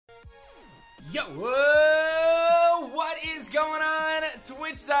Yo, whoa, what is going on?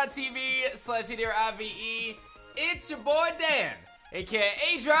 Twitch.tv/aDrive. It's your boy Dan, aka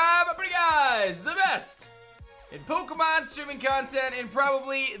aDrive, but guys, the best in Pokemon streaming content in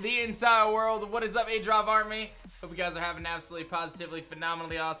probably the entire world. What is up, aDrive Army? Hope you guys are having an absolutely positively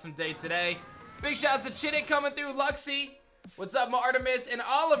phenomenally awesome day today. Big shouts to Chittit coming through, Luxie. What's up, Artemis and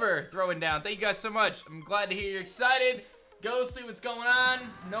Oliver throwing down. Thank you guys so much. I'm glad to hear you're excited. Ghostly, what's going on?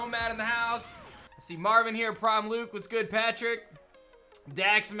 Nomad in the house. I see Marvin here. Prime Luke, what's good? Patrick,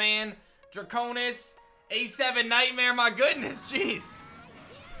 Daxman, Draconis, A7 Nightmare. My goodness, jeez.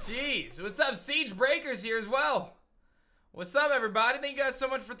 What's up? Siege Breakers here as well. What's up, everybody? Thank you guys so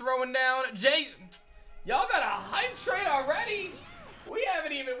much for throwing down. Jay, y'all got a hype train already? We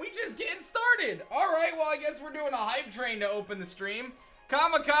just getting started. All right, well, I guess we're doing a hype train to open the stream.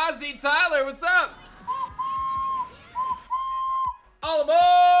 Kamikaze Tyler, what's up? All aboard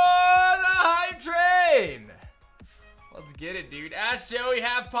the hype train! Let's get it, dude. Ash Joey,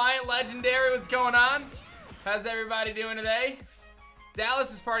 Half Pint, Legendary, what's going on? How's everybody doing today?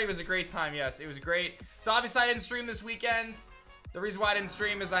 Dallas's party was a great time, yes, it was great. So obviously I didn't stream this weekend. The reason why I didn't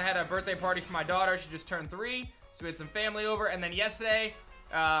stream is I had a birthday party for my daughter. She just turned 3, so we had some family over. And then yesterday,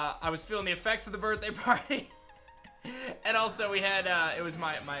 I was feeling the effects of the birthday party. And also we had, it was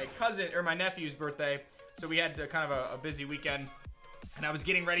my cousin, or my nephew's birthday. So we had kind of a busy weekend. And I was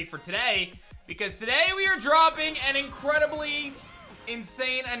getting ready for today, because today we are dropping an incredibly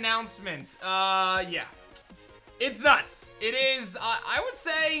insane announcement. Yeah. It's nuts. It is, I would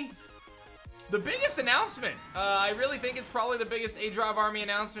say, the biggest announcement. I really think it's probably the biggest aDrive Army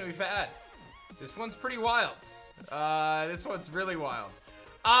announcement we've had. This one's pretty wild. This one's really wild.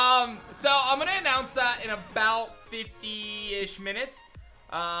 So I'm gonna announce that in about 50-ish minutes.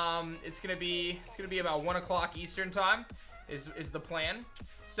 It's gonna be about 1 o'clock Eastern time. Is the plan.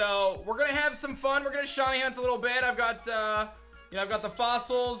 So we're gonna have some fun. We're gonna shiny hunt a little bit. I've got I've got the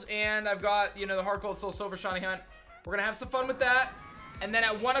fossils, and I've got the Heart Gold Soul Silver shiny hunt. We're gonna have some fun with that, and then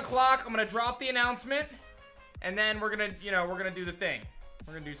at 1 o'clock I'm gonna drop the announcement, and then we're gonna do the thing.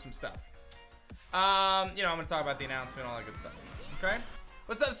 We're gonna do some stuff. I'm gonna talk about the announcement, all that good stuff. Okay.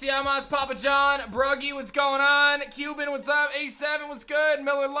 What's up, Siamas, Papa John, Bruggy, what's going on? Cuban, what's up? A7, what's good?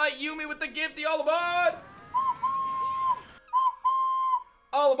 Miller Light, Yumi with the gifty, all aboard!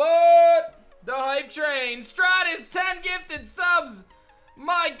 All aboard the hype train. Stratus, 10 gifted subs.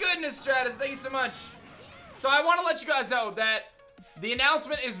 My goodness, Stratus, thank you so much. So I want to let you guys know that the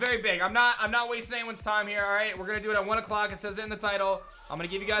announcement is very big. I'm not wasting anyone's time here, all right? We're going to do it at 1 o'clock. It says it in the title. I'm going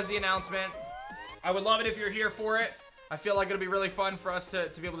to give you guys the announcement. I would love it if you're here for it. I feel like it'll be really fun for us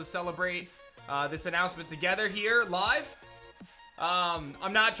to be able to celebrate this announcement together here live.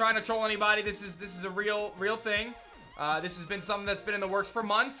 I'm not trying to troll anybody. This is a real thing. This has been something that's been in the works for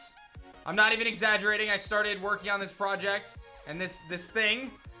months. I'm not even exaggerating. I started working on this project and this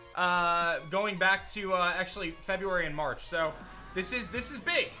thing going back to actually February and March. So this is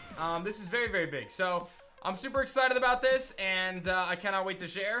big. This is very, very big. So I'm super excited about this, and I cannot wait to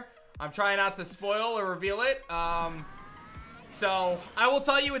share. I'm trying not to spoil or reveal it. So I will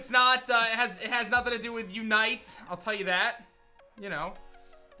tell you, it's not. It has nothing to do with Unite. I'll tell you that.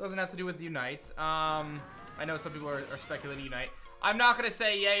 Doesn't have to do with Unite. I know some people are speculating Unite. I'm not gonna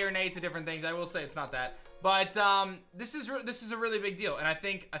say yay or nay to different things. I will say it's not that. But this is a really big deal, and I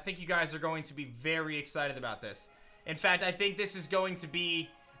think you guys are going to be very excited about this. In fact, I think this is going to be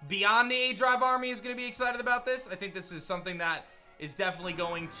beyond the aDrive Army is going to be excited about this. I think this is something that is definitely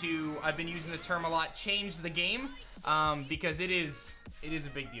going to, I've been using the term a lot, change the game, because it is a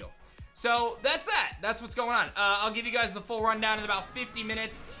big deal. So that's that. That's what's going on. I'll give you guys the full rundown in about 50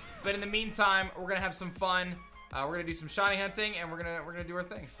 minutes. But in the meantime, we're gonna have some fun. We're gonna do some shiny hunting, and we're gonna do our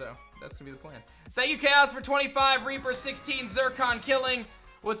thing. So that's gonna be the plan. Thank you, Chaos, for 25. Reaper 16. Zircon Killing.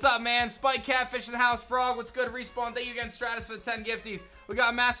 What's up, man? Spike Catfish in the house. Frog, what's good? Respawn. Thank you again, Stratus, for the 10 gifties. We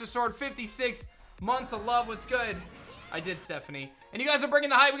got Master Sword 56 months of love. What's good? I did, Stephanie. And you guys are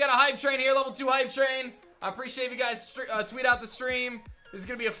bringing the hype. We got a hype train here, level 2 hype train. I appreciate you guys tweet out the stream. This is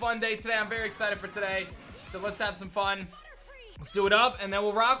gonna be a fun day today. I'm very excited for today. So let's have some fun. Let's do it up, and then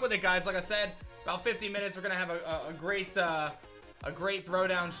we'll rock with it, guys. Like I said, about 50 minutes. We're gonna have a great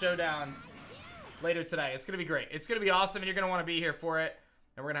throwdown showdown later today. It's gonna be great. It's gonna be awesome, and you're gonna want to be here for it.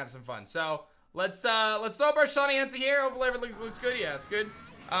 And we're gonna have some fun. So let's throw up our shiny hunting here. Hopefully everything looks good. Yeah, it's good.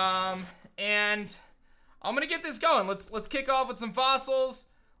 And I'm gonna get this going. Let's kick off with some fossils.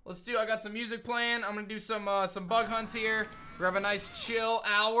 I got some music playing. I'm gonna do some bug hunts here. Grab a nice chill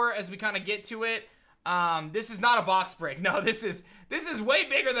hour as we kind of get to it. This is not a box break. No, this is way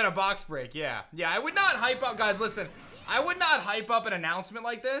bigger than a box break. Yeah, I would not hype up, guys, listen, I would not hype up an announcement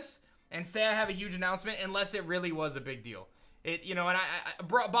like this and say I have a huge announcement unless it really was a big deal. You know, and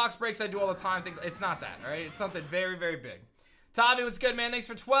box breaks I do all the time. Things, it's not that, all right? It's something very, very big. Tavi, what's good, man? Thanks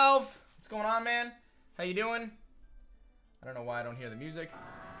for 12. What's going on, man? How you doing? I don't know why I don't hear the music.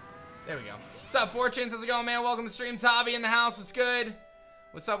 There we go. What's up, Fortunes? How's it going, man? Welcome to stream. Tavi in the house. What's good?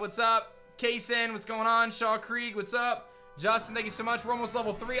 What's up? What's up? Kaysen, what's going on? Shaw Krieg, what's up? Justin, thank you so much. We're almost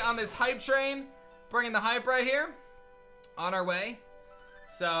level 3 on this hype train. Bringing the hype right here. On our way.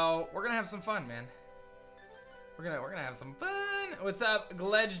 So, we're gonna have some fun, man. We're gonna have some fun. What's up,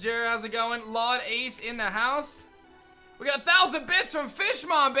 Gledger? How's it going? Laud Ace in the house. We got 1,000 bits from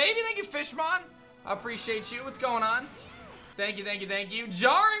Fishmon, baby. Thank you, Fishmon. I appreciate you. What's going on? Thank you, thank you, thank you.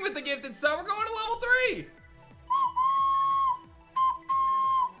 Jarring with the gifted sub. We're going to level 3.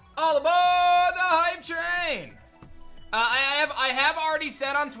 All aboard the hype train. I have already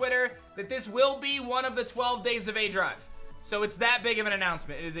said on Twitter that this will be one of the 12 days of aDrive. So it's that big of an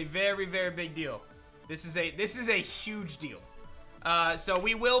announcement. It is a very, very big deal. This is a huge deal. So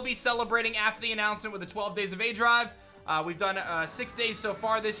we will be celebrating after the announcement with the 12 days of aDrive. We've done 6 days so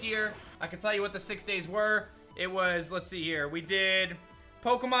far this year. I can tell you what the 6 days were. It was, let's see here. We did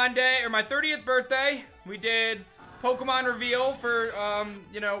Pokemon Day, or my 30th birthday. We did Pokemon reveal for,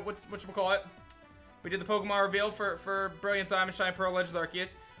 you know, whatchamacallit. We did the Pokemon reveal for Brilliant Diamond, Shiny Pearl, Legends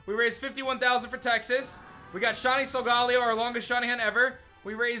Arceus. We raised $51,000 for Texas. We got Shiny Solgaleo, our longest Shiny hunt ever.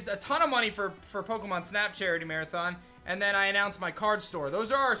 We raised a ton of money for Pokemon Snap Charity Marathon. And then I announced my card store.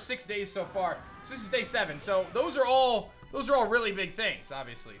 Those are our 6 days so far. So this is day 7. So those are all really big things,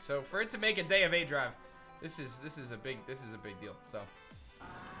 obviously. So for it to make a day of aDrive, this is a big deal. So,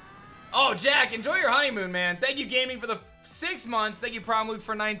 oh, Jack, enjoy your honeymoon, man. Thank you, Gaming, for the 6 months. Thank you, Prom Luke,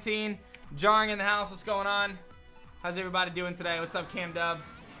 for 19. Jarring in the house. What's going on? How's everybody doing today? What's up, Cam Dub?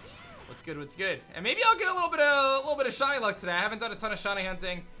 What's good? What's good? And maybe I'll get a little bit of shiny luck today. I haven't done a ton of shiny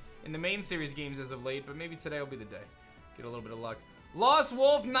hunting in the main series games as of late, but maybe today will be the day. Get a little bit of luck. Lost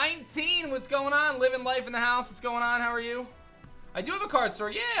Wolf 19. What's going on? Living life in the house. What's going on? How are you? I do have a card store.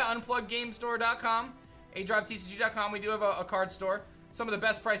 Yeah, unpluggedgamestore.com. aDriveTCG.com. We do have a card store. Some of the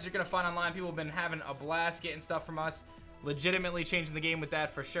best prices you're gonna find online. People have been having a blast getting stuff from us. Legitimately changing the game with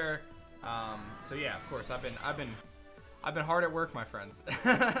that for sure. So yeah, of course, I've been hard at work, my friends.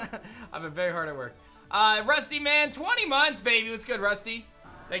 I've been very hard at work. Rusty, man, 20 months, baby. What's good, Rusty?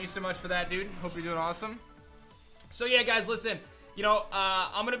 Thank you so much for that, dude. Hope you're doing awesome. So yeah, guys, listen. You know,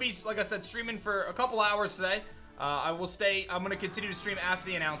 I'm gonna be, like I said, streaming for a couple hours today. I'm gonna continue to stream after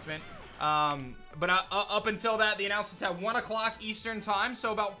the announcement. But up until that, the announcement's at 1 o'clock Eastern time,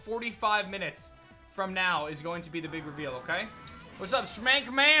 so about 45 minutes from now is going to be the big reveal, okay? What's up,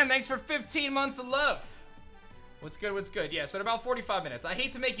 Schmank Man? Thanks for 15 months of love. What's good? What's good? Yeah, so in about 45 minutes. I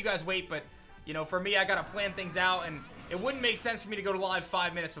hate to make you guys wait, but, you know, for me, I gotta plan things out, and it wouldn't make sense for me to go to live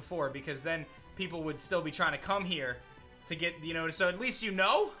 5 minutes before, because then people would still be trying to come here to get, you know, so at least you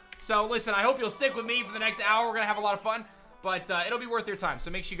know. So, listen, I hope you'll stick with me for the next hour. We're gonna have a lot of fun. But it'll be worth your time. So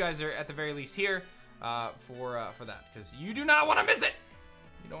make sure you guys are at the very least here for that, because you do not want to miss it.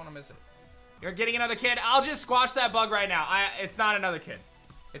 You don't want to miss it. You're getting another kid. I'll just squash that bug right now. It's not another kid.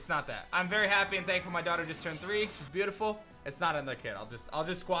 It's not that. I'm very happy and thankful my daughter just turned 3. She's beautiful. It's not another kid. I'll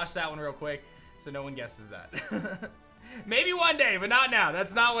just squash that one real quick so no one guesses that. Maybe one day, but not now.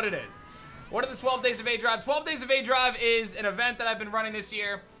 That's not what it is. What are the 12 Days of aDrive? 12 Days of aDrive is an event that I've been running this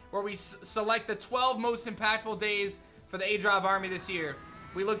year where we select the 12 most impactful days for the aDrive army this year.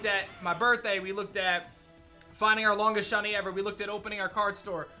 We looked at my birthday, we looked at finding our longest shiny ever, we looked at opening our card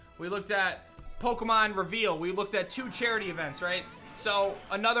store, we looked at Pokemon reveal, we looked at 2 charity events, right? So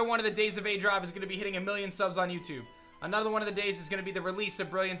another one of the days of aDrive is going to be hitting 1 million subs on YouTube. Another one of the days is going to be the release of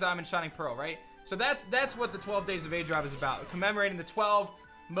Brilliant Diamond Shining Pearl, right? So that's what the 12 Days of aDrive is about, commemorating the 12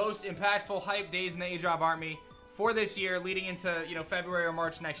 most impactful hype days in the aDrive army for this year, leading into, you know, February or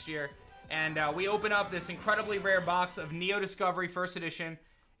March next year. And we open up this incredibly rare box of Neo Discovery First Edition.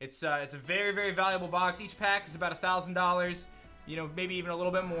 It's a very, very valuable box. Each pack is about $1,000, you know, maybe even a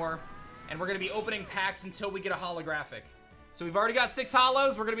little bit more. And we're going to be opening packs until we get a holographic. So we've already got 6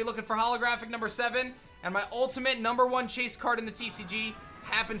 holos. We're going to be looking for holographic number 7. And my ultimate number 1 chase card in the TCG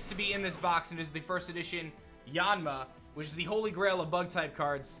happens to be in this box. And it is the First Edition Yanma, which is the holy grail of bug-type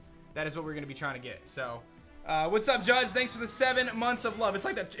cards. That is what we're going to be trying to get. So... what's up, Judge? Thanks for the 7 months of love. It's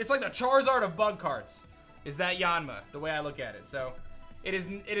like the Charizard of bug cards. Is that Yanma, the way I look at it. So it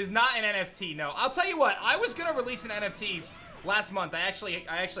is not an NFT. No. I'll tell you what, I was gonna release an NFT last month. I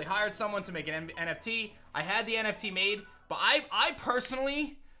actually hired someone to make an NFT. I had the NFT made, but I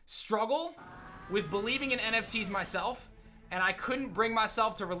personally struggle with believing in NFTs myself, and I couldn't bring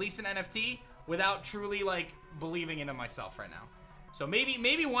myself to release an NFT without truly like believing in them myself right now. So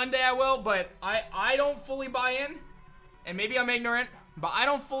maybe one day I will, but I don't fully buy in, and maybe I'm ignorant, but I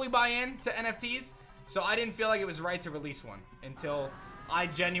don't fully buy in to NFTs, so I didn't feel like it was right to release one until I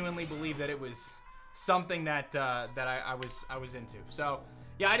genuinely believed that it was something that I was into. So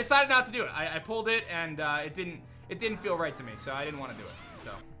yeah, I decided not to do it. I pulled it, and it didn't feel right to me, so I didn't want to do it.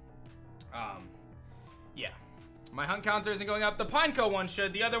 So yeah, my hunt counter isn't going up. The Pineco one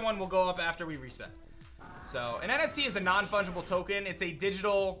should. The other one will go up after we reset. So an NFT is a non-fungible token. It's a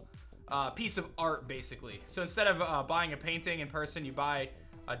digital piece of art, basically. So instead of buying a painting in person, you buy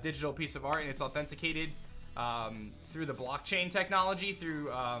a digital piece of art, and it's authenticated through the blockchain technology.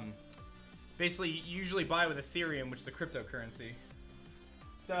 Through basically, you usually buy with Ethereum, which is a cryptocurrency.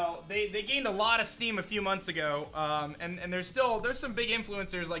 So they gained a lot of steam a few months ago, and there's some big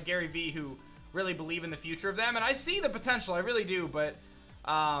influencers like Gary Vee who really believe in the future of them, and I see the potential, I really do, but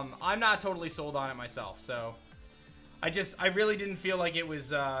I'm not totally sold on it myself. So I really didn't feel like it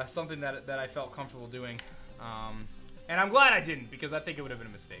was something that I felt comfortable doing, and I'm glad I didn't, because I think it would have been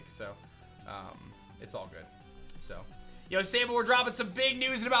a mistake. So it's all good. So yo, Sable, we're dropping some big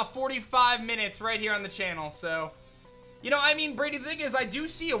news in about 45 minutes right here on the channel. So you know, I mean, Brady, the thing is, I do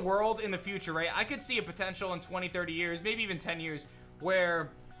see a world in the future, right? I could see a potential in 20, 30 years, maybe even 10 years, where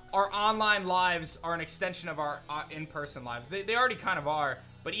our online lives are an extension of our in-person lives. They already kind of are,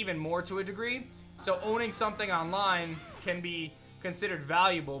 but even more to a degree. So owning something online can be considered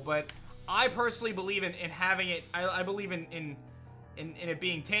valuable, but I personally believe in having it. I believe in it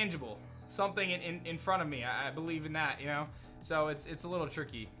being tangible, something in front of me. I believe in that, you know? So it's a little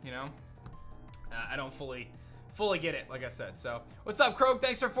tricky, you know? I don't fully get it, like I said. So what's up, Croak?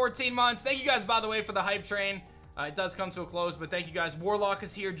 Thanks for 14 months. Thank you guys, by the way, for the hype train. It does come to a close, but thank you guys. Warlock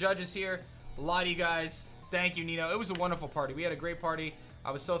is here, Judge is here. A lot of you guys. Thank you, Nino. It was a wonderful party. We had a great party.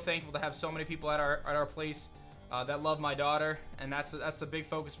 I was so thankful to have so many people at our place that love my daughter, and that's the big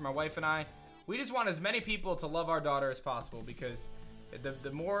focus for my wife and I. We just want as many people to love our daughter as possible, because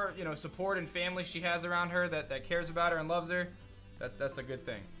the more, you know, support and family she has around her that cares about her and loves her, that's a good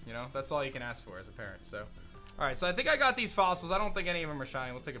thing, you know? That's all you can ask for as a parent. So all right, so I think I got these fossils. I don't think any of them are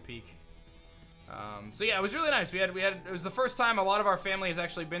shiny. We'll take a peek. So yeah, it was really nice. It was the first time a lot of our family has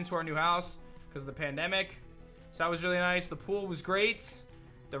actually been to our new house because of the pandemic. So that was really nice. The pool was great.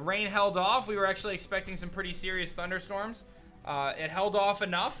 The rain held off. We were actually expecting some pretty serious thunderstorms. It held off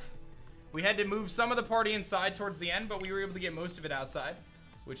enough. We had to move some of the party inside towards the end, but we were able to get most of it outside,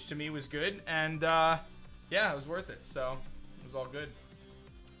 which to me was good. And yeah, it was worth it. So it was all good.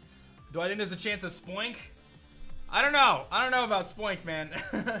 Do I think there's a chance of Spoink? I don't know. I don't know about Spoink, man.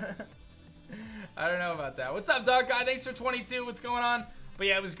 I don't know about that. What's up, Dark Guy? Thanks for 22. What's going on? But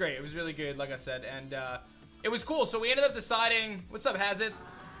yeah, it was great. It was really good, like I said. And it was cool. So we ended up deciding... What's up, Hazit?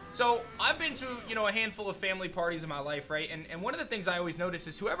 So I've been to, you know, a handful of family parties in my life, right? And one of the things I always notice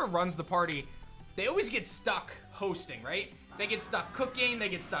is whoever runs the party, they always get stuck hosting, right? They get stuck cooking. They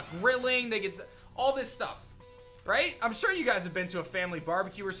get stuck grilling. They get all this stuff. Right? I'm sure you guys have been to a family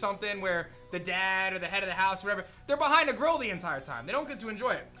barbecue or something where the dad or the head of the house or whatever, they're behind a grill the entire time. They don't get to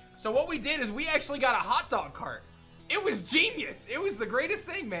enjoy it. So what we did is we actually got a hot dog cart. It was genius. It was the greatest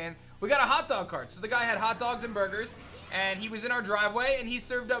thing, man. We got a hot dog cart. So the guy had hot dogs and burgers, and he was in our driveway, and he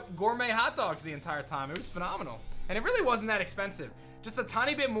served up gourmet hot dogs the entire time. It was phenomenal. And it really wasn't that expensive. Just a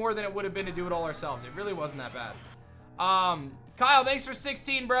tiny bit more than it would have been to do it all ourselves. It really wasn't that bad. Kyle, thanks for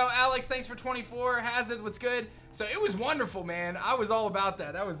 16, bro. Alex, thanks for 24. Hazard, what's good? So it was wonderful, man. I was all about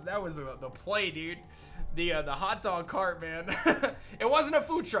that. That was the play, dude. The hot dog cart, man. It wasn't a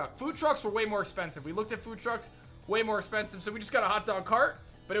food truck. Food trucks were way more expensive. We looked at food trucks, way more expensive. So we just got a hot dog cart,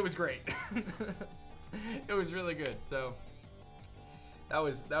 but it was great. It was really good. So that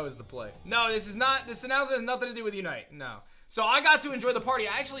was the play. No, this announcement has nothing to do with Unite. No. So I got to enjoy the party.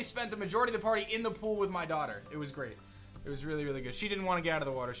 I actually spent the majority of the party in the pool with my daughter. It was great. It was really, really good. She didn't want to get out of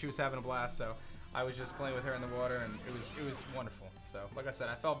the water. She was having a blast, so I was just playing with her in the water, and it was wonderful. So, like I said,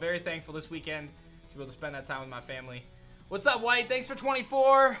 I felt very thankful this weekend to be able to spend that time with my family. What's up, White? Thanks for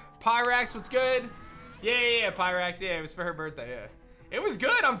 24. Pyrax, what's good? Yeah, Pyrax. Yeah, it was for her birthday, yeah. It was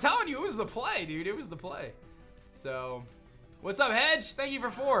good. I'm telling you, it was the play, dude. It was the play. So, what's up, Hedge? Thank you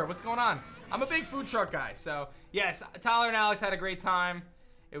for 4. What's going on? I'm a big food truck guy, so yes, Tyler and Alex had a great time.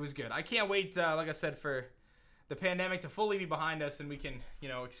 It was good. I can't wait, like I said, for the pandemic to fully be behind us, and we can, you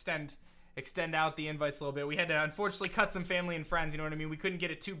know, extend out the invites a little bit. We had to unfortunately cut some family and friends, you know what I mean? We couldn't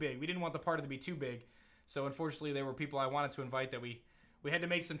get it too big. We didn't want the party to be too big. So unfortunately there were people I wanted to invite that we had to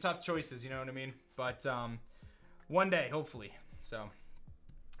make some tough choices, you know what I mean? But one day, hopefully. So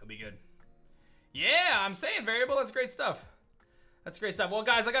it'll be good. Yeah, I'm saying variable, that's great stuff. That's great stuff. Well,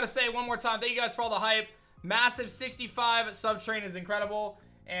 guys, I gotta say one more time, thank you guys for all the hype. Massive 65 sub train is incredible.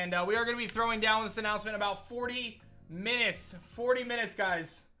 And we are going to be throwing down this announcement in about 40 minutes. 40 minutes,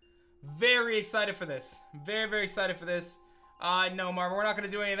 guys. Very excited for this. Very, very excited for this. No, Marvin, we're not going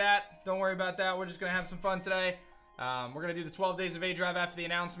to do any of that. Don't worry about that. We're just going to have some fun today. We're going to do the 12 days of aDrive after the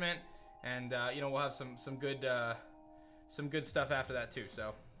announcement. And, you know, we'll have some good stuff after that, too.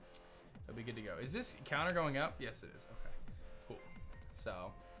 So, it'll be good to go. Is this counter going up? Yes, it is. Okay, cool.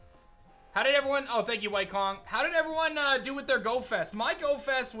 So... how did everyone, oh, thank you, White Kong. How did everyone do with their Go Fest? My Go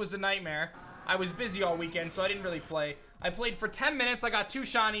Fest was a nightmare. I was busy all weekend, so I didn't really play. I played for 10 minutes. I got 2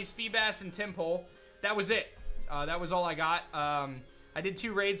 shinies, Feebas and Timpole. That was it. That was all I got. I did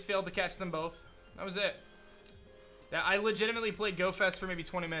 2 raids, failed to catch them both. That was it. I legitimately played Go Fest for maybe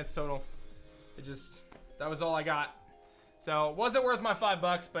 20 minutes total. That was all I got. So, wasn't worth my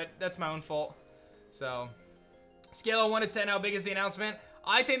 $5, but that's my own fault. So, scale of 1 to 10, how big is the announcement?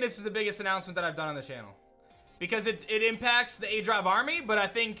 I think this is the biggest announcement that I've done on the channel. Because it impacts the aDrive army, but I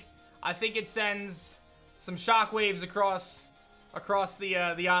think it sends some shockwaves across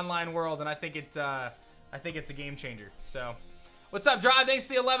the online world, and I think it's a game changer. So, what's up, Drive? Thanks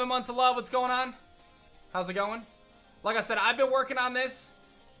for the 11 months of love. What's going on? How's it going? Like I said, I've been working on this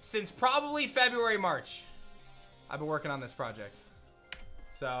since probably February, March. I've been working on this project.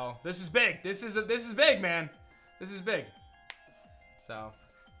 So, this is big. This is big, man. This is big. So,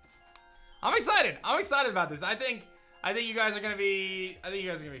 I'm excited. I'm excited about this. I think you guys are gonna be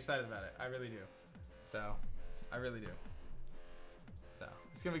excited about it. I really do. So, I really do. So,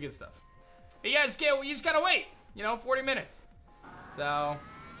 it's gonna be good stuff. But yeah, you just gotta wait. You know, 40 minutes. So,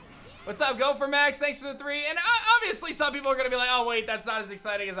 what's up, Go for Max? Thanks for the 3. And obviously, some people are gonna be like, "Oh wait, that's not as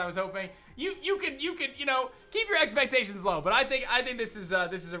exciting as I was hoping." You could, you know, keep your expectations low. But I think this is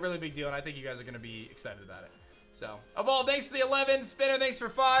a really big deal, and I think you guys are gonna be excited about it. So, Evolve, thanks for the 11. Spinner, thanks for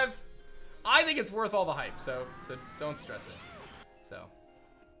 5. I think it's worth all the hype, so don't stress it. So,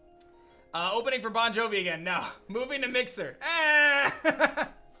 opening for Bon Jovi again. No, moving to Mixer.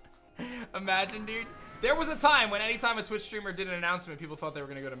 Imagine, dude. There was a time when anytime a Twitch streamer did an announcement, people thought they were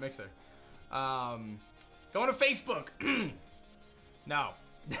gonna go to Mixer. Going to Facebook. No.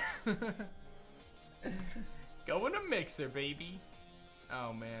 Going to Mixer, baby.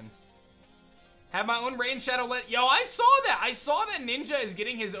 Oh man. Have my own Raid Shadow Yo, I saw that. I saw that Ninja is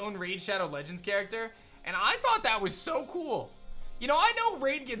getting his own Raid Shadow Legends character, and I thought that was so cool. You know, I know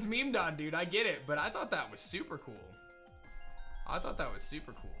Raid gets memed on, dude. I get it, but I thought that was super cool. I thought that was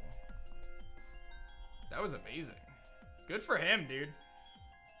super cool. That was amazing. Good for him, dude.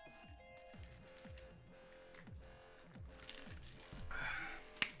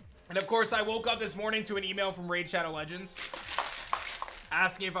 And of course, I woke up this morning to an email from Raid Shadow Legends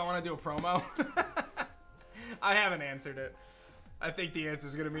asking if I want to do a promo. I haven't answered it. I think the answer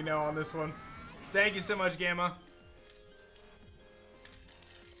is going to be no on this one. Thank you so much, Gamma.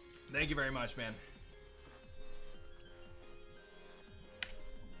 Thank you very much, man.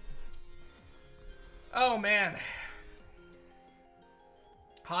 Oh, man.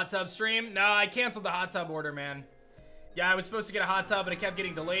 Hot tub stream? No, I canceled the hot tub order, man. Yeah, I was supposed to get a hot tub, but it kept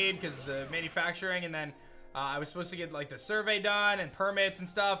getting delayed because of the manufacturing, and then I was supposed to get like the survey done and permits and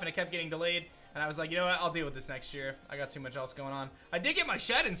stuff, and it kept getting delayed. And I was like, you know what? I'll deal with this next year. I got too much else going on. I did get my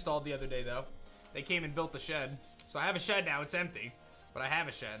shed installed the other day, though. They came and built the shed. So I have a shed now. It's empty, but I have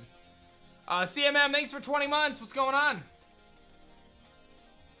a shed. CMM, thanks for 20 months. What's going on?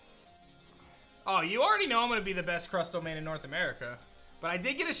 Oh, you already know I'm going to be the best Crusto main in North America. But I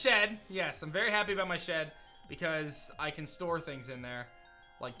did get a shed. Yes, I'm very happy about my shed because I can store things in there,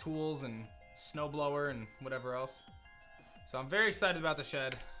 like tools and snowblower and whatever else. So I'm very excited about the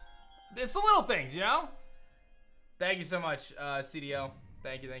shed. It's the little things, you know? Thank you so much, CDO.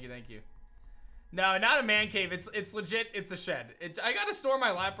 Thank you, thank you, thank you. No, not a man cave. It's legit. It's a shed. I gotta store my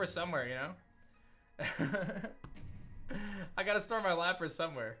Lapras somewhere, you know? I gotta store my Lapras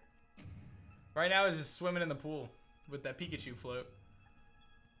somewhere. Right now, it's just swimming in the pool with that Pikachu float.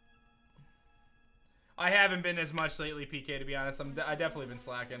 I haven't been as much lately, PK, to be honest. I definitely been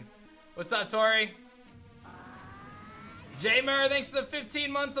slacking. What's up, Tori? J-Mur, thanks for the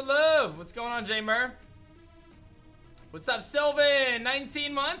 15 months of love. What's going on, J-Mur? What's up, Sylvan?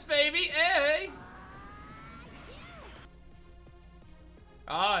 19 months, baby. Hey.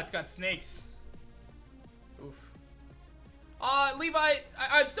 Ah, it's got snakes. Oof. Levi,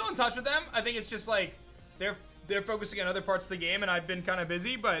 I'm still in touch with them. I think it's just like they're focusing on other parts of the game, and I've been kind of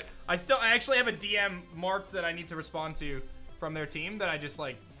busy. But I actually have a DM marked that I need to respond to from their team that I just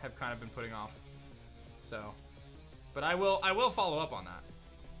like have kind of been putting off. So, but I will follow up on that.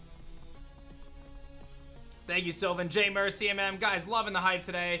 Thank you, Sylvan, J Mer, CMM, guys, loving the hype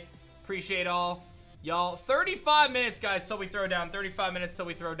today. Appreciate all. Y'all, 35 minutes, guys, till we throw down. 35 minutes till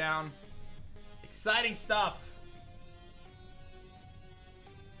we throw down. Exciting stuff.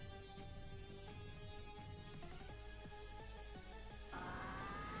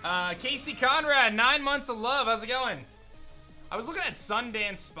 Casey Conrad, 9 months of love. How's it going? I was looking at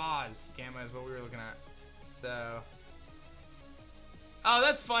Sundance Spas. Gamma is what we were looking at. So. Oh,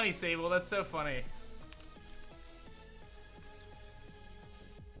 that's funny, Sable. That's so funny.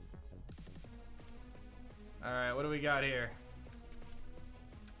 Alright, what do we got here?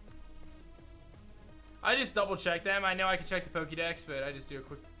 I just double check them. I know I can check the Pokédex, but I just do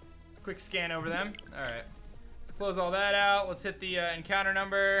a quick scan over them. Alright. Let's close all that out. Let's hit the encounter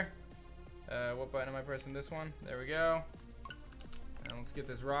number. What button am I pressing? This one. There we go. And let's get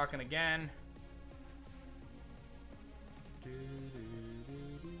this rocking again.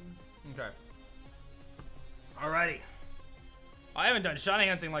 Okay. Alrighty. I haven't done shiny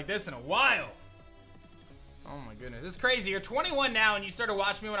hunting like this in a while. Oh my goodness. It's crazy. You're 21 now and you started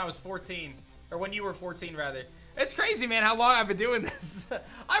watching me when I was 14. Or when you were 14, rather. It's crazy, man, how long I've been doing this.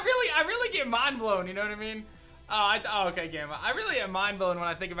 I really get mind blown, you know what I mean? Oh, okay, Gamma. I really get mind blown when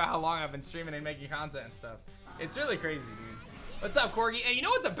I think about how long I've been streaming and making content and stuff. It's really crazy, dude. What's up, Corgi? And you know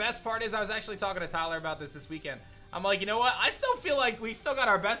what the best part is? I was actually talking to Tyler about this weekend. I'm like, you know what? I still feel like we still got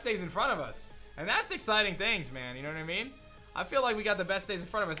our best days in front of us. And that's exciting things, man. You know what I mean? I feel like we got the best days in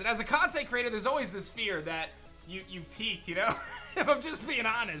front of us. And as a content creator, there's always this fear that you've peaked, you know? If I'm just being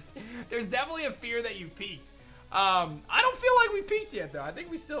honest. There's definitely a fear that you've peaked. I don't feel like we've peaked yet, though. I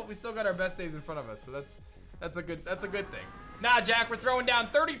think we still got our best days in front of us. So that's a good thing. Nah, Jack, we're throwing down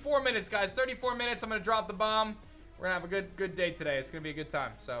 34 minutes, guys. 34 minutes. I'm gonna drop the bomb. We're gonna have a good day today. It's gonna be a good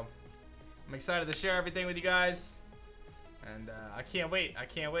time. So I'm excited to share everything with you guys. And I can't wait. I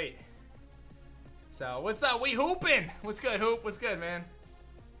can't wait. So what's up? We hooping. What's good, Hoop? What's good, man?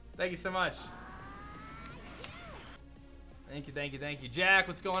 Thank you so much. Thank you, thank you, thank you. Jack,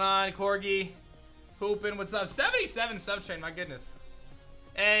 what's going on? Corgi. Hooping, what's up? 77 sub train, my goodness.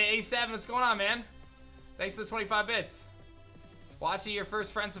 Hey, A7, what's going on, man? Thanks for the 25 bits. Watching your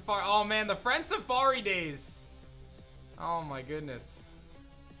first Friend Safari. Oh, man, the Friend Safari days. Oh, my goodness.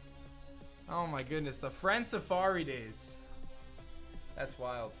 Oh, my goodness. The Friend Safari days. That's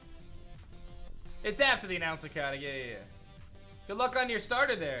wild. It's after the announcement counting. Yeah. Good luck on your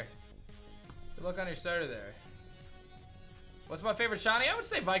starter there. Good luck on your starter there. What's my favorite shiny? I would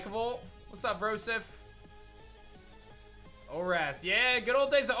say Vikavolt. What's up, Brosif? Oras. Yeah, good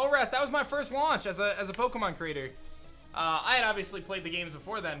old days of Oras. That was my first launch as a Pokemon creator. I had obviously played the games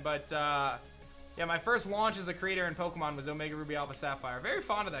before then, but yeah, my first launch as a creator in Pokemon was Omega Ruby Alpha Sapphire. Very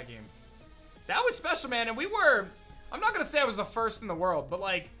fond of that game. That was special, man, and we were... I'm not going to say I was the first in the world, but,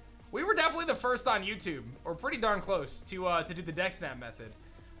 like, we were definitely the first on YouTube, or pretty darn close, to do the deck snap method.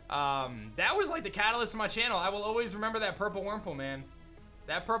 That was, like, the catalyst of my channel. I will always remember that purple Wurmple, man.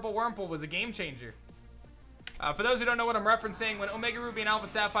 That purple Wurmple was a game changer. For those who don't know what I'm referencing, when Omega Ruby and Alpha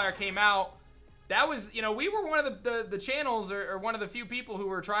Sapphire came out, that was, you know, we were one of the channels, or one of the few people who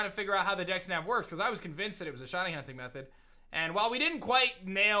were trying to figure out how the deck snap works, because I was convinced that it was a shiny hunting method. And while we didn't quite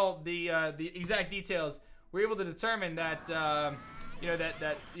nail the exact details, we were able to determine that, you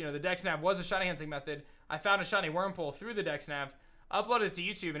know, the deck snap was a shiny hunting method. I found a shiny Wurmple through the deck snap, uploaded it to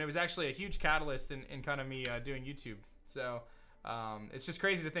YouTube, and it was actually a huge catalyst in kind of me doing YouTube. So it's just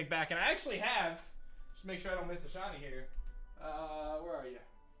crazy to think back. And I actually have, just make sure I don't miss a shiny here. Where are you?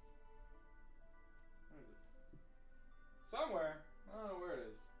 Where is it? Somewhere. I don't know where it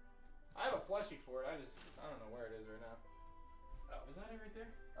is. I have a plushie for it. I don't know where it is right now. Oh, is that it right there?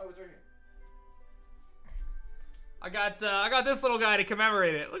 Oh, it's right here. I got this little guy to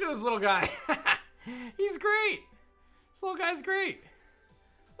commemorate it. Look at this little guy. He's great. This little guy's great.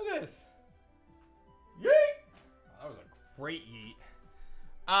 Look at this. Yeet! Oh, that was a great yeet.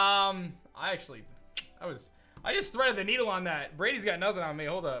 I just threaded the needle on that. Brady's got nothing on me.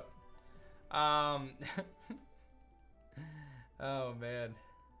 Hold up. Oh man.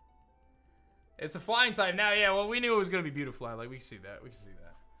 It's a flying type now. Yeah, well, we knew it was gonna be Beautifly. Like, we can see that. We can see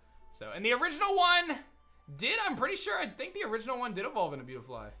that. So, and the original one did. I'm pretty sure. I think the original one did evolve into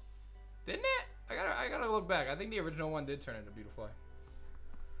Beautifly. Didn't it? I gotta look back. I think the original one did turn into Beautifly.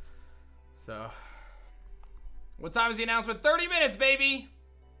 So, what time is the announcement? 30 minutes, baby.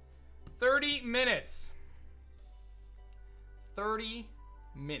 30 minutes. 30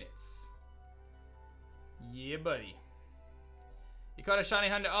 minutes. Yeah, buddy. You caught a shiny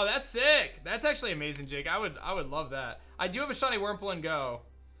Honda. Oh, that's sick. That's actually amazing, Jake. I would love that. I do have a shiny Wurmple and Go.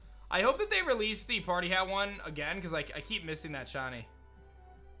 I hope that they release the Party Hat one again, because I keep missing that shiny.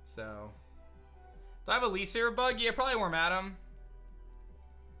 So, do I have a least favorite bug? Yeah, probably Wormadam.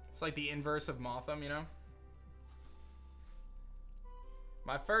 It's like the inverse of Motham, you know?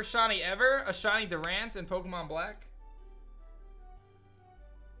 My first shiny ever, a shiny Durant in Pokemon Black.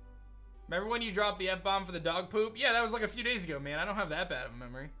 Remember when you dropped the F-bomb for the dog poop? Yeah, that was like a few days ago, man. I don't have that bad of a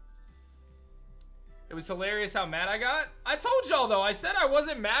memory. It was hilarious how mad I got. I told y'all, though. I said I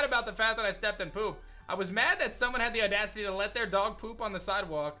wasn't mad about the fact that I stepped in poop. I was mad that someone had the audacity to let their dog poop on the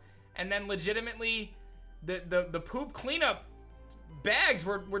sidewalk, and then legitimately the poop cleanup bags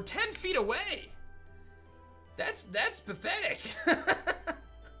were 10 feet away. That's pathetic.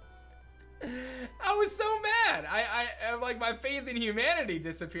 I was so mad. I like, my faith in humanity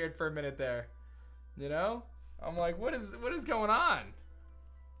disappeared for a minute there. You know? I'm like, what is going on?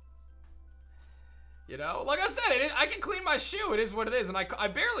 You know, like I said, I can clean my shoe. It is what it is, and I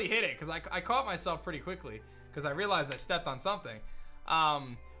barely hit it because I caught myself pretty quickly because I realized I stepped on something.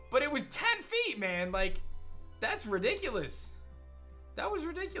 But it was 10 feet, man. Like, that's ridiculous. That was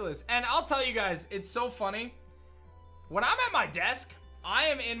ridiculous. And I'll tell you guys, it's so funny. When I'm at my desk, I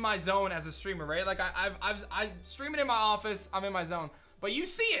am in my zone as a streamer, right? Like I'm streaming in my office, I'm in my zone. But you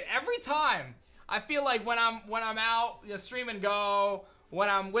see it every time. I feel like when I'm out, you know, stream and go. When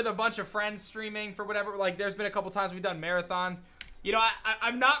I'm with a bunch of friends streaming for whatever, like there's been a couple times we've done marathons. You know,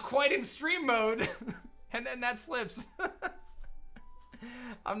 I'm not quite in stream mode, and then that slips.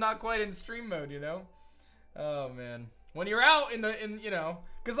 I'm not quite in stream mode, you know. Oh man, when you're out in you know,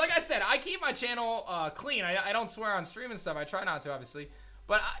 because like I said, I keep my channel clean. I don't swear on stream and stuff. I try not to, obviously,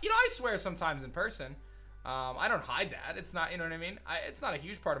 but you know, I swear sometimes in person. I don't hide that. It's not, you know what I mean. It's not a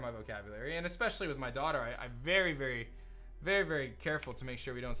huge part of my vocabulary, and especially with my daughter, I'm very, very, very, very careful to make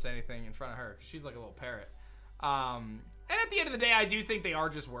sure we don't say anything in front of her, because she's like a little parrot. And at the end of the day, I do think they are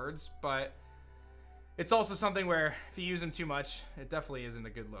just words, but it's also something where if you use them too much, it definitely isn't a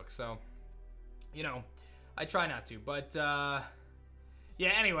good look. So, you know, I try not to. But,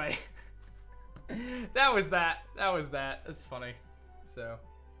 yeah, anyway. That was that. That's funny. So,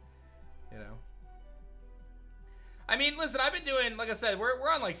 you know. I mean, listen, I've been doing, like I said,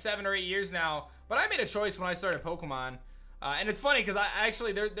 we're on like 7 or 8 years now, but I made a choice when I started Pokemon. And it's funny because I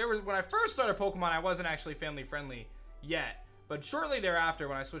actually, there was, when I first started Pokemon, I wasn't actually family friendly yet. But shortly thereafter,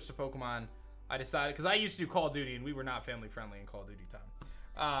 when I switched to Pokemon, I decided, because I used to do Call of Duty and we were not family friendly in Call of Duty time.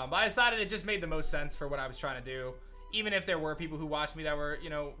 But I decided it just made the most sense for what I was trying to do. Even if there were people who watched me that were, you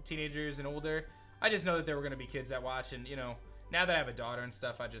know, teenagers and older, I just know that there were going to be kids that watch. And, you know, now that I have a daughter and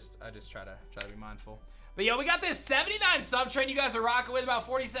stuff, I just try to be mindful. But yo, we got this 79 sub train you guys are rocking with. About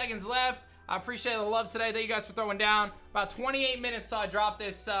 40 seconds left. I appreciate the love today. Thank you guys for throwing down. About 28 minutes till I drop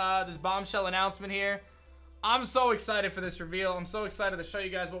this this bombshell announcement here. I'm so excited for this reveal. I'm so excited to show you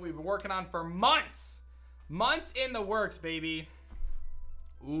guys what we've been working on for months. Months in the works, baby.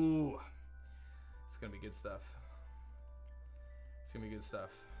 Ooh. It's gonna be good stuff. It's gonna be good stuff.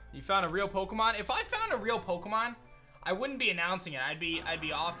 You found a real Pokemon? If I found a real Pokemon, I wouldn't be announcing it. I'd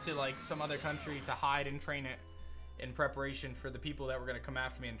be off to like some other country to hide and train it in preparation for the people that were gonna come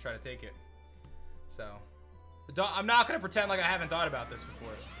after me and try to take it. So, I'm not gonna pretend like I haven't thought about this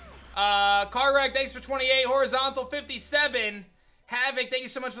before. Car Wreck, thanks for 28. Horizontal 57. Havoc, thank you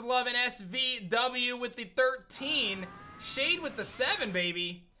so much for the love. And SVW with the 13. Shade with the 7,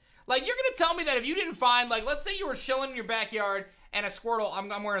 baby. Like, you're gonna tell me that if you didn't find, like, let's say you were chilling in your backyard and a Squirtle,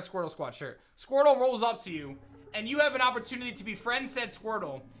 I'm wearing a Squirtle Squad shirt. Squirtle rolls up to you and you have an opportunity to befriend said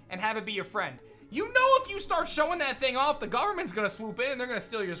Squirtle and have it be your friend. You know if you start showing that thing off, the government's gonna swoop in and they're gonna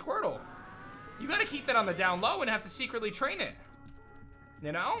steal your Squirtle. You gotta keep that on the down low and have to secretly train it.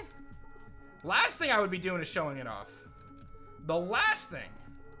 You know? Last thing I would be doing is showing it off. The last thing.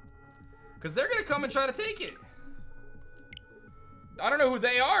 Because they're gonna come and try to take it. I don't know who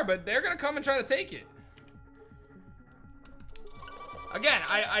they are, but they're gonna come and try to take it. Again,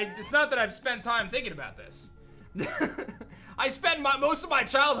 it's not that I've spent time thinking about this. I spent most of my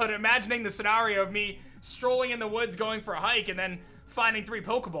childhood imagining the scenario of me strolling in the woods going for a hike and then finding 3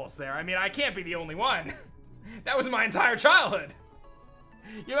 Pokeballs there. I mean, I can't be the only one. That was my entire childhood.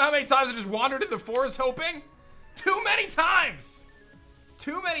 You know how many times I just wandered in the forest hoping? Too many times.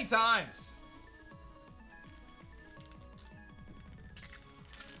 Too many times.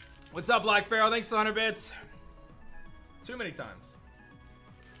 What's up, Black Pharaoh? Thanks for 100 bits. Too many times.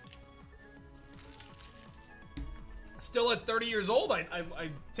 Still at 30 years old, I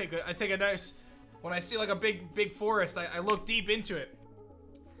take a nice, when I see like a big forest, I look deep into it.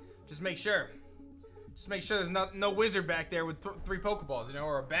 Just make sure. Just make sure there's no wizard back there with 3 Pokeballs, you know,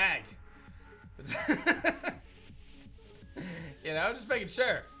 or a bag. You know, just making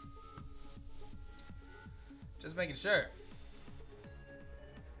sure. Just making sure.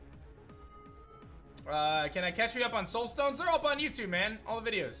 Can I catch me up on Soul Stones? They're up on YouTube, man. All the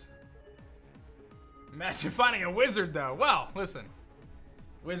videos. Imagine finding a wizard, though. Well, listen.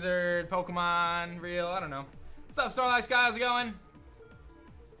 Wizard, Pokemon, real, I don't know. What's up, Starlight Sky? How's it going?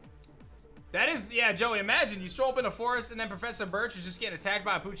 That is, yeah, Joey, imagine you stroll up in a forest and then Professor Birch is just getting attacked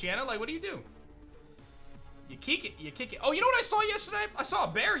by a Poochyena. Like, what do? You kick it, you kick it. Oh, you know what I saw yesterday? I saw a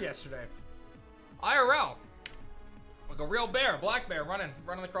bear yesterday. IRL. Like a real bear, a black bear, running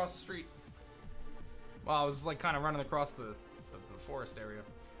across the street. Well, I was like kind of running across the forest area.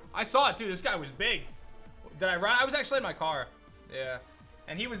 I saw it too. This guy was big. Did I run? I was actually in my car. Yeah.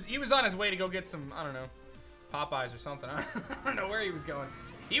 And he was on his way to go get some, I don't know, Popeyes or something. I don't know where he was going.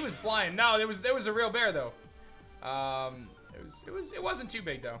 He was flying. No, there was a real bear though. It wasn't too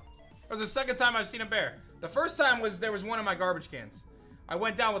big though. It was the second time I've seen a bear. The first time was there was one in my garbage cans. I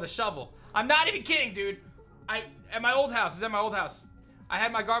went down with a shovel. I'm not even kidding, dude. At my old house, I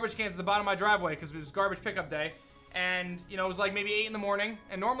had my garbage cans at the bottom of my driveway because it was garbage pickup day. And, you know, it was like maybe 8 in the morning.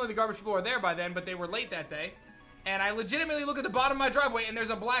 And normally the garbage people are there by then, but they were late that day. And I legitimately look at the bottom of my driveway and there's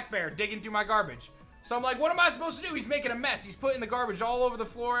a black bear digging through my garbage. So I'm like, what am I supposed to do? He's making a mess. He's putting the garbage all over the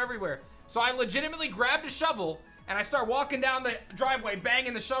floor everywhere. So I legitimately grabbed a shovel and I start walking down the driveway,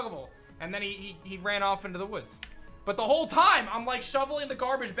 banging the shovel. And then he ran off into the woods. But the whole time, I'm like shoveling the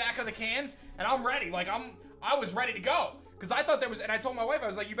garbage back of the cans and I'm ready. Like I was ready to go. Because I thought there was, and I told my wife, I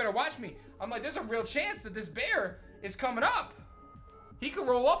was like, you better watch me. I'm like, there's a real chance that this bear is coming up. He could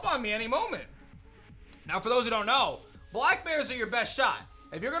roll up on me any moment. Now, for those who don't know, black bears are your best shot.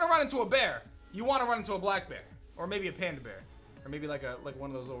 If you're gonna run into a bear, you wanna run into a black bear. Or maybe a panda bear. Or maybe like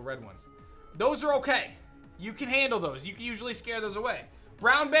one of those little red ones. Those are okay. You can handle those. You can usually scare those away.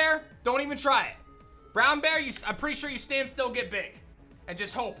 Brown bear, don't even try it. Brown bear, I'm pretty sure you stand still, get big. And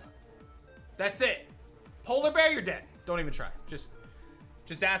just hope. That's it. Polar bear, you're dead. Don't even try. Just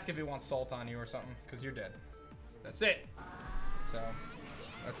ask if it wants salt on you or something, because you're dead. That's it. So,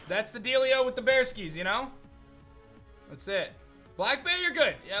 that's the dealio with the bear skis, you know? That's it. Black bear, you're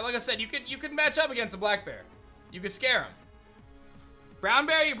good. Yeah, like I said, you could match up against a black bear. You could scare him. Brown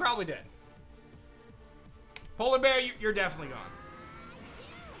bear, you're probably dead. Polar bear, you're definitely gone.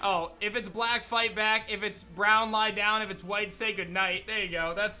 Oh, if it's black, fight back. If it's brown, lie down. If it's white, say goodnight. There you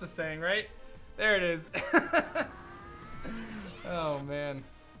go. That's the saying, right? There it is. Oh, man.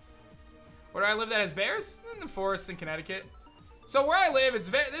 Where do I live that has bears? In the forests in Connecticut. So where I live,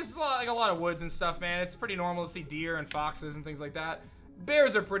 there's a lot of woods and stuff, man. It's pretty normal to see deer and foxes and things like that.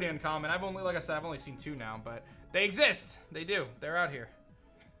 Bears are pretty uncommon. Like I said, I've only seen 2 now, but they exist. They do. They're out here.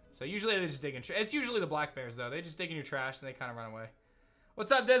 So usually they just dig in. It's usually the black bears, though. They just dig in your trash and they kind of run away.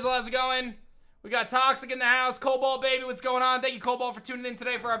 What's up, Dizzle? How's it going? We got Toxic in the house. Cobalt, baby. What's going on? Thank you, Cobalt, for tuning in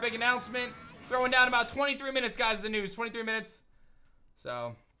today for our big announcement. Throwing down about 23 minutes, guys, the news. 23 minutes.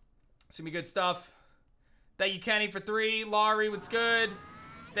 So, it's going to be good stuff. Thank you, Kenny, for 3. Laurie, what's good?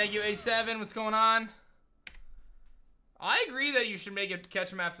 Thank you, A7. What's going on? I agree that you should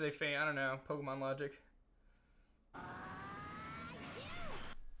catch them after they faint. I don't know. Pokemon logic.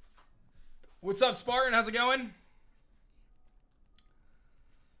 What's up, Spartan? How's it going?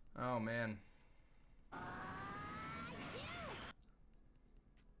 Oh, man.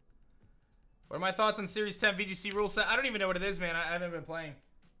 What are my thoughts on Series 10 VGC rule set? I don't even know what it is, man. I haven't been playing.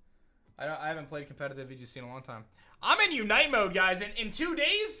 I haven't played competitive VGC in a long time. I'm in Unite mode, guys. In 2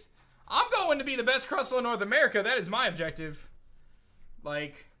 days, I'm going to be the best Crustle in North America. That is my objective.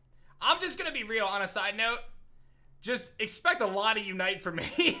 Like, I'm just going to be real on a side note. Just expect a lot of Unite from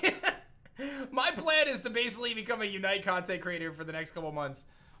me. My plan is to basically become a Unite content creator for the next couple months.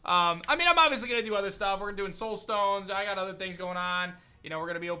 I mean, I'm obviously going to do other stuff. We're doing Soul Stones. I got other things going on. You know, we're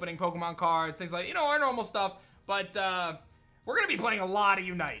going to be opening Pokemon cards, things like, you know, our normal stuff. But we're going to be playing a lot of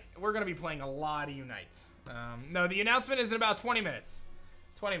Unite. We're going to be playing a lot of Unite. No, the announcement is in about 20 minutes.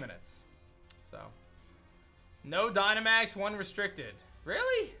 20 minutes. So, no Dynamax, 1 restricted.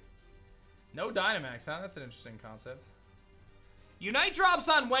 Really? No Dynamax, huh? That's an interesting concept. Unite drops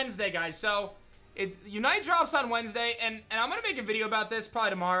on Wednesday, guys. So, Unite drops on Wednesday, and I'm going to make a video about this probably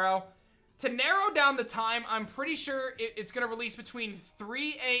tomorrow. To narrow down the time, I'm pretty sure it's going to release between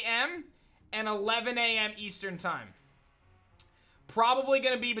 3 a.m. and 11 a.m. Eastern time. Probably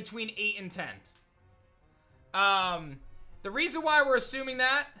going to be between 8 and 10. The reason why we're assuming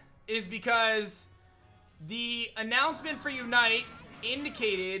that is because the announcement for Unite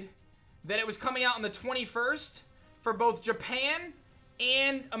indicated that it was coming out on the 21st for both Japan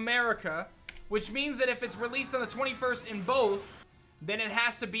and America, which means that if it's released on the 21st in both, then it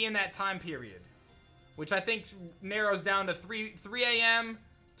has to be in that time period, which I think narrows down to 3 a.m.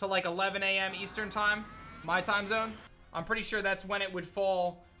 to like 11 a.m. Eastern time, my time zone. I'm pretty sure that's when it would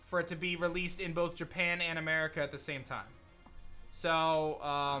fall for it to be released in both Japan and America at the same time. So,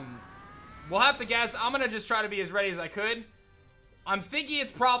 we'll have to guess. I'm going to just try to be as ready as I could. I'm thinking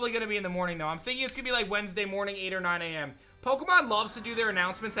it's probably going to be in the morning, though. I'm thinking it's going to be like Wednesday morning, 8 or 9 a.m. Pokemon loves to do their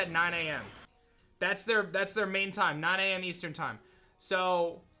announcements at 9 a.m. That's their main time, 9 a.m. Eastern time.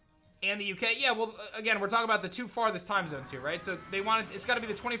 So, and the UK, yeah, well, again, we're talking about the two farthest time zones here, right? So they wanted, it's got to be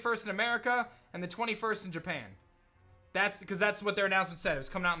the 21st in America and the 21st in Japan. That's because that's what their announcement said. It was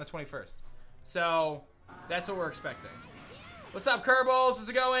coming out on the 21st. So that's what we're expecting. What's up, Kerbals? How's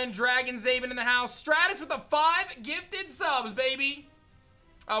it going? Dragon Zaben in the house. Stratus with the 5 gifted subs, baby.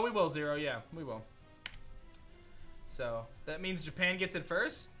 Oh, we will, Zero. Yeah, we will. So that means Japan gets it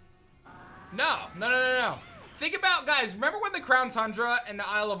first? No. Think about, guys, remember when the Crown Tundra and the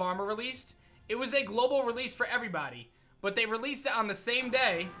Isle of Armor released? It was a global release for everybody, but they released it on the same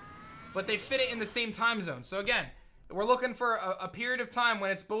day, but they fit it in the same time zone. So again, we're looking for a period of time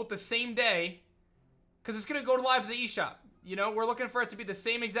when it's both the same day, because it's going to go live to the eShop. You know, we're looking for it to be the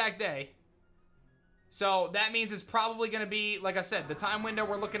same exact day. So that means it's probably going to be, like I said, the time window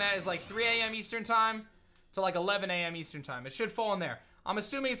we're looking at is like 3 a.m. Eastern time to like 11 a.m. Eastern time. It should fall in there. I'm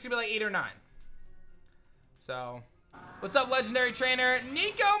assuming it's going to be like 8 or 9. So, what's up, Legendary Trainer?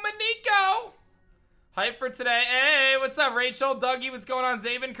 Nico Manico! Hype for today. Hey, what's up, Rachel? Dougie, what's going on?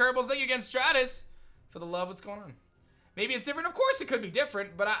 Zaven, Kerbals, thank you again, Stratus. For the love, what's going on? Maybe it's different. Of course it could be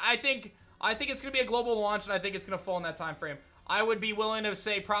different, but I think it's going to be a global launch, and I think it's going to fall in that time frame. I would be willing to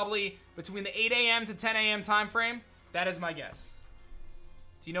say probably between the 8 a.m. to 10 a.m. time frame. That is my guess.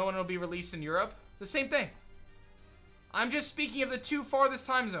 Do you know when it'll be released in Europe? The same thing. I'm just speaking of the two farthest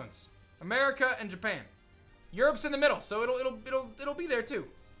time zones. America and Japan. Europe's in the middle, so it'll be there too.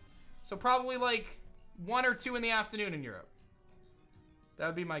 So probably like 1 or 2 in the afternoon in Europe. That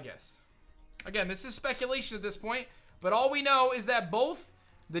would be my guess. Again, this is speculation at this point, but all we know is that both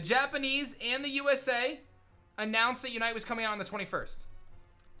the Japanese and the USA announced that Unite was coming out on the 21st.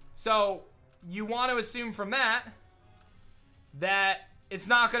 So you want to assume from that it's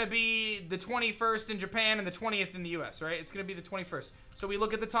not going to be the 21st in Japan and the 20th in the US, right? It's going to be the 21st. So we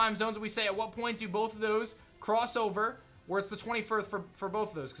look at the time zones and we say, at what point do both of those cross over where it's the 21st for both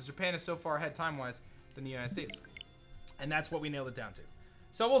of those, because Japan is so far ahead time-wise than the United States. And that's what we nailed it down to.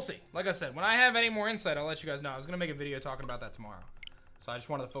 So we'll see. Like I said, when I have any more insight, I'll let you guys know. I was going to make a video talking about that tomorrow. So I just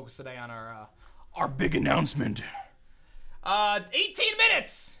wanted to focus today on our big announcement. 18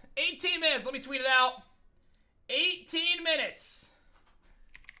 minutes! 18 minutes! Let me tweet it out. 18 minutes!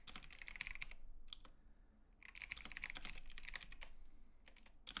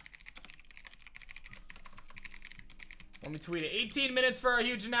 Let me tweet it. 18 minutes for our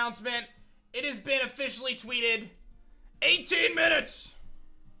huge announcement. It has been officially tweeted. 18 minutes!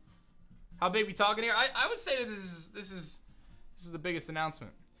 How big we talking here? I would say that this is the biggest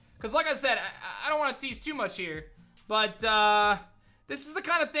announcement. Because like I said, I don't want to tease too much here. But this is the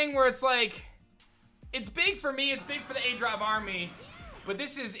kind of thing where it's like, it's big for me, it's big for the aDrive army. But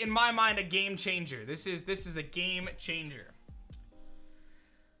this is, in my mind, a game changer. This is a game changer.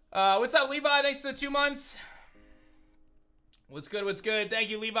 What's up, Levi? Thanks for the 2 months. What's good, what's good? Thank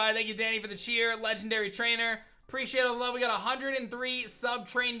you, Levi. Thank you, Danny, for the cheer. Legendary Trainer. Appreciate all the love. We got 103 sub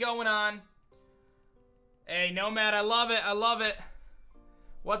train going on. Hey, Nomad, I love it. I love it.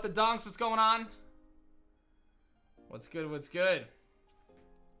 What the donks? What's going on? What's good, what's good?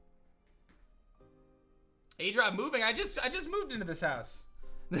 aDrive moving. I just moved into this house.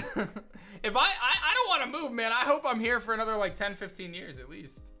 If I don't want to move, man. I hope I'm here for another like 10, 15 years at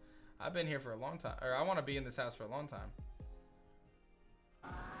least. I've been here for a long time. Or I want to be in this house for a long time.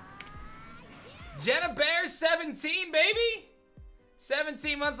 Jenna Bear 17, baby.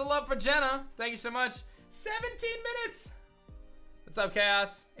 17 months of love for Jenna. Thank you so much. 17 minutes. What's up,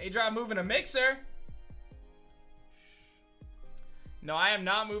 Chaos? aDrive moving a mixer. No, I am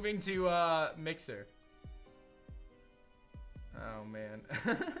not moving to mixer. Oh man.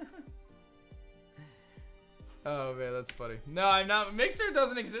 Oh man, that's funny. No, I'm not. Mixer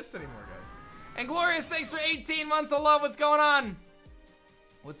doesn't exist anymore, guys. And Glorious, thanks for 18 months of love. What's going on?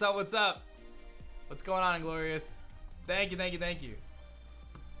 What's up? What's up? What's going on, Glorious? Thank you, thank you, thank you.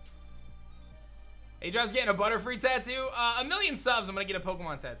 aDrive's getting a Butterfree tattoo. 1 million subs, I'm gonna get a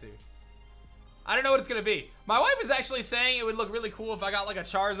Pokemon tattoo. I don't know what it's gonna be. My wife is actually saying it would look really cool if I got like a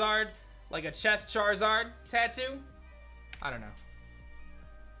Charizard, like a chest Charizard tattoo. I don't know.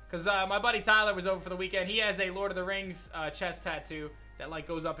 Cause my buddy Tyler was over for the weekend. He has a Lord of the Rings chest tattoo that like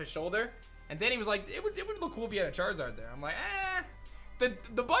goes up his shoulder. And then he was like, it would look cool if you had a Charizard there. I'm like, eh.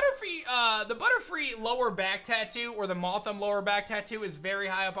 The Butterfree lower back tattoo or the Motham lower back tattoo is very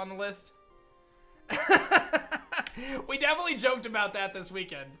high up on the list. We definitely joked about that this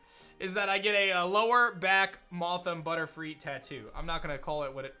weekend. Is that I get a lower back Motham Butterfree tattoo. I'm not gonna call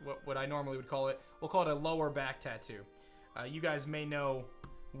it what I normally would call it. We'll call it a lower back tattoo. You guys may know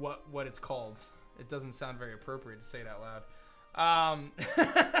what it's called. It doesn't sound very appropriate to say it out loud.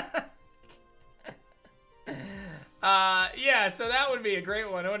 Yeah, so that would be a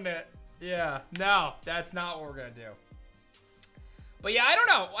great one, wouldn't it? Yeah, no, that's not what we're gonna do. But yeah, I don't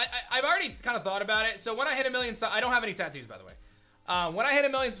know. I've already kind of thought about it. So when I hit 1 million, I don't have any tattoos, by the way. When I hit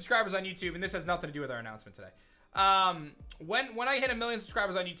 1 million subscribers on YouTube, and this has nothing to do with our announcement today. When I hit 1 million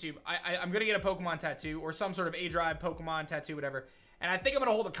subscribers on YouTube, I'm gonna get a Pokemon tattoo or some sort of aDrive Pokemon tattoo, whatever. And I think I'm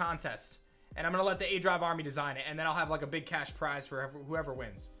gonna hold a contest, and I'm gonna let the aDrive army design it, and then I'll have like a big cash prize for whoever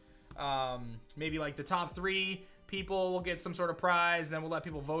wins. Maybe like the top 3 people will get some sort of prize, then we'll let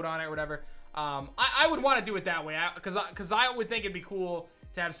people vote on it or whatever. I would want to do it that way, because I would think it'd be cool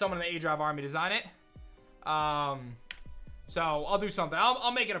to have someone in the aDrive army design it. So I'll do something.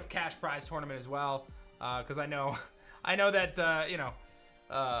 I'll make it a cash prize tournament as well, because I know that you know,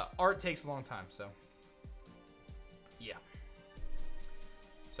 art takes a long time. So yeah.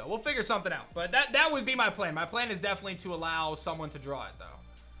 So we'll figure something out. But that would be my plan. My plan is definitely to allow someone to draw it though,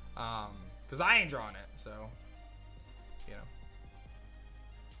 because I ain't drawing it. So you know.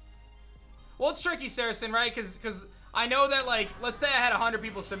 Well, it's tricky, Saracen, right? Because I know that, like, let's say I had 100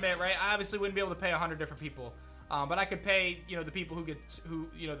 people submit, right? I obviously wouldn't be able to pay 100 different people. But I could pay, you know, the people who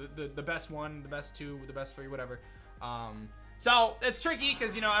you know, the best one, the best 2, the best 3, whatever. So it's tricky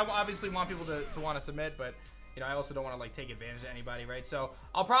because, you know, I obviously want people to want to submit, but, you know, I also don't want to, like, take advantage of anybody, right? So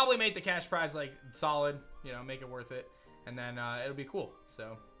I'll probably make the cash prize, like, solid, you know, make it worth it, and then it'll be cool.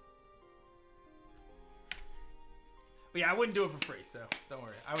 So, but yeah, I wouldn't do it for free, so don't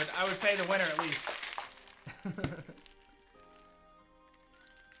worry. I would pay the winner at least.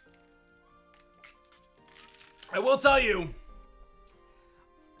 I will tell you,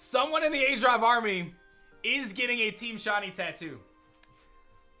 someone in the aDrive army is getting a Team Shiny tattoo.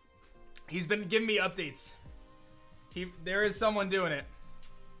 He's been giving me updates. There is someone doing it.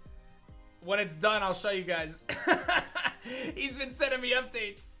 When it's done, I'll show you guys. He's been sending me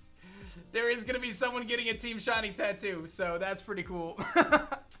updates. There is going to be someone getting a Team Shiny tattoo, so that's pretty cool.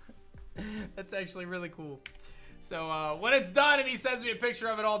 That's actually really cool. So when it's done and he sends me a picture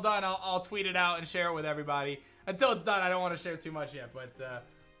of it all done, I'll tweet it out and share it with everybody. Until it's done, I don't want to share too much yet, but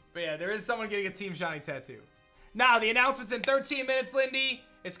yeah, there is someone getting a Team Shiny tattoo. Now, the announcement's in 13 minutes, Lindy.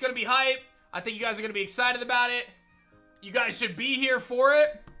 It's going to be hype. I think you guys are going to be excited about it. You guys should be here for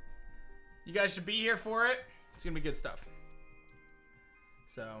it. You guys should be here for it. It's going to be good stuff.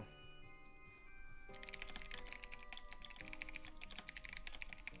 So.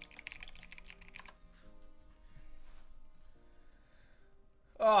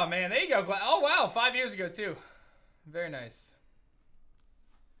 Oh, man. There you go. Oh, wow. 5 years ago, too. Very nice.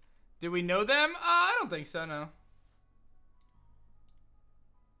 Did we know them? I don't think so, no.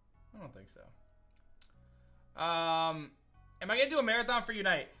 I don't think so. Am I going to do a marathon for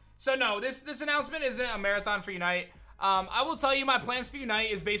Unite? So, no. This announcement isn't a marathon for Unite. I will tell you my plans for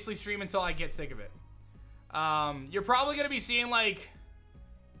Unite is basically stream until I get sick of it. You're probably going to be seeing, like,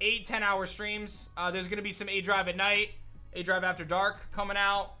 8-10 hour streams. There's going to be some aDrive at night. aDrive After Dark coming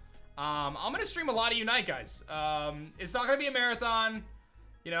out. I'm going to stream a lot of Unite, guys. It's not going to be a marathon.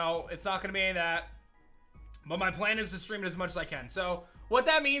 You know, it's not going to be any of that. But my plan is to stream it as much as I can. So, what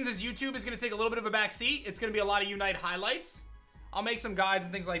that means is YouTube is going to take a little bit of a back seat. It's going to be a lot of Unite highlights. I'll make some guides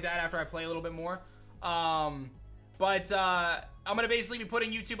and things like that after I play a little bit more. I'm going to basically be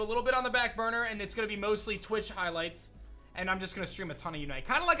putting YouTube a little bit on the back burner. And it's going to be mostly Twitch highlights. And I'm just going to stream a ton of Unite.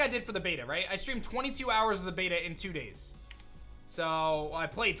 Kind of like I did for the beta, right? I streamed 22 hours of the beta in 2 days. So, I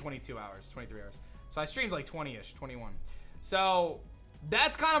played 22 hours, 23 hours. So, I streamed like 20-ish, 21. So,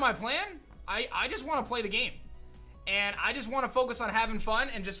 that's kind of my plan. I just want to play the game. And I just want to focus on having fun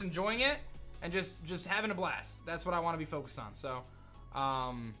and just enjoying it. And just having a blast. That's what I want to be focused on. So,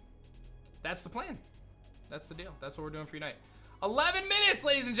 that's the plan. That's the deal. That's what we're doing for Unite. 11 minutes,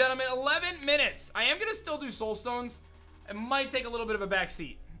 ladies and gentlemen. 11 minutes. I am going to still do Soul Stones. It might take a little bit of a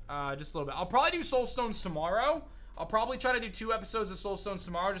backseat. Just a little bit. I'll probably do Soul Stones tomorrow. I'll probably try to do 2 episodes of Soul Stones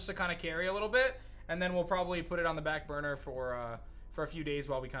tomorrow just to kind of carry a little bit. And then we'll probably put it on the back burner for a few days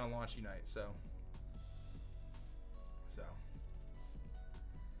while we kind of launch Unite. So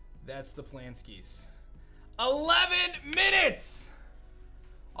that's the plan, skis. 11 minutes!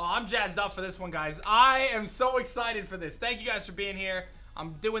 Oh, I'm jazzed up for this one, guys. I am so excited for this. Thank you guys for being here.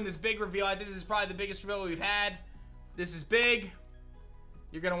 I'm doing this big reveal. I think this is probably the biggest reveal we've had. This is big.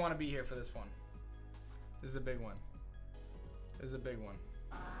 You're going to want to be here for this one. This is a big one. This is a big one.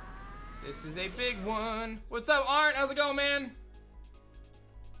 This is a big one. What's up, Art? How's it going, man?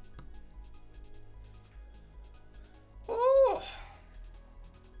 Ooh.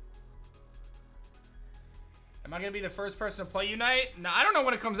 Am I gonna be the first person to play Unite? No, I don't know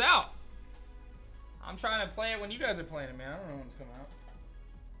when it comes out. I'm trying to play it when you guys are playing it, man. I don't know when it's coming out.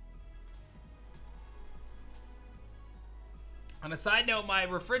 On a side note, my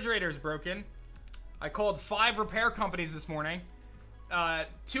refrigerator is broken. I called 5 repair companies this morning.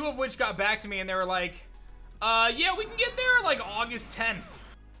 2 of which got back to me and they were like, yeah, we can get there like August 10th.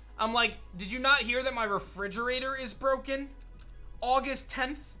 I'm like, did you not hear that my refrigerator is broken? August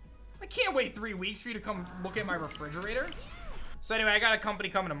 10th? I can't wait 3 weeks for you to come look at my refrigerator. So anyway, I got a company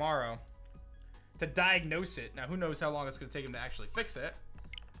coming tomorrow to diagnose it. Now, who knows how long it's gonna take them to actually fix it,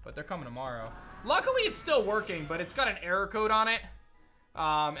 but they're coming tomorrow. Luckily, it's still working, but it's got an error code on it.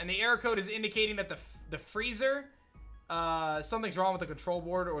 And the error code is indicating that the freezer, something's wrong with the control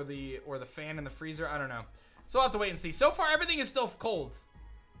board or the fan in the freezer. I don't know. So I'll have to wait and see. So far, everything is still cold.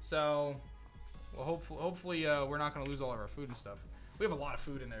 So, well, hopefully we're not gonna lose all of our food and stuff. We have a lot of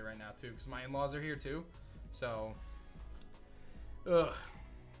food in there right now too, because my in-laws are here too. So, ugh.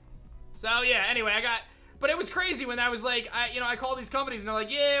 So yeah. Anyway, but it was crazy when I was like, I called these companies and they're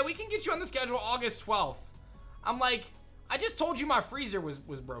like, yeah, we can get you on the schedule August 12th. I'm like, I just told you my freezer was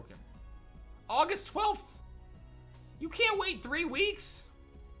broken. August 12th. You can't wait 3 weeks.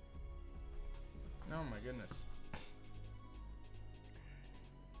 Oh my goodness.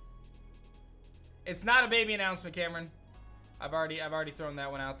 It's not a baby announcement, Cameron. I've already thrown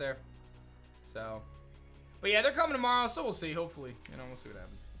that one out there. So, but yeah, they're coming tomorrow, so we'll see. Hopefully, we'll see what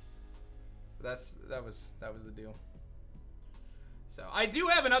happens. But that was the deal. So I do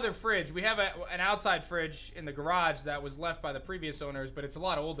have another fridge. We have an outside fridge in the garage that was left by the previous owners, but it's a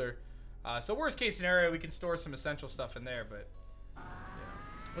lot older. So worst case scenario, we can store some essential stuff in there. But yeah.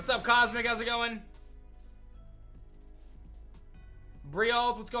 What's up, Cosmic? How's it going?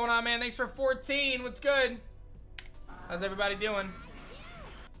 Brialt, what's going on, man? Thanks for 14. What's good? How's everybody doing?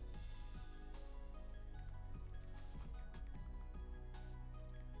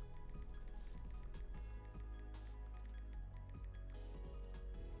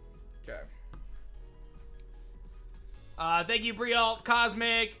 Okay. Thank you, Brialt,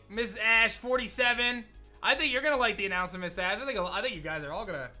 Cosmic, Mrs. Ash, 47. I think you're gonna like the announcement, Miss Ash. I think you guys are all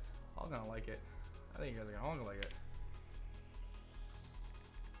gonna like it. I think you guys are all gonna like it.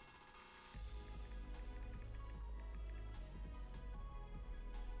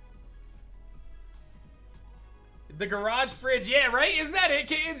 The garage fridge, yeah, right? Isn't that it,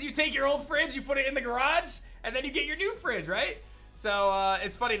 kids? You take your old fridge, you put it in the garage, and then you get your new fridge, right? So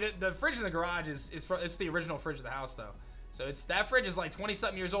it's funny that the fridge in the garage it's the original fridge of the house, though. So that fridge is like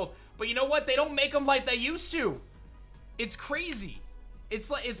 20-something years old. But you know what? They don't make them like they used to. It's crazy.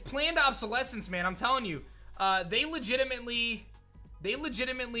 It's planned obsolescence, man. I'm telling you. They legitimately.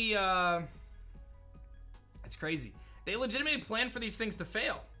 It's crazy. They legitimately plan for these things to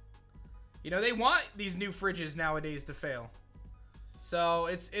fail. They want these new fridges nowadays to fail. So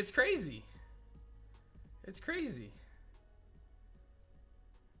it's crazy. It's crazy.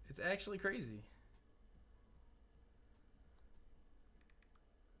 It's actually crazy.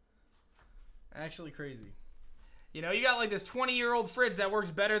 Actually crazy. You got like this 20-year-old fridge that works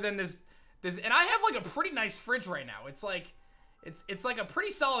better than this, and I have like a pretty nice fridge right now. It's like a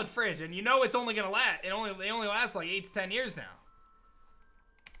pretty solid fridge, and it's only gonna last. It only lasts like 8 to 10 years now.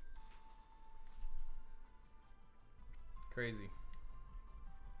 Crazy.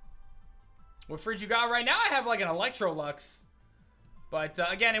 What fridge you got right now? I have like an Electrolux. But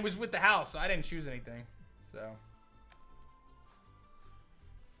again, it was with the house, so I didn't choose anything. So.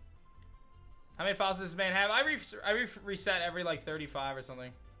 How many files does this man have? I reset every like 35 or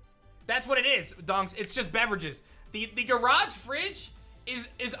something. That's what it is, Dunks. It's just beverages. The garage fridge is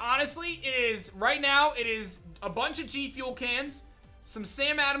honestly, right now, it is a bunch of G Fuel cans, some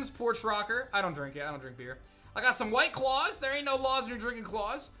Sam Adams Porch Rocker. I don't drink it. I don't drink beer. I got some White Claws. There ain't no laws when you're drinking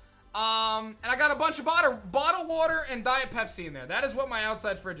Claws. And I got a bunch of bottled water and Diet Pepsi in there. That is what my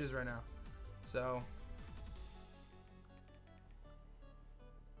outside fridge is right now. So.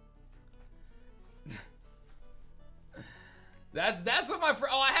 That's what my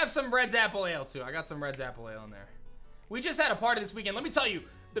oh, I have some Red's Apple Ale too. I got some Red's Apple Ale in there. We just had a party this weekend. Let me tell you,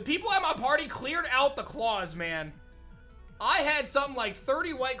 the people at my party cleared out the claws, man. I had something like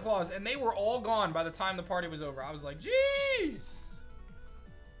 30 White Claws, and they were all gone by the time the party was over. I was like, jeez.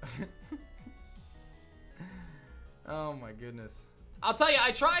 Oh my goodness. I'll tell you,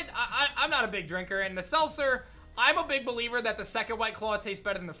 I tried. I'm not a big drinker, and the seltzer, I'm a big believer that the second White Claw tastes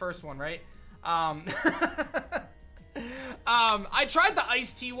better than the first one, right? I tried the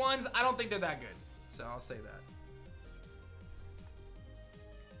iced tea ones. I don't think they're that good. So I'll say that.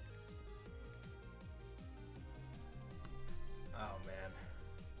 Oh, man.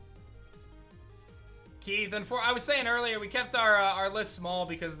 Keith, I was saying earlier, we kept our list small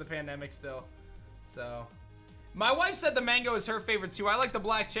because of the pandemic still. So, my wife said the mango is her favorite too. I like the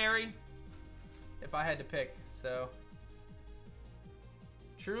black cherry, if I had to pick. So,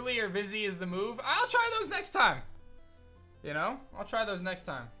 Truly or Vizzy is the move. I'll try those next time. You know, I'll try those next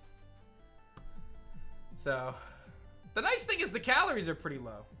time. So, the nice thing is the calories are pretty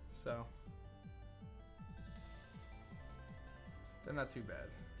low. So, they're not too bad.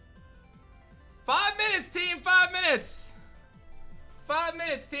 5 minutes, team. 5 minutes. 5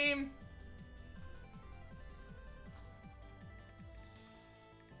 minutes, team.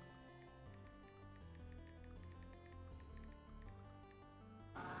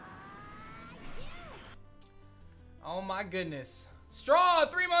 Oh my goodness. Straw,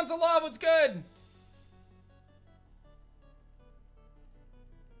 3 months of love. What's good?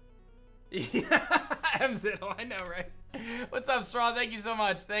 Yeah, MZiddle, I know, right? What's up, Straw? Thank you so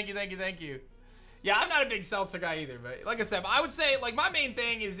much. Thank you, thank you, thank you. Yeah, I'm not a big seltzer guy either, but like I said, I would say, like, my main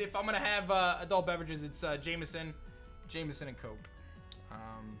thing is if I'm gonna have adult beverages, it's Jameson and Coke.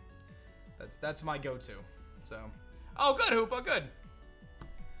 That's my go-to. So, oh, good, Hoopa, good.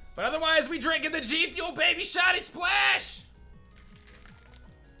 But otherwise, we drinking the G Fuel Baby Shotty Splash.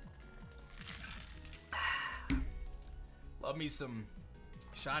 Love me some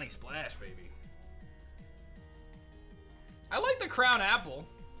Shiny Splash, baby. I like the Crown Apple.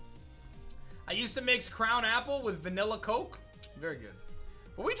 I used to mix Crown Apple with vanilla Coke. Very good.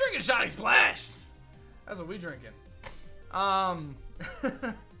 But we drinking Shiny Splash. That's what we drinking. Oh,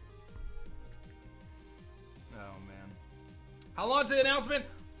 man. How long's the announcement?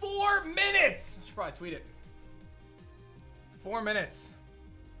 4 minutes. I should probably tweet it. 4 minutes.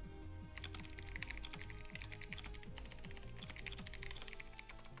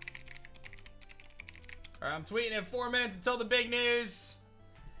 All right, I'm tweeting in 4 minutes until the big news.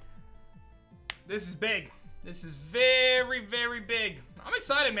 This is big. This is very, very big. I'm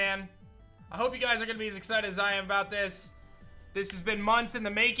excited, man. I hope you guys are going to be as excited as I am about this. This has been months in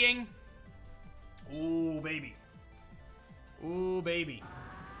the making. Ooh, baby. Ooh, baby.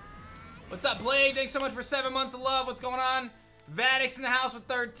 What's up, Blade? Thanks so much for 7 months of love. What's going on? Vadix in the house with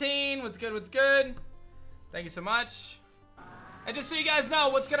 13. What's good? What's good? Thank you so much. And just so you guys know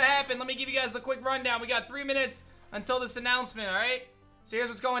what's going to happen, let me give you guys the quick rundown. We got 3 minutes until this announcement, all right? So here's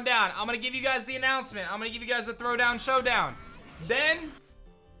what's going down. I'm going to give you guys the announcement. I'm going to give you guys the Throwdown Showdown. Then,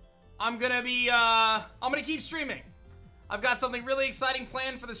 I'm going to keep streaming. I've got something really exciting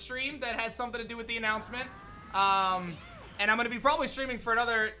planned for the stream that has something to do with the announcement. And I'm going to be probably streaming for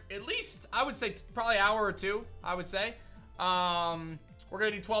another, at least, I would say, probably an hour or two, I would say. We're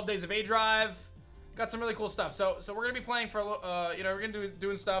going to do 12 days of aDrive. Got some really cool stuff. So we're going to be playing for, you know, we're going to be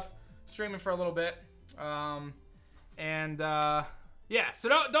doing stuff, streaming for a little bit. Yeah, so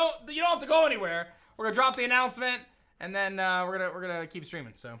you don't have to go anywhere. We're going to drop the announcement, and then we're going to keep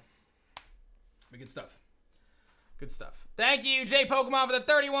streaming, so. Good stuff. Good stuff. Thank you, J Pokemon, for the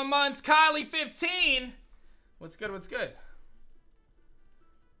 31 months. Kylie, 15. What's good? What's good?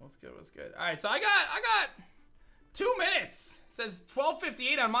 What's good? What's good? All right, so I got 2 minutes. It says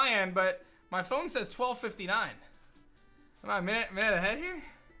 12:58 on my end, but my phone says 12:59. Am I a minute ahead here?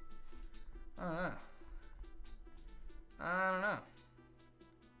 I don't know. I don't know.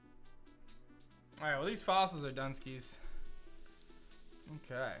 All right, well, these fossils are Dunskies.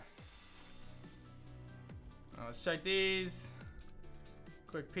 Okay. Now let's check these.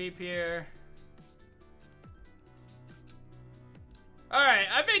 Quick peep here. Alright,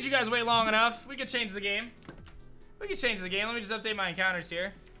 I've made you guys wait long enough. We could change the game. We could change the game. Let me just update my encounters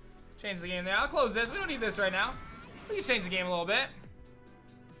here. Change the game there. I'll close this. We don't need this right now. We can change the game a little bit.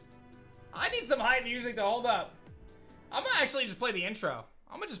 I need some hype music to hold up. I'm gonna actually just play the intro.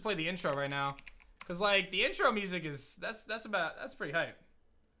 I'm gonna just play the intro right now. Cause like the intro music is that's pretty hype.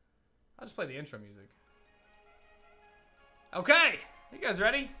 I'll just play the intro music. Okay. You guys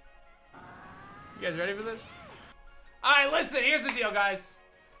ready? You guys ready for this? Alright, listen, here's the deal, guys.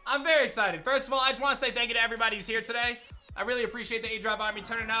 I'm very excited. First of all, I just want to say thank you to everybody who's here today. I really appreciate the aDrive Army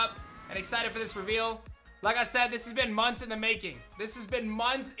turning up and excited for this reveal. Like I said, this has been months in the making. This has been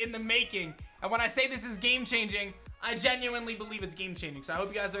months in the making. And when I say this is game-changing, I genuinely believe it's game-changing. So I hope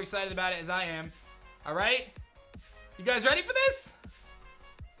you guys are excited about it as I am. Alright? You guys ready for this?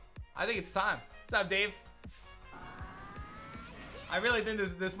 I think it's time. What's up, Dave? I really think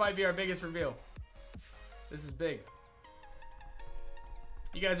this might be our biggest reveal. This is big.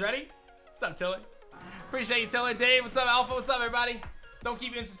 You guys ready? What's up, Tilly? Appreciate you telling Dave. What's up, Alpha? What's up, everybody? Don't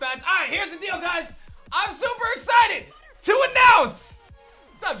keep you in suspense. All right, here's the deal, guys. I'm super excited to announce.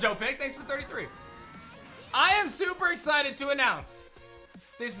 What's up, Joe Pig? Thanks for 33. I am super excited to announce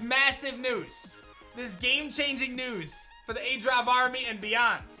this massive news, this game-changing news for the aDrive Army and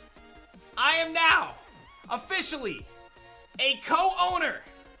beyond. I am now officially a co-owner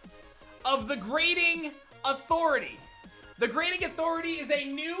of The Grading Authority. The Grading Authority is a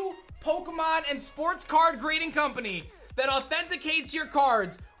new Pokemon and sports card grading company that authenticates your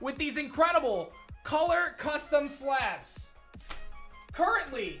cards with these incredible color custom slabs.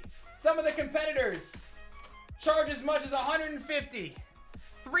 Currently, some of the competitors charge as much as $150,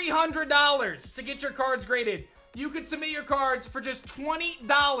 $300 to get your cards graded. You could submit your cards for just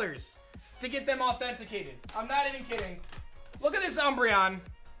 $20 to get them authenticated. I'm not even kidding. Look at this Umbreon.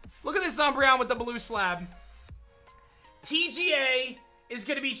 Look at this Umbreon with the blue slab. TGA is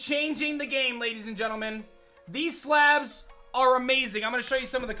going to be changing the game, ladies and gentlemen. These slabs are amazing. I'm going to show you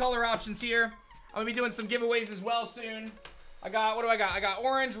some of the color options here. I'm going to be doing some giveaways as well soon. What do I got? I got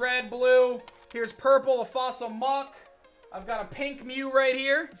orange, red, blue. Here's purple, a fossil muck. I've got a pink Mew right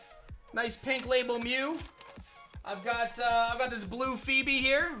here. Nice pink label Mew. I've got this blue Phoebe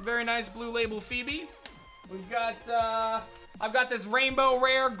here. Very nice blue label Phoebe. We've got, I've got this rainbow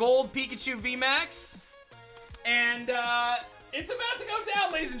rare gold Pikachu VMAX. And, it's about to go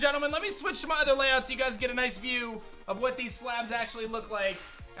down, ladies and gentlemen. Let me switch to my other layouts so you guys get a nice view of what these slabs actually look like.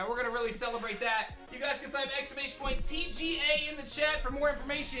 And we're going to really celebrate that. You guys can type !TGA in the chat for more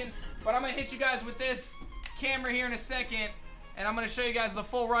information. But I'm going to hit you guys with this camera here in a second. And I'm going to show you guys the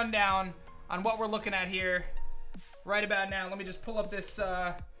full rundown on what we're looking at here right about now. Let me just pull up this,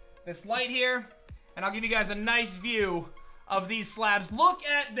 this light here. And I'll give you guys a nice view of these slabs. Look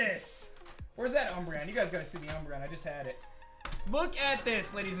at this. Where's that Umbreon? You guys got to see the Umbreon. I just had it. Look at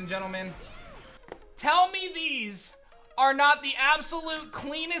this, ladies and gentlemen. Tell me these are not the absolute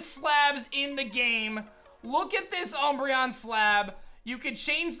cleanest slabs in the game. Look at this Umbreon slab. You could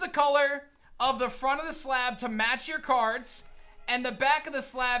change the color of the front of the slab to match your cards, and the back of the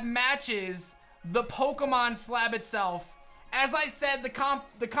slab matches the Pokemon slab itself. As I said,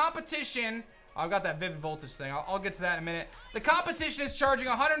 the competition... I've got that Vivid Voltage thing. I'll get to that in a minute. The competition is charging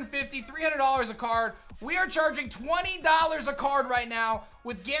 $150, $300 a card. We are charging $20 a card right now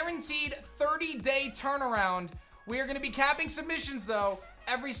with guaranteed 30-day turnaround. We are going to be capping submissions, though,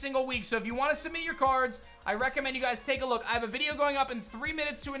 every single week. So if you want to submit your cards, I recommend you guys take a look. I have a video going up in 3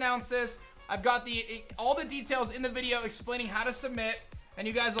 minutes to announce this. I've got all the details in the video explaining how to submit. And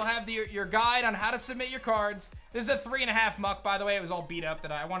you guys will have your guide on how to submit your cards. This is a 3.5 muck, by the way. It was all beat up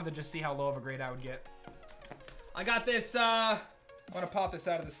that I wanted to just see how low of a grade I would get. I got this, I'm going to pop this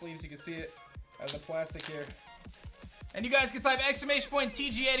out of the sleeve so you can see it as a plastic here. And you guys can type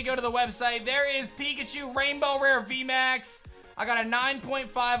 !TGA to go to the website. There is Pikachu Rainbow Rare VMAX. I got a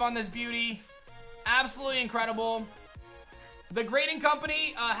 9.5 on this beauty. Absolutely incredible. The grading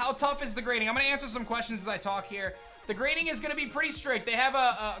company, how tough is the grading? I'm going to answer some questions as I talk here. The grading is going to be pretty strict. They have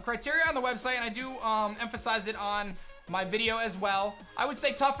a criteria on the website, and I do emphasize it on my video as well. I would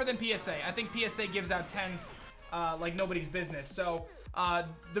say tougher than PSA. I think PSA gives out 10s like nobody's business. So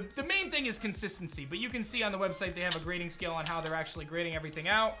the main thing is consistency. But you can see on the website they have a grading scale on how they're actually grading everything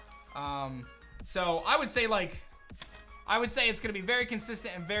out. So I would say it's going to be very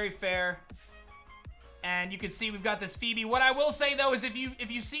consistent and very fair. And you can see we've got this Phoebe. What I will say though is if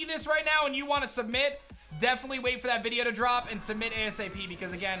you see this right now and you want to submit, definitely wait for that video to drop and submit ASAP,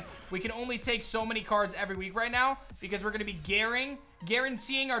 because again, we can only take so many cards every week right now because we're going to be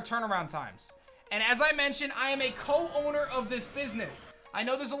guaranteeing our turnaround times. And as I mentioned, I am a co-owner of this business. I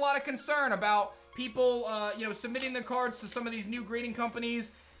know there's a lot of concern about people, submitting their cards to some of these new grading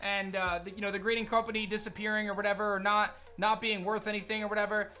companies and, the grading company disappearing or whatever, or not being worth anything or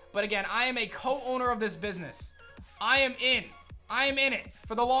whatever. But again, I am a co-owner of this business. I am in it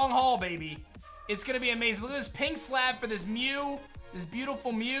for the long haul, baby. It's going to be amazing. Look at this pink slab for this Mew. This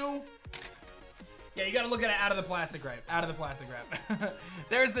beautiful Mew. Yeah, you got to look at it out of the plastic wrap. Out of the plastic wrap.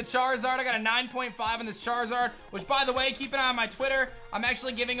 There's the Charizard. I got a 9.5 on this Charizard, which, by the way, keep an eye on my Twitter. I'm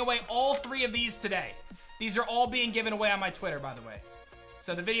actually giving away all 3 of these today. These are all being given away on my Twitter, by the way.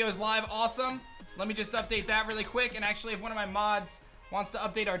 So the video is live. Awesome. Let me just update that really quick. And actually, if one of my mods wants to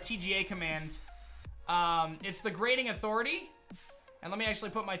update our TGA command, it's the Grading Authority. And let me actually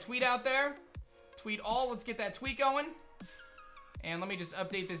put my tweet out there. Tweet all. Let's get that tweet going. And let me just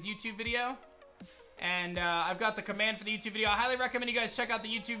update this YouTube video. And I've got the command for the YouTube video. I highly recommend you guys check out the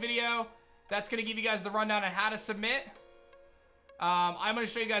YouTube video. That's going to give you guys the rundown on how to submit. I'm going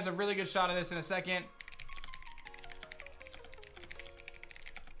to show you guys a really good shot of this in a second.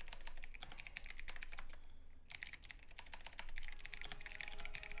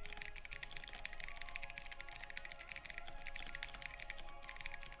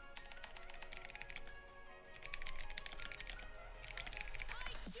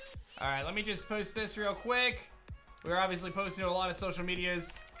 All right, let me just post this real quick. We're obviously posting to a lot of social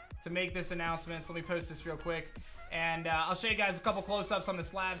medias to make this announcement. So let me post this real quick. And I'll show you guys a couple close-ups on the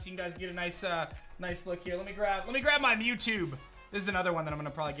slabs so you guys get a nice nice look here. Let me grab my Mewtwo. This is another one that I'm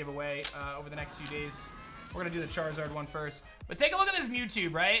gonna probably give away over the next few days. We're gonna do the Charizard one first. But take a look at this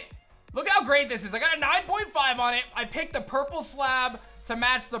Mewtwo, right? Look how great this is. I got a 9.5 on it. I picked the purple slab to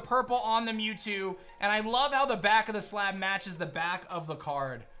match the purple on the Mewtwo. And I love how the back of the slab matches the back of the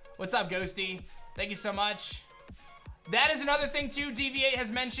card. What's up, Ghosty? Thank you so much. That is another thing too, DV8 has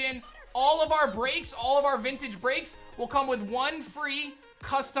mentioned. All of our breaks, all of our vintage breaks will come with one free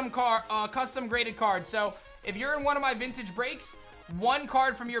custom graded card. So if you're in one of my vintage breaks, one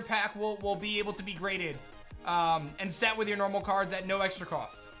card from your pack will be able to be graded and set with your normal cards at no extra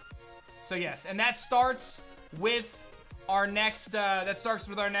cost. So yes, and that starts with our next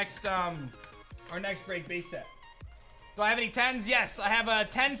our next break base set. Do I have any 10s? Yes, I have a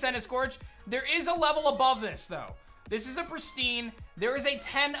 10 Centiskorch. There is a level above this though. This is a pristine. There is a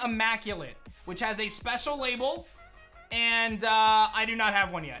 10 Immaculate, which has a special label, and I do not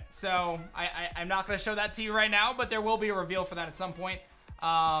have one yet. So I'm not gonna show that to you right now, but there will be a reveal for that at some point.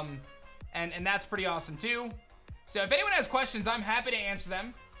 And that's pretty awesome too. So if anyone has questions, I'm happy to answer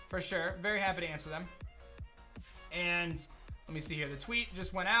them, for sure. Very happy to answer them. And let me see here, the tweet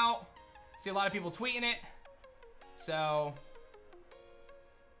just went out. See a lot of people tweeting it. So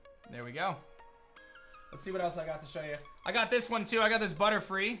there we go. Let's see what else I got to show you. I got this one too. I got this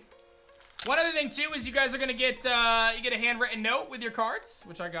Butterfree. One other thing too is you guys are gonna get you get a handwritten note with your cards,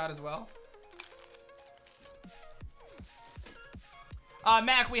 which I got as well.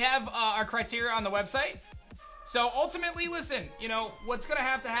 Mac, we have our criteria on the website. So ultimately, listen, you know what's gonna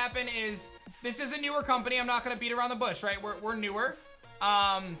have to happen is this is a newer company. I'm not gonna beat around the bush, right? We're newer.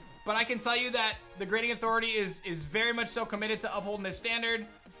 But I can tell you that the Grading Authority is very much so committed to upholding this standard.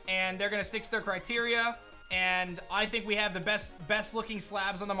 And they're gonna stick to their criteria, and I think we have the best looking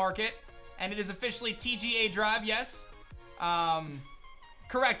slabs on the market, and it is officially TGA aDrive. Yes,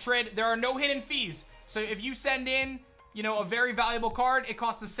 correct, Trid. There are no hidden fees, so if you send in, you know, a very valuable card, it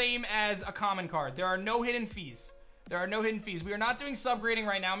costs the same as a common card. There are no hidden fees. There are no hidden fees. We are not doing subgrading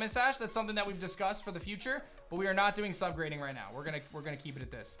right now, Miss Ash. That's something that we've discussed for the future, but we are not doing subgrading right now. We're gonna keep it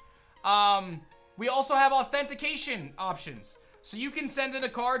at this. We also have authentication options. So you can send in a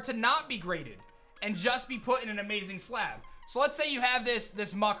card to not be graded and just be put in an amazing slab. So let's say you have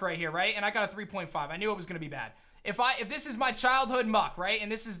this muck right here, right? And I got a 3.5. I knew it was gonna be bad. If this is my childhood muck, right?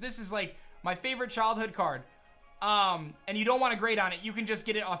 And this is like my favorite childhood card. And you don't want to grade on it, you can just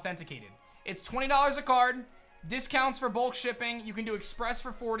get it authenticated. It's $20 a card, discounts for bulk shipping. You can do express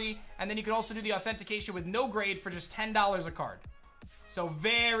for $40, and then you can also do the authentication with no grade for just $10 a card. So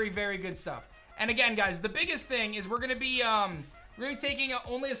very, very good stuff. And again, guys, the biggest thing is we're gonna be taking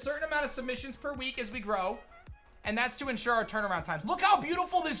only a certain amount of submissions per week as we grow, and that's to ensure our turnaround times. Look how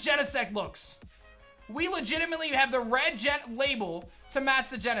beautiful this Genesect looks. We legitimately have the red label to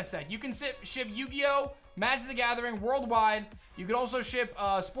match the Genesect. You can ship Yu-Gi-Oh!, Magic the Gathering worldwide. You could also ship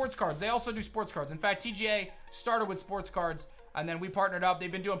sports cards. They also do sports cards. In fact, TGA started with sports cards, and then we partnered up.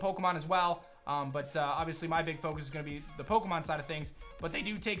 They've been doing Pokemon as well. But obviously my big focus is going to be the Pokemon side of things, but they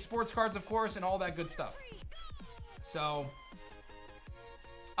do take sports cards, of course, and all that good stuff. So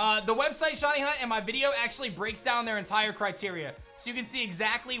the website Shiny Hunt and my video actually breaks down their entire criteria, so you can see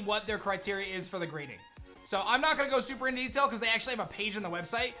exactly what their criteria is for the grading. So I'm not going to go super into detail because they actually have a page on the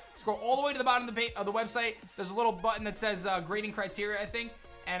website. Scroll all the way to the bottom of the website. There's a little button that says grading criteria, I think,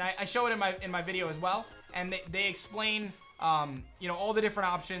 and I show it in my video as well, and they explain you know, all the different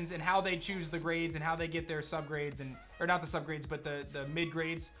options and how they choose the grades and how they get their subgrades, or not the subgrades, but the mid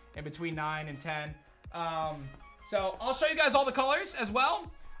grades in between 9 and 10. So I'll show you guys all the colors as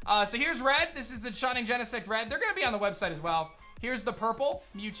well. So here's red. This is the Shining Genesect red. They're gonna be on the website as well. Here's the purple,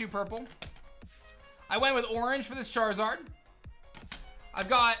 Mewtwo purple. I went with orange for this Charizard. I've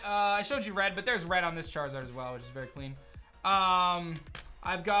got, I showed you red, but there's red on this Charizard as well, which is very clean.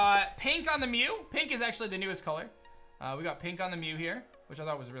 I've got pink on the Mew. Pink is actually the newest color. We got pink on the Mew here, which I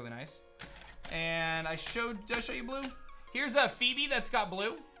thought was really nice. And did I show you blue? Here's a Phoebe that's got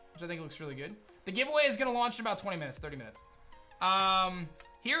blue, which I think looks really good. The giveaway is gonna launch in about 20 minutes, 30 minutes.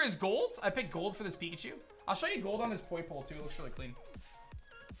 Here is gold. I picked gold for this Pikachu. I'll show you gold on this Poipole too. It looks really clean.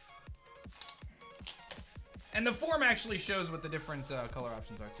 And the form actually shows what the different color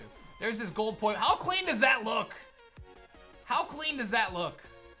options are too. There's this gold Poipole. How clean does that look? How clean does that look?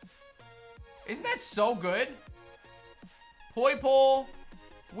 Isn't that so good? Poipole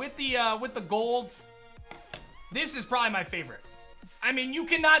with the gold. This is probably my favorite. I mean, you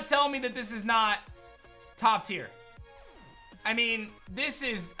cannot tell me that this is not top tier. I mean, this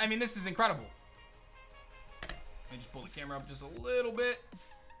is incredible. Let me just pull the camera up just a little bit.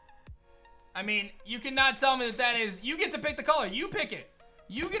 I mean, you cannot tell me that is, you get to pick the color. You pick it.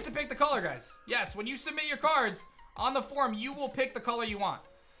 You get to pick the color, guys. Yes, when you submit your cards on the form, you will pick the color you want.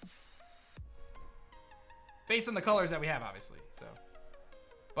 Based on the colors that we have, obviously, so.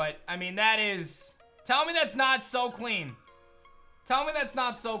 But, I mean, that is, tell me that's not so clean. Tell me that's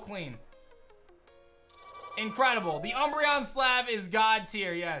not so clean. Incredible. The Umbreon slab is God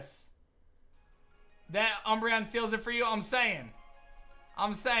tier, yes. That Umbreon steals it for you, I'm saying.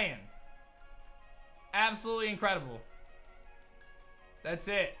 Absolutely incredible. That's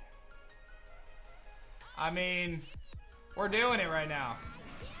it. I mean, we're doing it right now.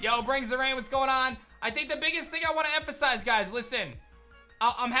 Yo, Brings the Rain, what's going on? I think the biggest thing I want to emphasize, guys, listen.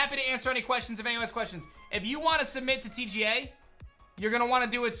 I'm happy to answer any questions if anyone has questions. If you want to submit to TGA, you're going to want to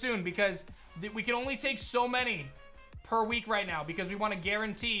do it soon because we can only take so many per week right now because we want to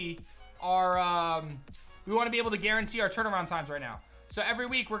guarantee our, we want to be able to guarantee our turnaround times right now. So every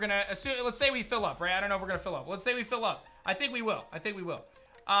week we're going to assume, let's say we fill up, right? I don't know if we're going to fill up. Let's say we fill up. I think we will.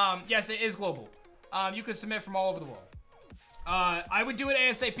 Yes, it is global. You can submit from all over the world. I would do it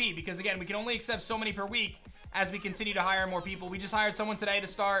ASAP because again, we can only accept so many per week as we continue to hire more people. We just hired someone today to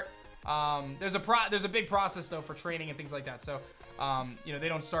start. There's a big process though for training and things like that. So, you know, they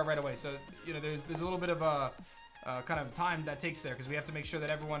don't start right away. So, you know, there's a little bit of a kind of time that takes there because we have to make sure that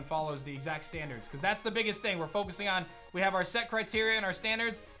everyone follows the exact standards because that's the biggest thing we're focusing on. We have our set criteria and our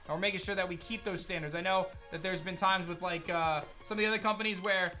standards and we're making sure that we keep those standards. I know that there's been times with like some of the other companies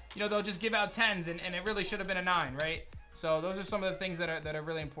where, you know, they'll just give out 10s and it really should have been a 9, right? So those are some of the things that are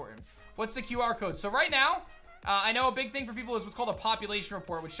really important. What's the QR code? So right now, I know a big thing for people is what's called a population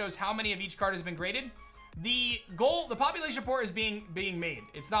report, which shows how many of each card has been graded. The population report is being made.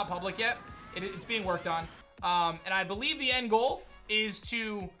 It's not public yet. It's being worked on. And I believe the end goal is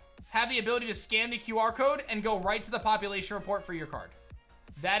to have the ability to scan the QR code and go right to the population report for your card.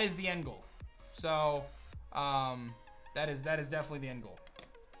 That is the end goal. So, that is definitely the end goal.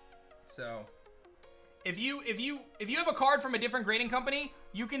 So, if you have a card from a different grading company,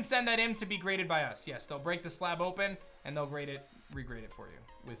 you can send that in to be graded by us. Yes, they'll break the slab open and they'll regrade it for you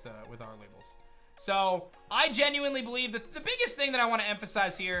with our labels. So I genuinely believe that the biggest thing that I want to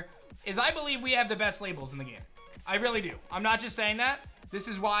emphasize here is I believe we have the best labels in the game. I really do. I'm not just saying that. This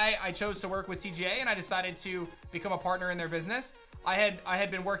is why I chose to work with TGA and I decided to become a partner in their business. I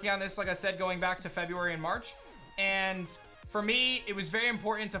had been working on this, like I said, going back to February and March, and for me, it was very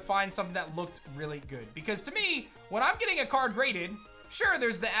important to find something that looked really good. Because to me, when I'm getting a card graded, sure,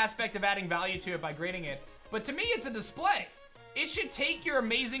 there's the aspect of adding value to it by grading it. But to me, it's a display. It should take your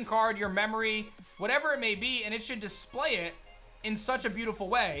amazing card, your memory, whatever it may be, and it should display it in such a beautiful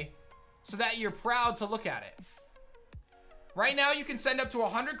way so that you're proud to look at it. Right now, you can send up to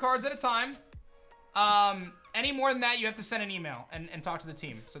 100 cards at a time. Any more than that, you have to send an email and talk to the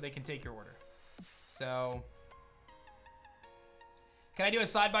team so they can take your order. So, can I do a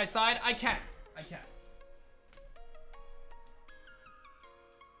side-by-side? I can.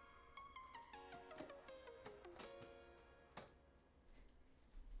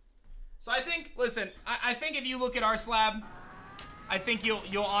 So I think, listen, I think if you look at our slab, I think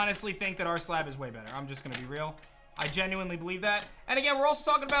you'll honestly think that our slab is way better. I'm just gonna be real. I genuinely believe that. And again, we're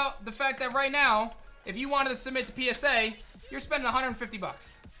also talking about the fact that right now, if you wanted to submit to PSA, you're spending 150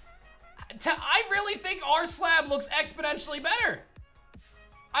 bucks. I really think our slab looks exponentially better.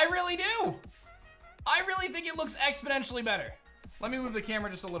 I really do. I really think it looks exponentially better. Let me move the camera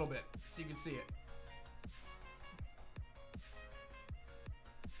just a little bit so you can see it.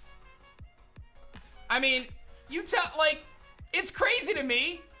 I mean, it's crazy to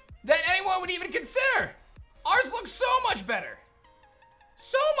me that anyone would even consider. Ours looks so much better.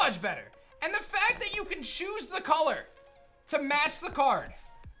 So much better. And the fact that you can choose the color to match the card.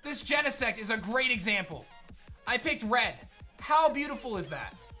 This Genesect is a great example. I picked red. How beautiful is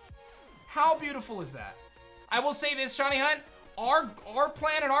that? How beautiful is that? I will say this, Shawnee Hunt, our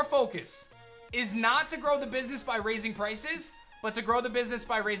plan and our focus is not to grow the business by raising prices, but to grow the business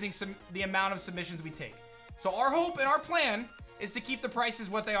by raising the amount of submissions we take. So our hope and our plan is to keep the prices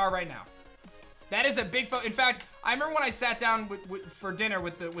what they are right now. That is a big in fact, I remember when I sat down for dinner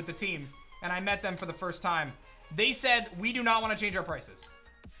with the team and I met them for the first time, they said, we do not want to change our prices.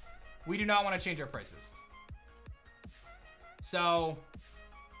 We do not want to change our prices. So,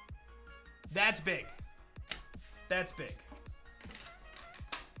 that's big. That's big.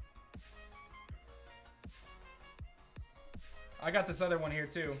 I got this other one here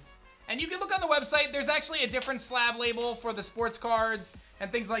too. And you can look on the website, there's actually a different slab label for the sports cards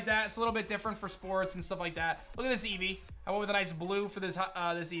and things like that. It's a little bit different for sports and stuff like that. Look at this Eevee. How about with a nice blue for this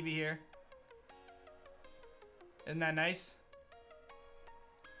this Eevee here? Isn't that nice?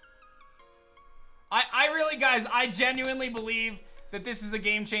 I really, guys, I genuinely believe that this is a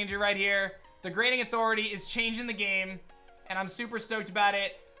game changer right here. The Grading Authority is changing the game, and I'm super stoked about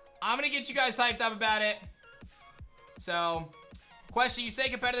it. I'm gonna get you guys hyped up about it. So, question, you say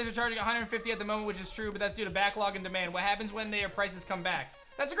competitors are charging 150 at the moment, which is true, but that's due to backlog and demand. What happens when their prices come back?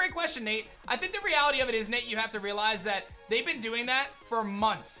 That's a great question, Nate. I think the reality of it is, Nate, you have to realize that they've been doing that for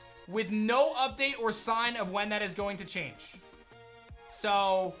months with no update or sign of when that is going to change.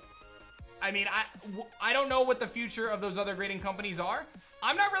 So, I mean, I don't know what the future of those other grading companies are.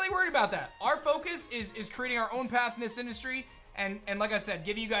 I'm not really worried about that. Our focus is creating our own path in this industry, and like I said,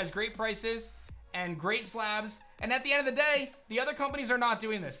 giving you guys great prices and great slabs. And at the end of the day, the other companies are not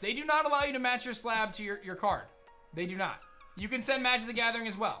doing this. They do not allow you to match your slab to your card. They do not. You can send Magic the Gathering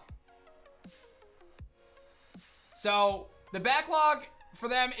as well. So the backlog for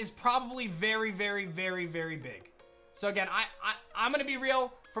them is probably very, very, very, very big. So again, I'm gonna be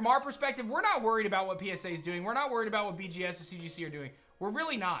real. From our perspective, we're not worried about what PSA is doing. We're not worried about what BGS or CGC are doing. We're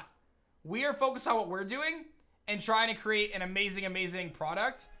really not. We are focused on what we're doing and trying to create an amazing, amazing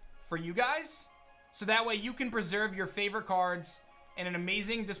product for you guys. So that way you can preserve your favorite cards in an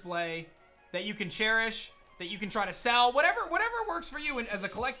amazing display that you can cherish, that you can try to sell, whatever works for you as a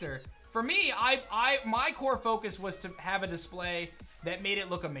collector. For me, my core focus was to have a display that made it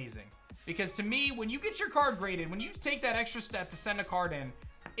look amazing. Because to me, when you get your card graded, when you take that extra step to send a card in,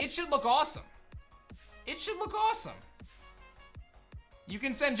 it should look awesome. It should look awesome. You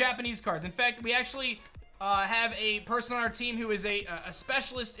can send Japanese cards. In fact, we actually have a person on our team who is a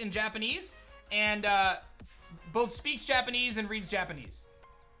specialist in Japanese and both speaks Japanese and reads Japanese.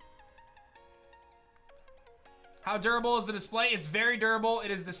 How durable is the display? It's very durable. It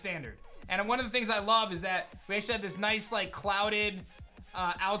is the standard. And one of the things I love is that we actually have this nice, like, clouded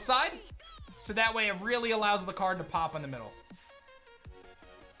outside. So that way it really allows the card to pop in the middle.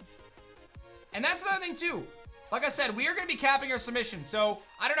 And that's another thing, too. Like I said, we are going to be capping our submission. So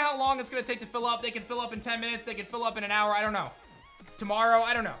I don't know how long it's going to take to fill up. They can fill up in 10 minutes. They can fill up in an hour. I don't know. Tomorrow,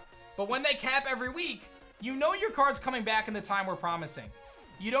 I don't know. But when they cap every week, you know your card's coming back in the time we're promising.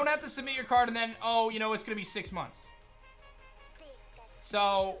 You don't have to submit your card and then, oh, you know, it's going to be 6 months.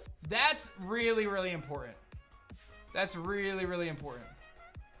 So that's really, really important. That's really, really important.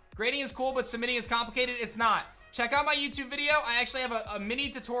 Grading is cool, but submitting is complicated. It's not. Check out my YouTube video. I actually have a mini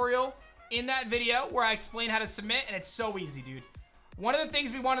tutorial in that video where I explain how to submit, and it's so easy, dude. One of the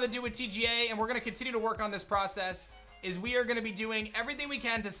things we wanted to do with TGA, and we're going to continue to work on this process, is we are going to be doing everything we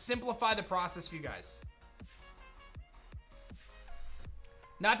can to simplify the process for you guys.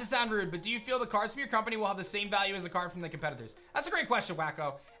 Not to sound rude, but do you feel the cards from your company will have the same value as a card from the competitors? That's a great question,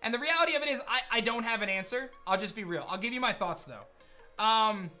 Wacko. And the reality of it is I don't have an answer. I'll just be real. I'll give you my thoughts, though.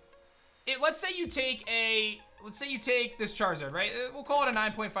 Let's say you take this Charizard, right? We'll call it a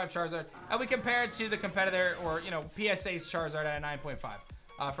 9.5 Charizard, and we compare it to the competitor, or, you know, PSA's Charizard at a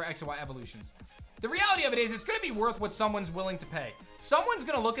 9.5 for X and Y evolutions. The reality of it is it's going to be worth what someone's willing to pay. Someone's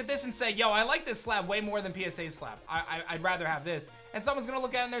going to look at this and say, yo, I like this slab way more than PSA's slab. I'd rather have this. And someone's going to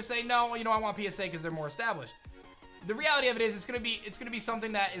look at it and they're saying, no, you know, I want PSA because they're more established. The reality of it is it's going to be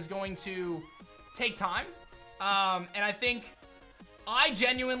something that is going to take time. And I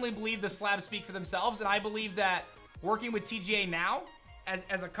genuinely believe the slabs speak for themselves, and I believe that working with TGA now,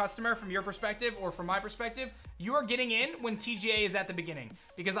 as a customer from your perspective or from my perspective, you are getting in when TGA is at the beginning.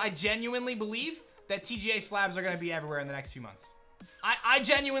 Because I genuinely believe that TGA slabs are going to be everywhere in the next few months. I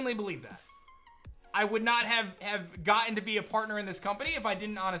genuinely believe that. I would not have gotten to be a partner in this company if I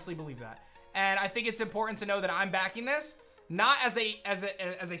didn't honestly believe that. And I think it's important to know that I'm backing this, not as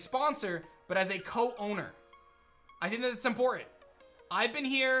a sponsor, but as a co-owner. I think that it's important. I've been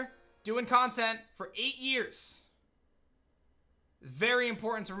here doing content for 8 years. Very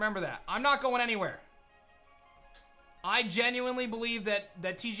important to remember that. I'm not going anywhere. I genuinely believe that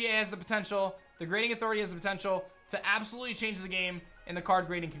TGA has the potential, the Grading Authority has the potential to absolutely change the game in the card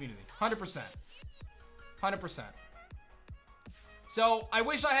grading community. 100%. 100%. So I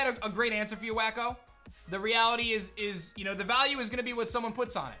wish I had a great answer for you, Wacko. The reality is, you know, the value is going to be what someone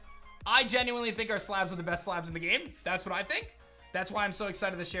puts on it. I genuinely think our slabs are the best slabs in the game. That's what I think. That's why I'm so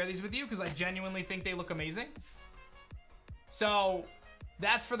excited to share these with you, because I genuinely think they look amazing. So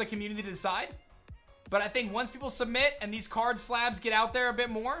that's for the community to decide. But I think once people submit and these card slabs get out there a bit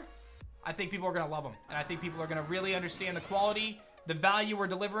more, I think people are going to love them. And I think people are going to really understand the quality, the value we're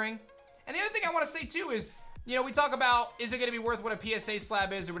delivering. And the other thing I want to say too is, you know, we talk about, is it going to be worth what a PSA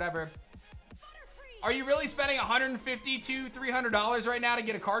slab is or whatever. Are you really spending $150 to $300 right now to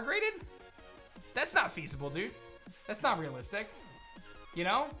get a card graded? That's not feasible, dude. That's not realistic. You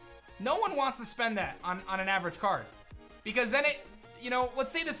know? No one wants to spend that on an average card. Because then it, you know,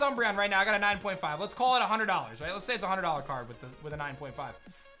 let's say this Umbreon right now, I got a 9.5. Let's call it $100, right? Let's say it's a $100 card with a 9.5.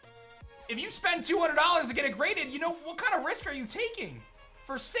 If you spend $200 to get it graded, you know, what kind of risk are you taking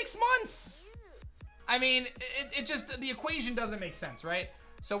for 6 months? I mean, it just, the equation doesn't make sense, right?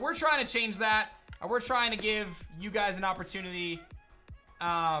 So we're trying to change that. We're trying to give you guys an opportunity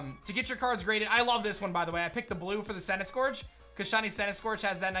to get your cards graded. I love this one, by the way. I picked the blue for the Centiskorch because Shiny Centiskorch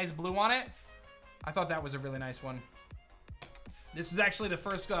has that nice blue on it. I thought that was a really nice one. This was actually the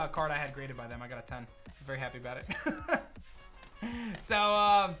first card I had graded by them. I got a 10. I was very happy about it. So,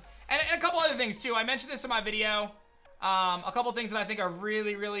 and a couple other things too. I mentioned this in my video. A couple things that I think are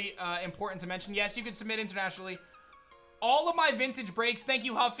really, really important to mention. Yes, you can submit internationally. All of my vintage breaks. Thank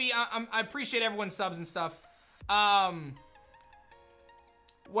you, Huffy. I appreciate everyone's subs and stuff.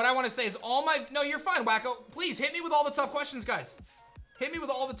 What I want to say is all my... No, you're fine, Wacko. Please, hit me with all the tough questions, guys. Hit me with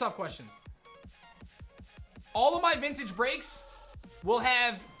all the tough questions. All of my vintage breaks will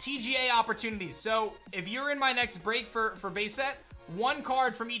have TGA opportunities. So, if you're in my next break for base set, one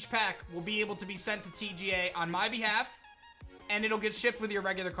card from each pack will be able to be sent to TGA on my behalf, and it'll get shipped with your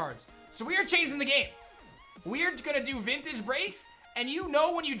regular cards. So, we are changing the game. We are going to do vintage breaks, and you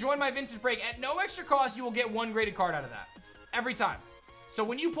know when you join my vintage break, at no extra cost, you will get one graded card out of that. Every time. So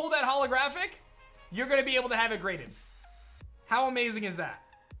when you pull that holographic, you're going to be able to have it graded. How amazing is that?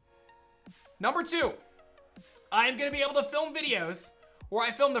 Number 2, I'm going to be able to film videos where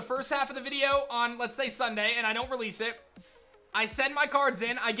I film the first half of the video on, let's say, Sunday, and I don't release it. I send my cards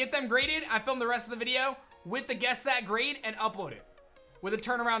in, I get them graded, I film the rest of the video with the Guess That grade and upload it with a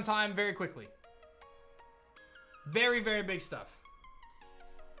turnaround time very quickly. Very, very big stuff.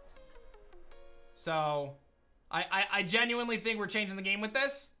 So, I genuinely think we're changing the game with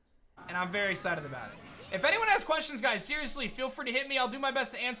this, and I'm very excited about it. If anyone has questions, guys, seriously, feel free to hit me. I'll do my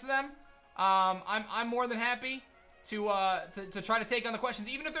best to answer them. I'm more than happy to try to take on the questions,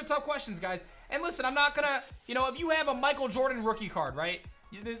 even if they're tough questions, guys. And listen, I'm not gonna, you know, if you have a Michael Jordan rookie card, right?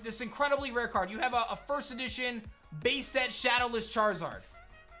 This incredibly rare card. You have a first edition base set Shadowless Charizard.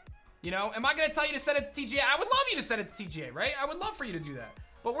 You know, am I going to tell you to send it to TGA? I would love you to send it to TGA, right? I would love for you to do that.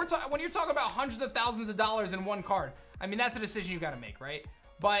 But when you're talking about hundreds of thousands of dollars in one card, I mean, that's a decision you got to make, right?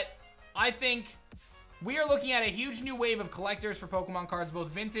 But I think we are looking at a huge new wave of collectors for Pokemon cards, both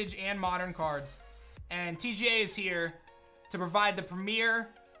vintage and modern cards. And TGA is here to provide the premier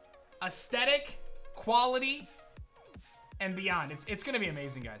aesthetic, quality, and beyond. It's going to be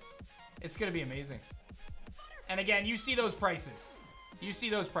amazing, guys. It's going to be amazing. And again, you see those prices. You see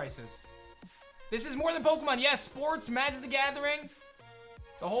those prices. This is more than Pokemon. Yes, sports, Magic the Gathering,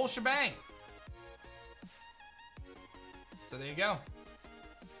 the whole shebang. So there you go.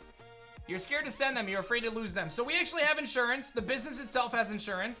 You're scared to send them. You're afraid to lose them. So we actually have insurance. The business itself has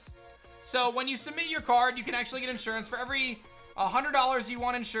insurance. So when you submit your card, you can actually get insurance. For every $100 you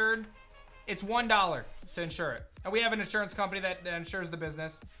want insured, it's $1 to insure it. And we have an insurance company that insures the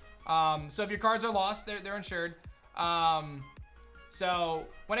business. So if your cards are lost, they're insured. So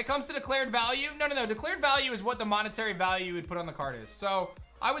when it comes to declared value, no. Declared value is what the monetary value you would put on the card is. So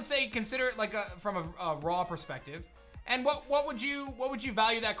I would say consider it like from a raw perspective. And what would you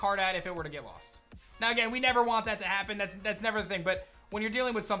value that card at if it were to get lost? Now again, we never want that to happen. That's never the thing. But when you're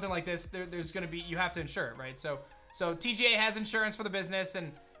dealing with something like this, there's going to be, you have to insure it, right? So TGA has insurance for the business,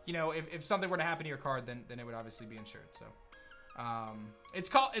 and you know if something were to happen to your card, then it would obviously be insured. So it's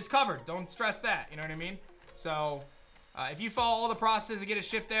covered. Don't stress that. You know what I mean? So. If you follow all the processes to get it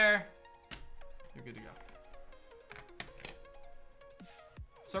shipped there, you're good to go.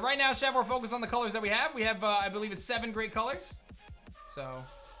 So right now, Chef, we're focused on the colors that we have. We have, I believe it's 7 great colors. So,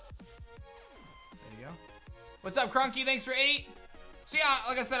 there you go. What's up, Crunky? Thanks for 8. So yeah,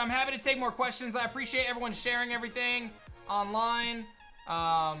 like I said, I'm happy to take more questions. I appreciate everyone sharing everything online.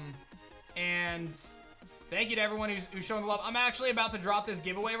 And thank you to everyone who's showing the love. I'm actually about to drop this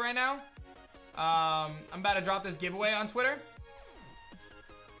giveaway right now. I'm about to drop this giveaway on Twitter.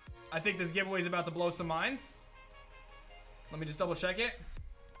 I think this giveaway is about to blow some minds. Let me just double check it.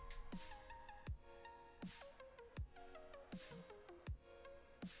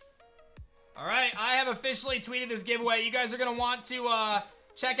 All right, I have officially tweeted this giveaway. You guys are going to want to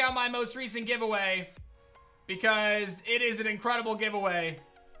check out my most recent giveaway because it is an incredible giveaway.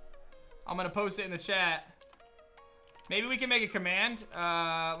 I'm going to post it in the chat. Maybe we can make a command.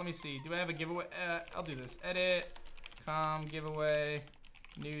 Let me see. Do I have a giveaway? I'll do this. Edit, giveaway,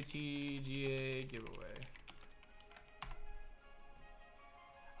 new TGA giveaway.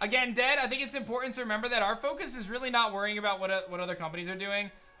 Again, Dead, I think it's important to remember that our focus is really not worrying about what other companies are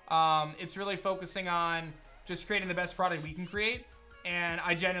doing. It's really focusing on just creating the best product we can create. And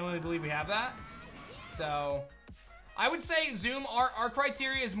I genuinely believe we have that. So I would say Zoom, our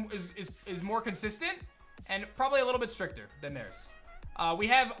criteria is more consistent and probably a little bit stricter than theirs. We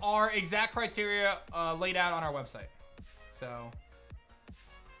have our exact criteria laid out on our website. So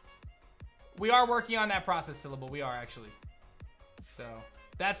we are working on that process, Syllable. We are actually. So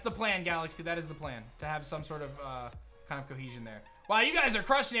that's the plan, Galaxy. That is the plan, to have some sort of kind of cohesion there. Wow, you guys are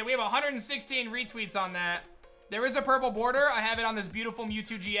crushing it. We have 116 retweets on that. There is a purple border. I have it on this beautiful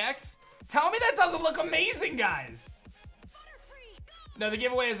Mewtwo GX. Tell me that doesn't look amazing, guys. No, the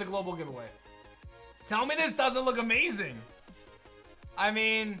giveaway is a global giveaway. Tell me this doesn't look amazing. I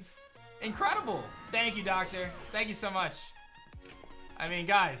mean, incredible. Thank you, Doctor. Thank you so much. I mean,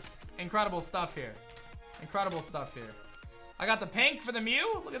 guys, incredible stuff here. Incredible stuff here. I got the pink for the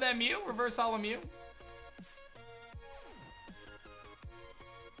Mew. Look at that Mew. Reverse Hollow Mew.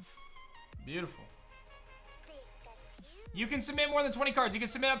 Beautiful. You can submit more than 20 cards. You can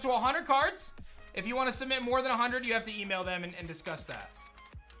submit up to 100 cards. If you want to submit more than 100, you have to email them and discuss that.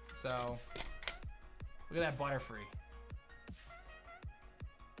 So, look at that Butterfree.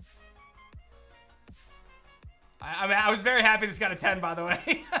 I mean, I was very happy this got a 10, by the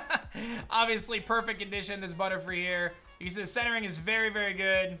way. Obviously, perfect condition, this Butterfree here. You can see the centering is very, very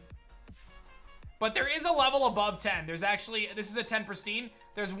good. But there is a level above 10. There's actually, this is a 10 pristine.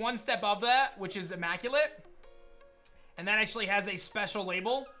 There's one step above that, which is immaculate. And that actually has a special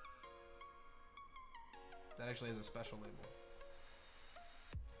label. That actually has a special label.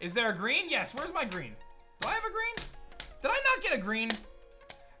 Is there a green? Yes, where's my green? Do I have a green? Did I not get a green?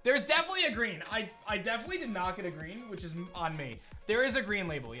 There's definitely a green. I definitely did not get a green, which is on me. There is a green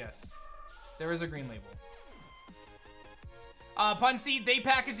label, yes. There is a green label. Punsy, they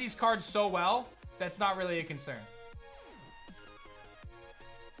package these cards so well, that's not really a concern.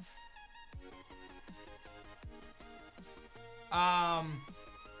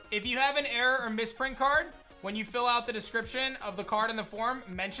 If you have an error or misprint card, when you fill out the description of the card in the form,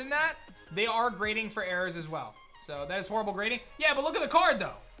 mention that. They are grading for errors as well. So that is horrible grading. Yeah, but look at the card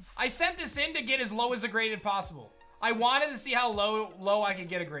though. I sent this in to get as low as a grade as possible. I wanted to see how low I could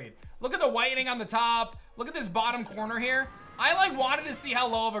get a grade. Look at the whitening on the top. Look at this bottom corner here. I wanted to see how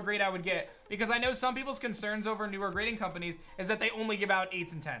low of a grade I would get, because I know some people's concerns over newer grading companies is that they only give out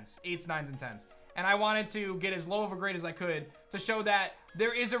 8s and 10s, 8s, 9s, and 10s. And I wanted to get as low of a grade as I could to show that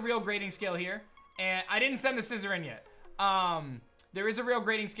there is a real grading scale here. And I didn't send the scissor in yet. There is a real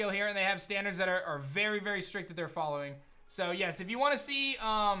grading scale here, and they have standards that are very, very strict that they're following. So yes, if you want to see,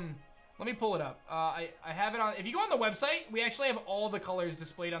 let me pull it up. I have it on. If you go on the website, we actually have all the colors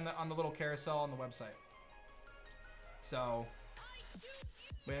displayed on the little carousel on the website. So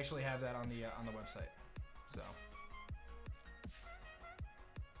we actually have that on the website.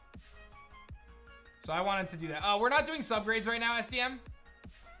 So I wanted to do that. We're not doing subgrades right now, SDM.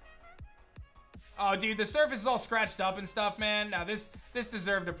 Oh, dude, the surface is all scratched up and stuff, man. Now, this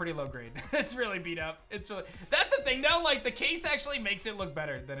deserved a pretty low grade. It's really beat up. It's really... That's the thing, though. Like, the case actually makes it look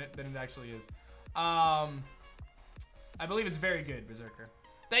better than it actually is. I believe it's very good, Berserker.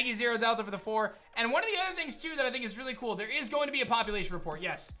 Thank you, Zero Delta, for the 4. And one of the other things, too, that I think is really cool, there is going to be a population report,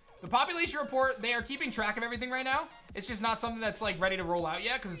 yes. The population report, they are keeping track of everything right now. It's just not something that's, like, ready to roll out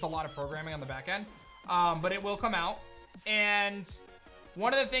yet, because it's a lot of programming on the back end. But it will come out. And...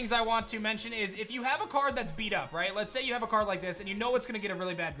 one of the things I want to mention is if you have a card that's beat up, right? Let's say you have a card like this and you know it's going to get a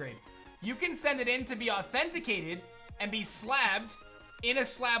really bad grade. You can send it in to be authenticated and be slabbed in a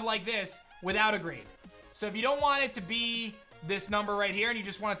slab like this without a grade. So if you don't want it to be this number right here and you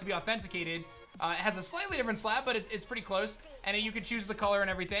just want it to be authenticated, it has a slightly different slab, but it's pretty close. And you can choose the color and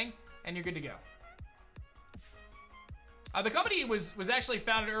everything, and you're good to go. The company was actually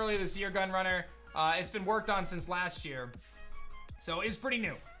founded earlier this year, Gunrunner. It's been worked on since last year. So it's pretty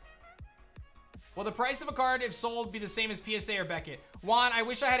new. Will the price of a card, if sold, be the same as PSA or Beckett? Juan, I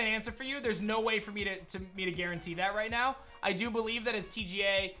wish I had an answer for you. There's no way for me to guarantee that right now. I do believe that as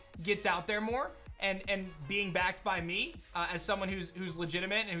TGA gets out there more and being backed by me as someone who's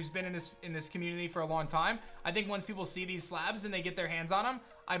legitimate and who's been in this community for a long time, I think once people see these slabs and they get their hands on them,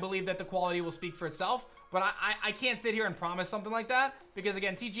 I believe that the quality will speak for itself. But I can't sit here and promise something like that because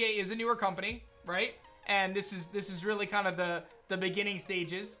again, TGA is a newer company, right? And this is really kind of the beginning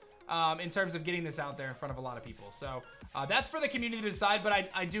stages in terms of getting this out there in front of a lot of people. So that's for the community to decide, but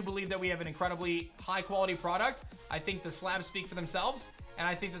I do believe that we have an incredibly high quality product. I think the slabs speak for themselves, and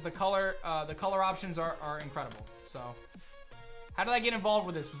I think that the color options are incredible. So how did I get involved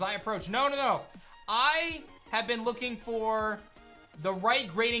with this? Was I approached? No. I have been looking for the right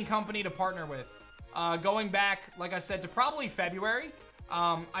grading company to partner with. Going back, like I said, to probably February.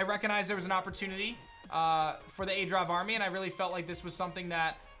 I recognized there was an opportunity for the aDrive Army, and I really felt like this was something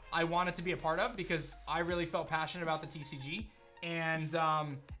that I wanted to be a part of because I really felt passionate about the TCG, and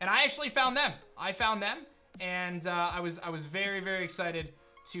I actually found them. I found them, and I was very, very excited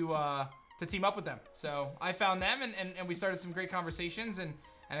to team up with them. So I found them, and we started some great conversations, and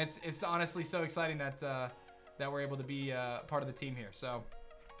it's honestly so exciting that that we're able to be part of the team here. So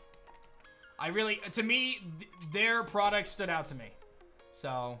I really, to me, their product stood out to me.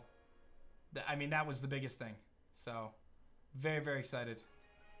 So I mean, that was the biggest thing. So very, very excited.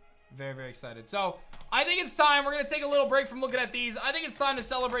 Very, very excited. So I think it's time. We're going to take a little break from looking at these. I think it's time to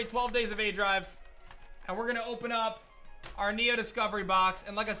celebrate 12 days of aDrive. And we're going to open up our Neo Discovery box.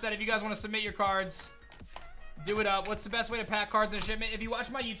 And like I said, if you guys want to submit your cards, do it up. What's the best way to pack cards in a shipment? If you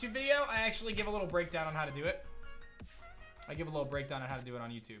watch my YouTube video, I actually give a little breakdown on how to do it. I give a little breakdown on how to do it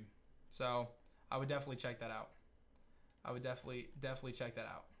on YouTube. So I would definitely check that out. I would definitely check that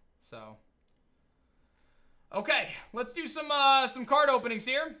out. So, okay, let's do some card openings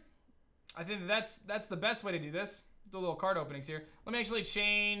here. I think that's the best way to do this. Do a little card openings here. Let me actually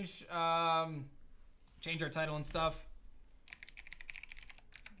change our title and stuff.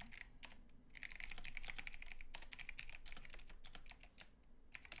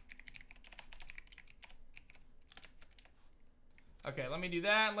 Okay, let me do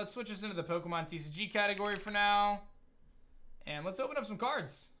that. Let's switch us into the Pokemon TCG category for now. And let's open up some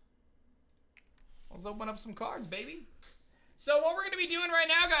cards. Let's open up some cards, baby. So what we're going to be doing right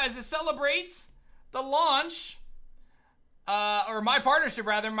now, guys, is celebrate the launch, or my partnership,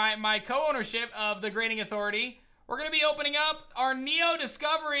 rather, my co-ownership of the Grading Authority. We're going to be opening up our Neo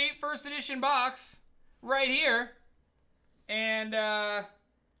Discovery First Edition box right here. And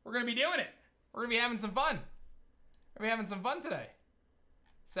we're going to be doing it. We're going to be having some fun. We're having some fun today.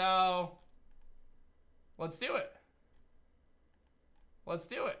 So let's do it. Let's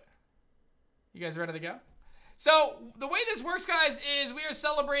do it. You guys ready to go? So the way this works, guys, is we are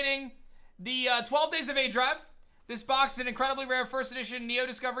celebrating the 12 days of aDrive. This box is an incredibly rare first edition Neo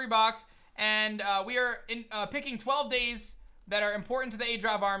Discovery box, and we are picking 12 days that are important to the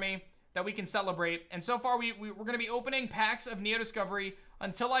aDrive Army that we can celebrate. And so far, we're going to be opening packs of Neo Discovery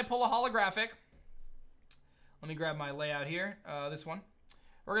until I pull a holographic. Let me grab my layout here. This one.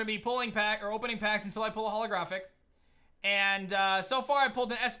 We're going to be opening packs until I pull a holographic. And so far, I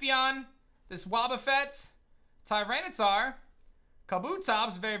pulled an Espeon, this Wobbuffet, Tyranitar,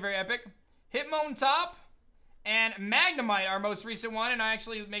 Kabutops, very, very epic, Hitmontop, and Magnemite, our most recent one. And I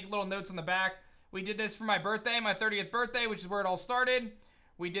actually make little notes on the back. We did this for my birthday, my 30th birthday, which is where it all started.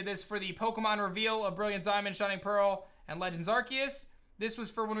 We did this for the Pokemon reveal of Brilliant Diamond, Shining Pearl, and Legends Arceus. This was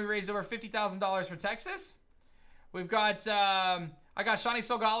for when we raised over $50,000 for Texas. We've got, I got Shiny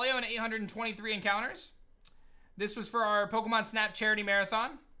Solgaleo in 823 encounters. This was for our Pokemon Snap Charity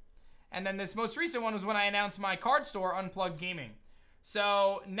Marathon. And then this most recent one was when I announced my card store, Unplugged Gaming.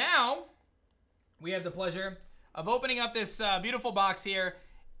 So now we have the pleasure of opening up this beautiful box here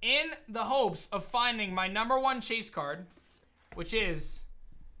in the hopes of finding my #1 chase card, which is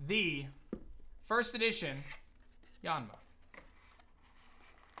the first edition Yanma.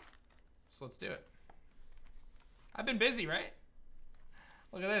 So let's do it. I've been busy, right?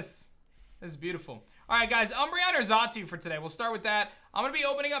 Look at this. This is beautiful. All right, guys, Umbreon or Xatu for today. We'll start with that. I'm going to be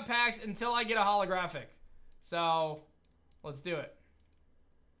opening up packs until I get a holographic. So, let's do it.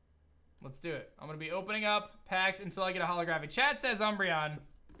 Let's do it. I'm going to be opening up packs until I get a holographic. Chat says Umbreon.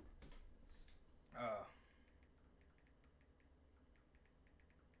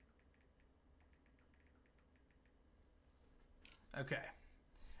 Okay.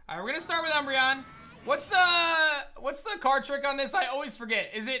 All right, we're going to start with Umbreon. What's the card trick on this? I always forget.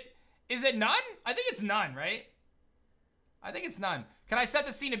 Is it none? I think it's none, right? I think it's none. Can I set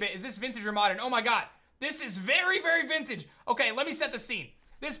the scene a bit? Is this vintage or modern? Oh my god. This is very, very vintage. Okay, let me set the scene.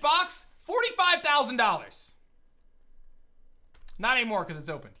 This box, $45,000. Not anymore because it's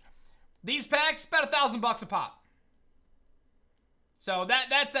open. These packs, about $1,000 a pop. So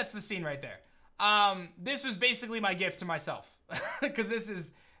that sets the scene right there. This was basically my gift to myself because this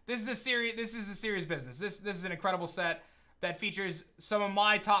is a serious business. This is an incredible set that features some of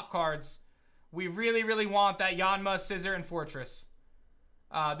my top cards. We really, really want that Yanma, Scizor, and Fortress.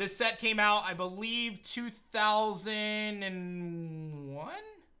 This set came out, I believe, 2001?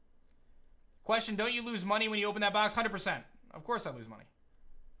 Question, don't you lose money when you open that box? 100%. Of course I lose money.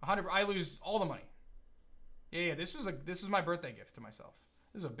 I lose all the money. Yeah, this was my birthday gift to myself.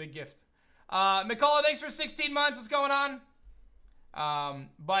 This is a big gift. McCullough, thanks for 16 months. What's going on?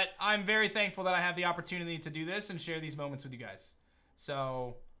 But I'm very thankful that I have the opportunity to do this and share these moments with you guys.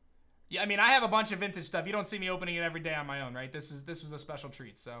 So, yeah, I mean, I have a bunch of vintage stuff. You don't see me opening it every day on my own, right? This was a special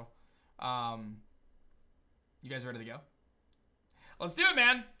treat. So, You guys ready to go? Let's do it,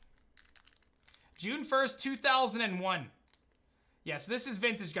 man. June 1st, 2001. Yeah, so this is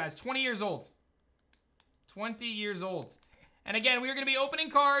vintage, guys. 20 years old. 20 years old. And again, we are going to be opening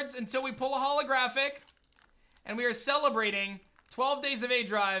cards until we pull a holographic. And we are celebrating 12 days of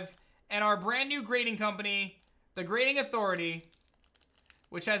aDrive and our brand new grading company, The Grading Authority,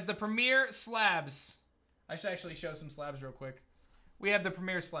 which has the premier slabs. I should actually show some slabs real quick. We have the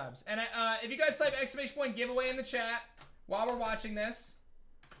premier slabs. And if you guys type !" giveaway in the chat while we're watching this.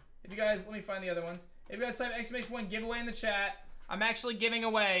 If you guys, let me find the other ones. If you guys type !" giveaway in the chat, I'm actually giving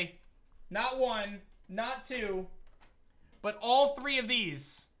away not one, not two, but all three of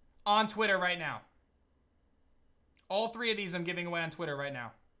these on Twitter right now. All three of these I'm giving away on Twitter right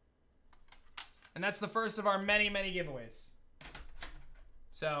now. And that's the first of our many, many giveaways.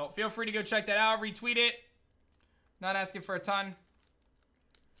 So feel free to go check that out, retweet it. Not asking for a ton.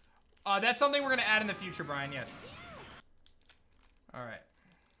 That's something we're going to add in the future, Brian, yes. All right.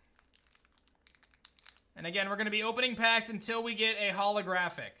 And again, we're going to be opening packs until we get a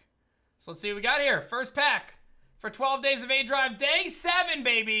holographic. So let's see what we got here. First pack for 12 days of aDrive. Day 7,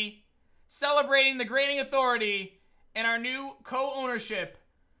 baby. Celebrating the Grading Authority and our new co-ownership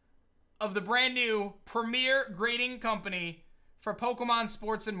of the brand new premier grading company for Pokemon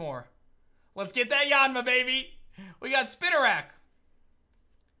sports and more. Let's get that Yanma, baby. We got Spinarak,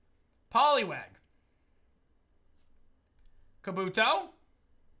 Poliwag, Kabuto,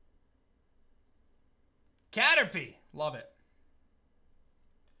 Caterpie, love it,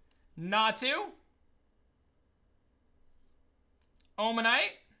 Natu,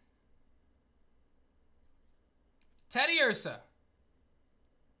 Omanite, Teddiursa,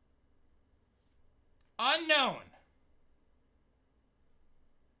 Unknown,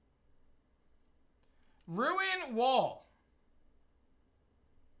 Ruin Wall,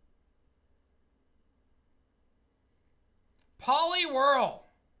 Poliwhirl,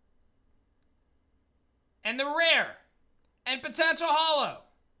 and the rare and potential holo.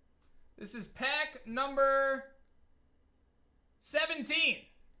 This is pack number 17.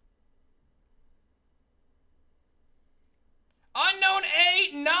 Unknown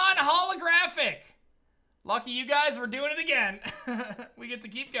A, non-holographic. Lucky you guys, we're doing it again. We get to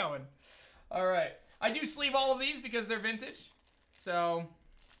keep going. All right. I do sleeve all of these because they're vintage. So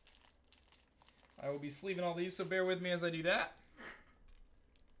I will be sleeving all these, so bear with me as I do that.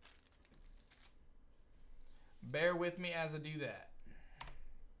 Bear with me as I do that.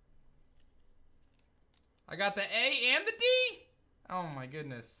 I got the A and the D? Oh my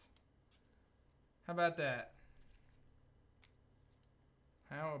goodness. How about that?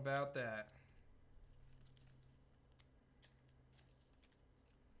 How about that?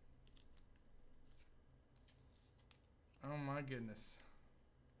 Oh my goodness.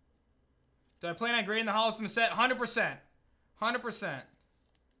 Do I plan on grading the holos from the set? 100%. 100%.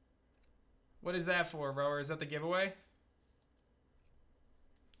 What is that for, bro? Or is that the giveaway?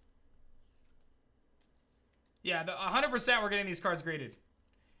 Yeah, the 100% we're getting these cards graded.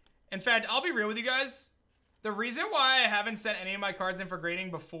 In fact, I'll be real with you guys. The reason why I haven't sent any of my cards in for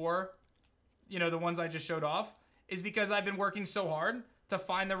grading before, you know, the ones I just showed off, is because I've been working so hard to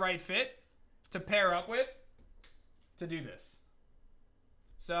find the right fit to pair up with to do this.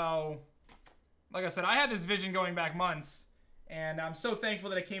 So, like I said, I had this vision going back months, and I'm so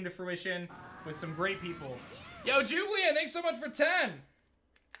thankful that it came to fruition with some great people. Yo, Julian, thanks so much for 10.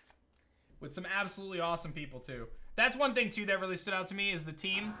 With some absolutely awesome people, too. That's one thing, too, that really stood out to me is the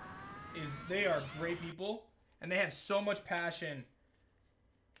team. They are great people, and they have so much passion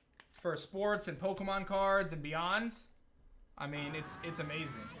for sports and Pokemon cards and beyond. I mean, it's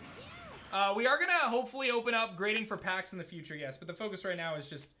amazing. We are going to hopefully open up grading for packs in the future, yes, but the focus right now is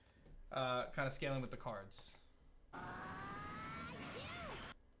just kind of scaling with the cards.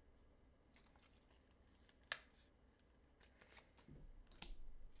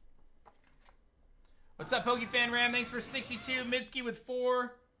 What's up, PokeFan Ram? Thanks for 62. Mitski with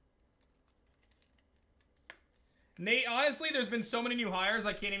 4. Nate, honestly, there's been so many new hires,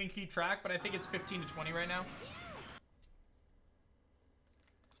 I can't even keep track, but I think it's 15 to 20 right now.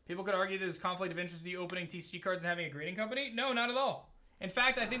 People could argue that there's conflict of interest with you opening TCG cards and having a grading company. No, not at all. In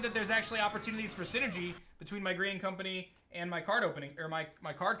fact, I think that there's actually opportunities for synergy between my grading company and my card opening, or my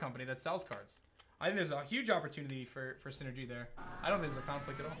card company that sells cards. I think there's a huge opportunity for synergy there. I don't think there's a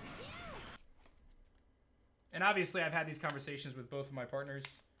conflict at all. And obviously, I've had these conversations with both of my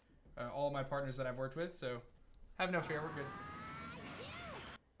partners, all of my partners that I've worked with, so have no fear, we're good.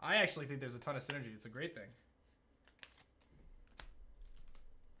 I actually think there's a ton of synergy. It's a great thing.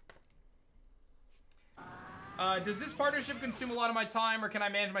 Does this partnership consume a lot of my time, or can I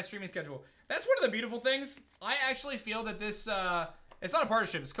manage my streaming schedule? That's one of the beautiful things. I actually feel that this, it's not a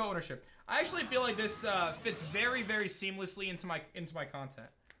partnership, it's co-ownership. I actually feel like this fits very, very seamlessly into my content.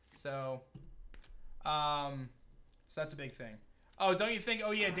 So that's a big thing. Oh, don't you think,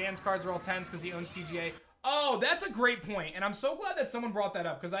 oh yeah, Dan's cards are all 10s because he owns TGA? Oh, that's a great point, and I'm so glad that someone brought that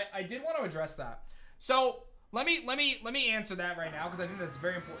up, because I did want to address that. So let me answer that right now, because I think that's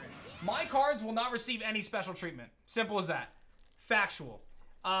very important. My cards will not receive any special treatment. Simple as that. Factual.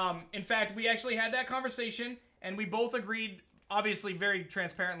 In fact, we actually had that conversation, and we both agreed, obviously very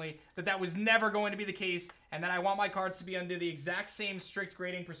transparently, that that was never going to be the case, and that I want my cards to be under the exact same strict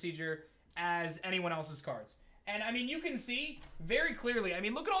grading procedure as anyone else's cards. And I mean, you can see very clearly, I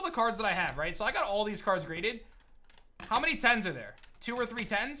mean, look at all the cards that I have, right? So I got all these cards graded. How many 10s are there? 2 or 3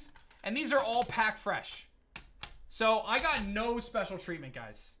 10s? And these are all pack fresh. So I got no special treatment,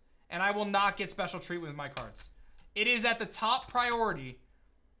 guys. And I will not get special treatment with my cards. It is at the top priority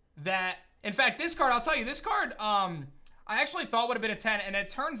that, in fact, this card, I'll tell you, this card, I actually thought would have been a 10, and it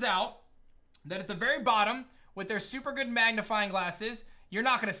turns out that at the very bottom, with their super good magnifying glasses, you're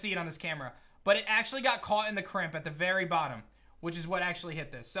not gonna see it on this camera, but it actually got caught in the crimp at the very bottom, which is what actually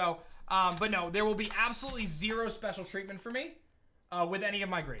hit this. So, but no, there will be absolutely zero special treatment for me with any of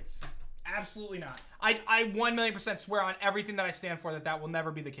my grades. Absolutely not. I 1,000,000% swear on everything that I stand for that will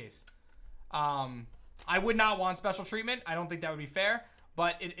never be the case. I would not want special treatment. I don't think that would be fair,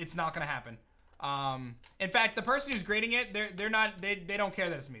 but it's not gonna happen. In fact, the person who's grading it, they don't care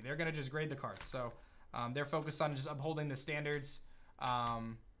that it's me. They're gonna just grade the cards. So they're focused on just upholding the standards.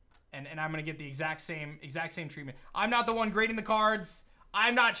 And I'm gonna get the exact same treatment. I'm not the one grading the cards.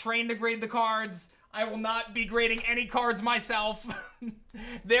 I'm not trained to grade the cards. I will not be grading any cards myself.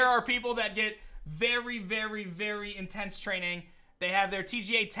 There are people that get very, very, very intense training. They have their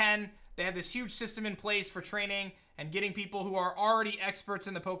TGA 10. They have this huge system in place for training and getting people who are already experts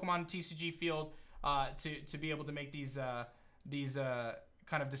in the Pokemon TCG field to be able to make these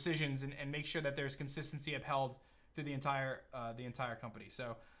kind of decisions and make sure that there's consistency upheld through the entire company.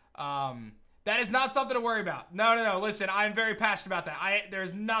 So that is not something to worry about. No. Listen, I'm very passionate about that.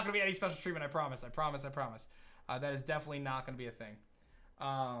 There's not going to be any special treatment. I promise. That is definitely not going to be a thing.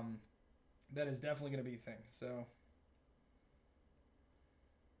 That is definitely going to be a thing. So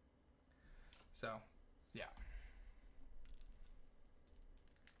yeah.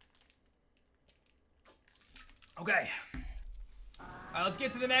 Okay. Let's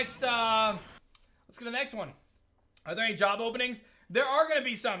get to the next. Let's get to the next one. Are there any job openings? There are going to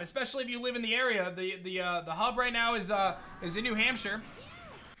be some, especially if you live in the area. The hub right now is in New Hampshire.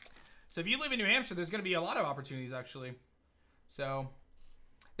 So if you live in New Hampshire, there's going to be a lot of opportunities, actually. So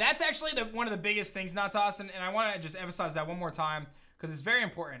that's actually one of the biggest things, Natas, and I want to just emphasize that one more time because it's very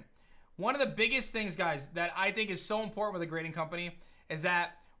important. One of the biggest things, guys, that I think is so important with a grading company is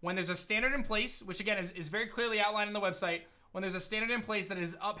that when there's a standard in place, which again is very clearly outlined on the website, when there's a standard in place that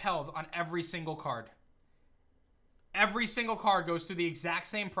is upheld on every single card. Every single card goes through the exact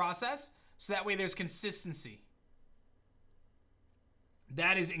same process, so that way there's consistency.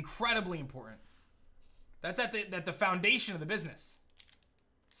 That is incredibly important. That's at the foundation of the business.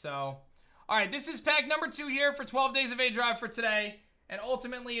 So, all right, this is pack number 2 here for 12 days of aDrive for today, and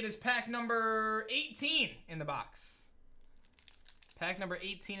ultimately it is pack number 18 in the box. Pack number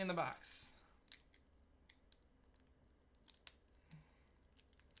 18 in the box.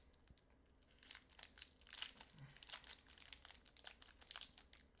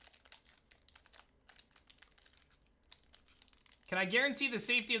 Can I guarantee the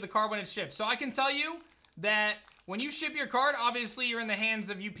safety of the card when it's shipped? So I can tell you that when you ship your card, obviously you're in the hands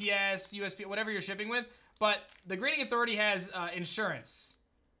of UPS, USP, whatever you're shipping with, but the Grading Authority has insurance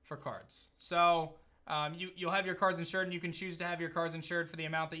for cards. So you'll have your cards insured, and you can choose to have your cards insured for the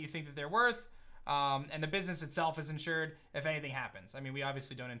amount that you think that they're worth, and the business itself is insured if anything happens. I mean, we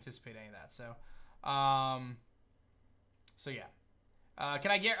obviously don't anticipate any of that. So, yeah. Can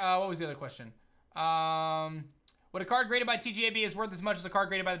I get, what was the other question? Would a card graded by TGA be as worth as much as a card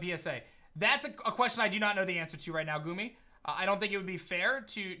graded by the PSA? That's a question I do not know the answer to right now, Gumi. I don't think it would be fair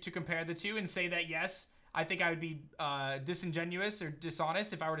to compare the two and say that yes. I think I would be disingenuous or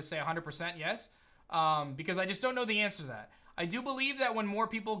dishonest if I were to say 100% yes, because I just don't know the answer to that. I do believe that when more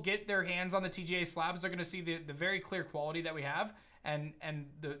people get their hands on the TGA slabs, they're going to see the very clear quality that we have and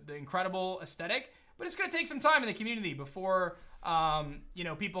the incredible aesthetic. But it's going to take some time in the community before you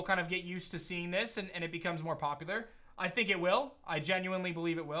know, people kind of get used to seeing this and it becomes more popular. I think it will. I genuinely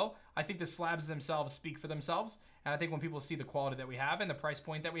believe it will. I think the slabs themselves speak for themselves. And I think when people see the quality that we have and the price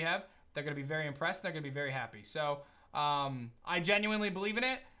point that we have, they're going to be very impressed. They're going to be very happy. So I genuinely believe in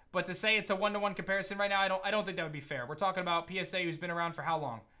it. But to say it's a one-to-one comparison right now, I don't think that would be fair. We're talking about PSA, who's been around for how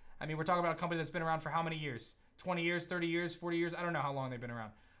long? I mean, we're talking about a company that's been around for how many years? 20 years, 30 years, 40 years? I don't know how long they've been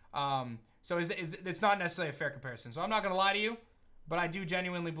around. So it's not necessarily a fair comparison. So I'm not going to lie to you, but I do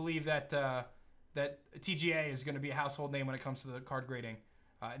genuinely believe that that TGA is going to be a household name when it comes to the card grading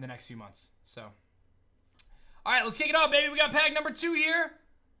in the next few months. So, all right, let's kick it off, baby. We got pack number 2 here.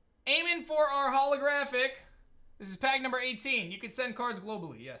 Aiming for our holographic. This is pack number 18. You can send cards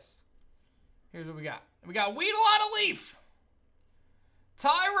globally, yes. Here's what we got. We got Weedle on a Leaf.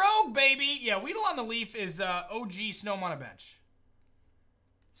 Ty Rogue, baby. Yeah, Weedle on the Leaf is OG Snowman on a bench.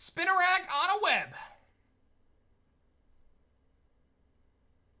 Spinnerack on a web.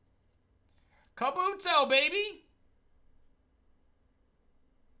 Kabuto, baby.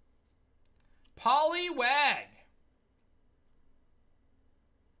 Poliwag.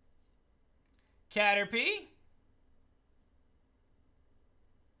 Caterpie.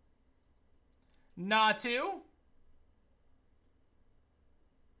 Natu.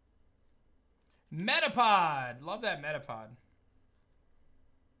 Metapod. Love that Metapod.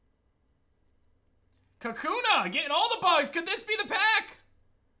 Kakuna. Getting all the bugs. Could this be the pack?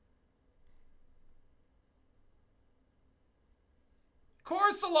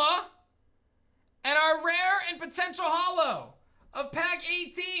 Corsola. And our rare and potential holo of pack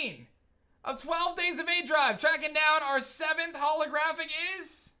 18 of 12 days of aDrive. Tracking down our 7th holographic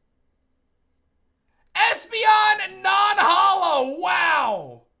is Espeon non-holo.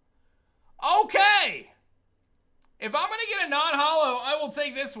 Wow. Okay. If I'm going to get a non-holo, I will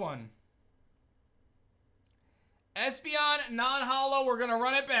take this one. Espeon non-holo. We're going to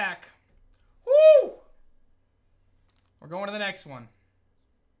run it back. Woo! We're going to the next one.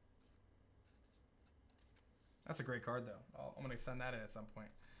 That's a great card, though. I'm going to send that in at some point.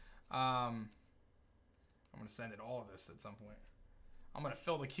 I'm going to send it all of this at some point. I'm going to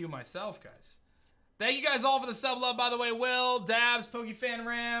fill the queue myself, guys. Thank you guys all for the sub love, by the way. Will, Dabs, PokeFan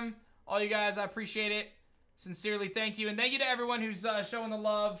Ram, all you guys, I appreciate it. Sincerely, thank you. And thank you to everyone who's showing the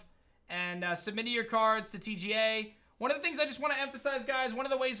love and submitting your cards to TGA. One of the things I just want to emphasize, guys, one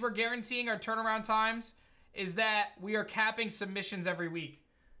of the ways we're guaranteeing our turnaround times is that we are capping submissions every week.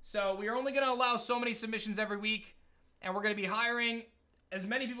 So we are only going to allow so many submissions every week, and we're going to be hiring as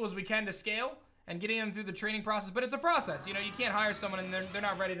many people as we can to scale and getting them through the training process. But it's a process. You know, you can't hire someone and they're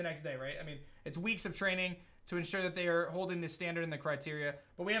not ready the next day, right? I mean, it's weeks of training to ensure that they are holding the standard and the criteria.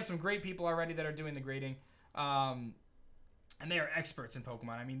 But we have some great people already that are doing the grading. And they are experts in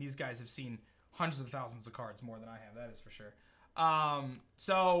Pokemon. I mean, these guys have seen hundreds of thousands of cards, more than I have, that is for sure.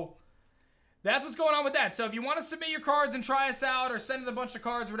 So that's what's going on with that. So if you want to submit your cards and try us out or send in a bunch of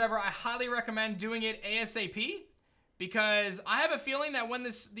cards or whatever, I highly recommend doing it ASAP, because I have a feeling that when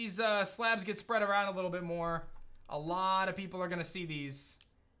these slabs get spread around a little bit more, a lot of people are going to see these,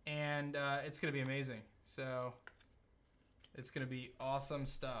 and it's going to be amazing. So it's going to be awesome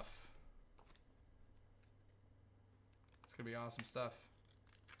stuff. It's going to be awesome stuff.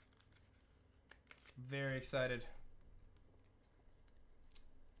 Very excited.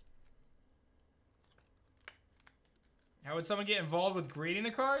 How would someone get involved with grading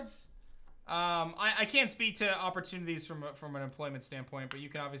the cards? I can't speak to opportunities from an employment standpoint, but you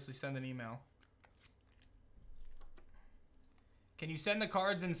can obviously send an email. Can you send the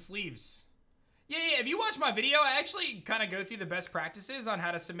cards in sleeves? Yeah, if you watch my video, I actually kind of go through the best practices on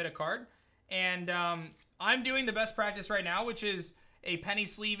how to submit a card. And I'm doing the best practice right now, which is a penny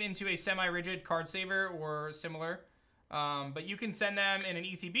sleeve into a semi-rigid card saver or similar. But you can send them in an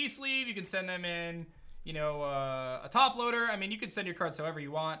ETB sleeve. You can send them in, you know, a top loader. I mean, you can send your cards however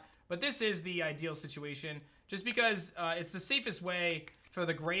you want. But this is the ideal situation, just because it's the safest way for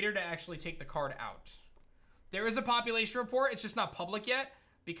the grader to actually take the card out. There is a population report. It's just not public yet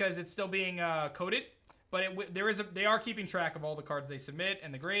because it's still being coded. But they are keeping track of all the cards they submit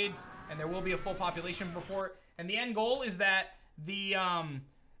and the grades, and there will be a full population report. And the end goal is that the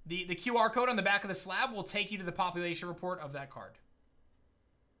QR code on the back of the slab will take you to the population report of that card,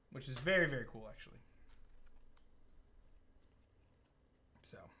 which is very, very cool, actually.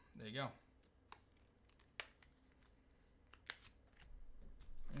 So there you go.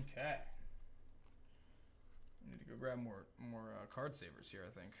 Okay. I need to go grab more card savers here,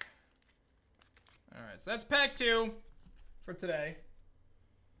 I think. All right, so that's pack 2 for today.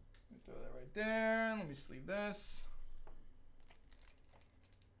 Let me throw that right there. Let me sleeve this.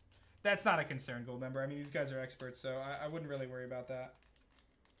 That's not a concern, Gold Member. I mean, these guys are experts, so I wouldn't really worry about that.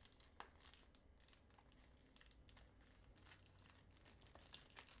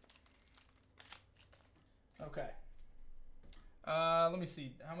 Okay. Let me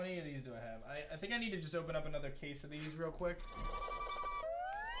see. How many of these do I have? I think I need to just open up another case of these real quick.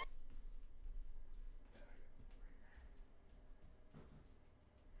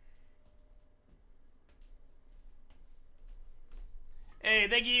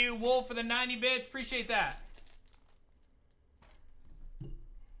 Thank you, Wolf, for the 90 bits. Appreciate that.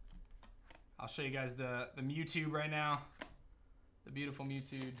 I'll show you guys the Mewtwo right now. The beautiful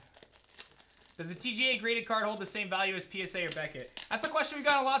Mewtwo. Does the TGA graded card hold the same value as PSA or Beckett? That's a question we've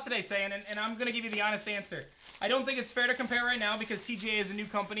got a lot today, Sayan, and I'm going to give you the honest answer. I don't think it's fair to compare right now because TGA is a new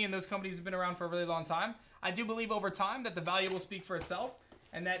company and those companies have been around for a really long time. I do believe over time that the value will speak for itself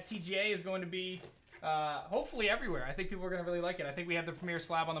and that TGA is going to be hopefully everywhere. I think people are going to really like it. I think we have the premier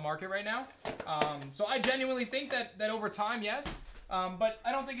slab on the market right now. So I genuinely think that over time, yes. But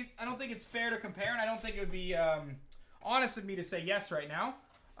I don't think it's fair to compare, and I don't think it would be honest of me to say yes right now.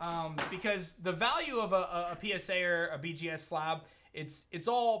 Because the value of a PSA or a BGS slab, it's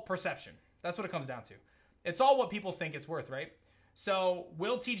all perception. That's what it comes down to. It's all what people think it's worth, right? So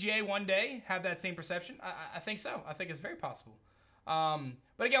will TGA one day have that same perception? I think so. I think it's very possible.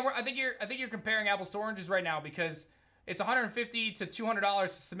 But again, I think you're comparing apples to oranges right now because it's $150 to $200 to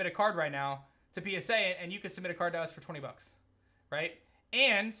submit a card right now to PSA, and you can submit a card to us for 20 bucks, right?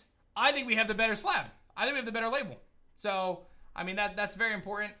 And I think we have the better slab. I think we have the better label. So I mean, that's very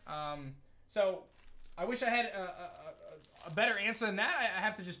important. So I wish I had a better answer than that. I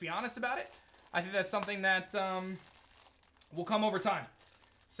have to just be honest about it. I think that's something that will come over time.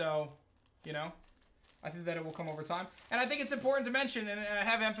 So, you know, I think that it will come over time. And I think it's important to mention, and I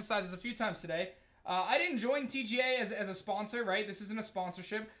have emphasized this a few times today, I didn't join TGA as a sponsor, right? This isn't a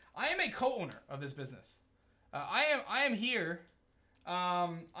sponsorship. I am a co-owner of this business. I am here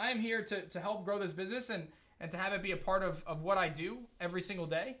to help grow this business and to have it be a part of what I do every single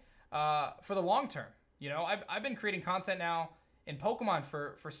day for the long term. You know, I've been creating content now in Pokemon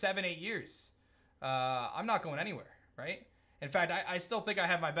for 7-8 years. I'm not going anywhere, right? In fact, I still think I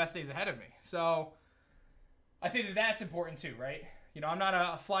have my best days ahead of me. So I think that's important too, right? You know, I'm not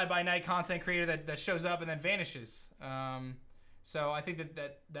a fly-by-night content creator that shows up and then vanishes. So I think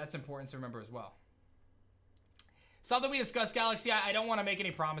that's important to remember as well. Something we discussed, Galaxy, I don't want to make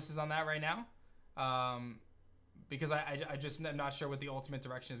any promises on that right now. Because I just am not sure what the ultimate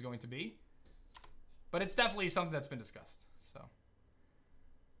direction is going to be. But it's definitely something that's been discussed. So,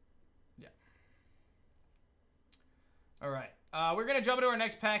 yeah. All right. We're going to jump into our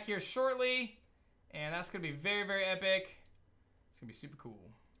next pack here shortly. And that's going to be very, very epic. It's going to be super cool.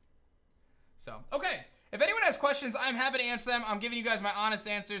 So, okay. If anyone has questions, I'm happy to answer them. I'm giving you guys my honest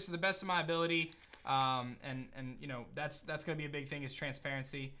answers to the best of my ability. And you know, that's going to be a big thing is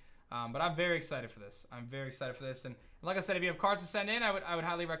transparency. But I'm very excited for this. I'm very excited for this. And like I said, if you have cards to send in, I would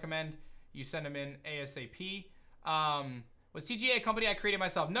highly recommend you send them in ASAP. Was TGA a company I created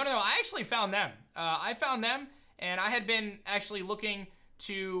myself? No. I actually found them. I found them, and I had been actually looking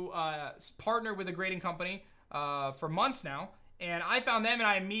to partner with a grading company for months now. And I found them, and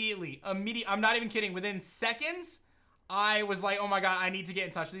I immediately, I'm not even kidding, within seconds, I was like, oh my God, I need to get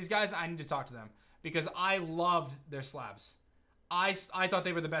in touch with these guys. I need to talk to them because I loved their slabs. I thought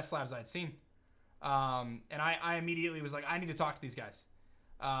they were the best slabs I'd seen. And I immediately was like, I need to talk to these guys.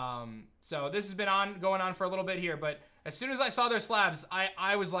 So this has been going on for a little bit here, but as soon as I saw their slabs,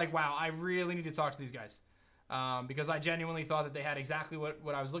 I was like, wow, I really need to talk to these guys. Because I genuinely thought that they had exactly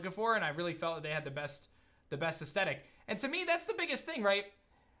what I was looking for, and I really felt that they had the best aesthetic. And to me, that's the biggest thing, right?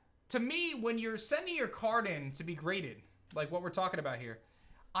 To me, when you're sending your card in to be graded, like what we're talking about here,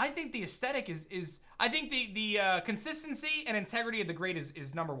 I think the aesthetic I think the consistency and integrity of the grade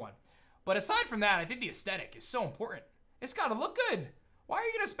is number one. But aside from that, I think the aesthetic is so important. It's got to look good. Why are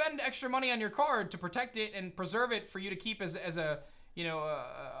you going to spend extra money on your card to protect it and preserve it for you to keep as a you know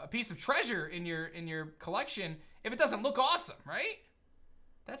a piece of treasure in your collection if it doesn't look awesome, right?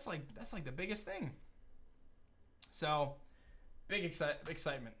 That's like the biggest thing. So big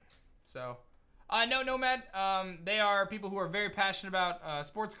excitement. So. No, Nomad. They are people who are very passionate about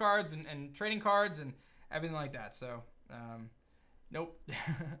sports cards and trading cards and everything like that. So, nope.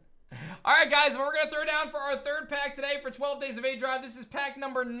 All right, guys. Well, we're going to throw down for our third pack today for 12 days of aDrive. This is pack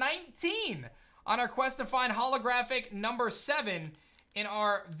number 19 on our quest to find holographic number 7 in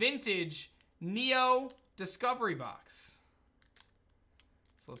our vintage Neo Discovery box.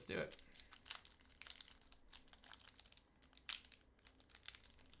 So let's do it.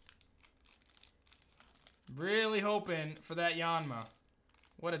 Really hoping for that Yanma.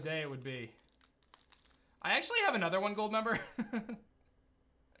 What a day it would be. I actually have another one gold member.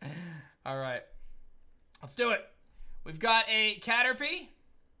 All right. Let's do it. We've got a Caterpie.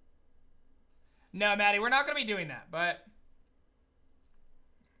 No, Maddie, we're not going to be doing that, but...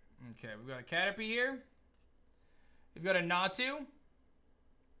 Okay, we've got a Caterpie here. We've got a Natu.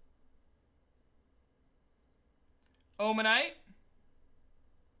 Omanite.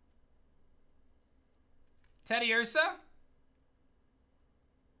 Teddy Ursa.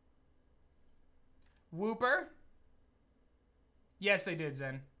 Whooper. Yes, they did,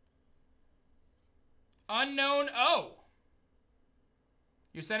 Zen. Unknown. Oh.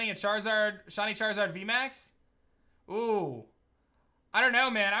 You're sending a Charizard, Shiny Charizard VMAX? Ooh. I don't know,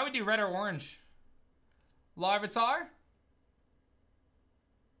 man. I would do red or orange. Larvitar.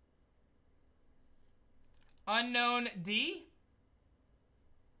 Unknown D.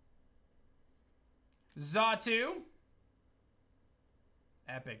 Xatu.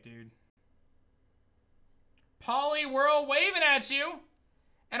 Epic, dude. Poliwhirl waving at you.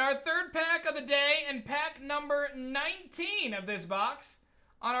 And our third pack of the day and pack number 19 of this box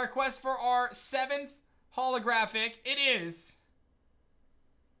on our quest for our 7th holographic. It is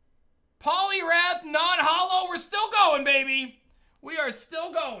Poliwrath non-holo. We're still going, baby. We are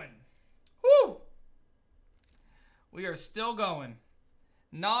still going. Woo! We are still going.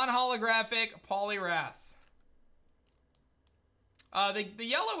 Non-holographic Poliwrath. The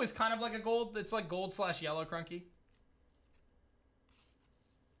yellow is kind of like a gold. It's like gold/yellow Crunky.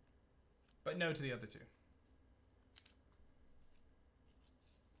 But no to the other two.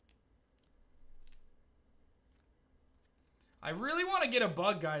 I really want to get a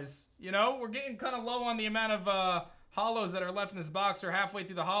bug, guys. You know, we're getting kind of low on the amount of holos that are left in this box. We're halfway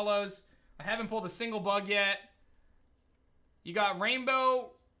through the holos. I haven't pulled a single bug yet. You got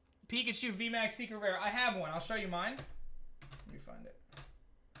Rainbow Pikachu VMAX Secret Rare. I have one. I'll show you mine. Let me find it.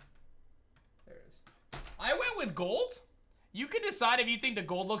 There it is. I went with gold. You can decide if you think the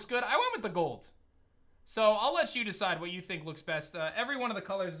gold looks good. I went with the gold. So I'll let you decide what you think looks best. Every one of the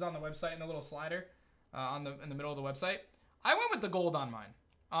colors is on the website in the little slider in the middle of the website. I went with the gold on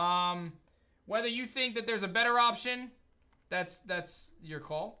mine. Whether you think that there's a better option, that's your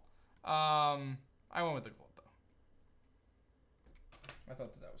call. I went with the gold, though. I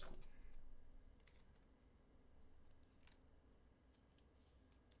thought that was cool.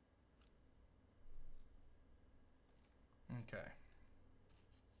 Okay.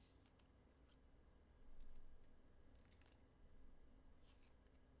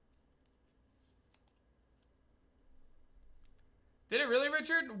 Did it really,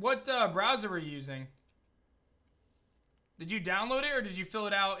 Richard? What browser were you using? Did you download it or did you fill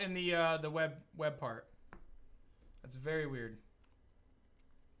it out in the web part? That's very weird.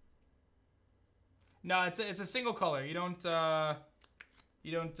 No, it's a single color. You can't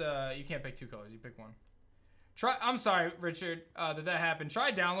pick two colors. You pick one. I'm sorry, Richard, that happened.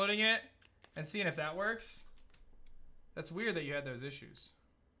 Try downloading it and seeing if that works. That's weird that you had those issues.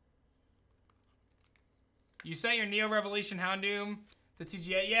 You sent your Neo Revelation Houndoom to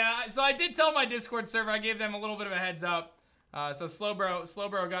TGA. Yeah, so I did tell my Discord server. I gave them a little bit of a heads up. So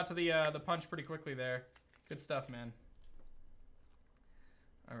Slowbro got to the punch pretty quickly there. Good stuff, man.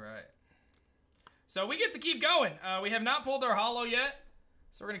 All right. So we get to keep going. We have not pulled our holo yet,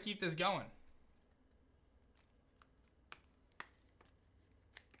 so we're gonna keep this going.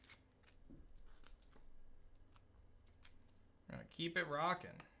 We're gonna keep it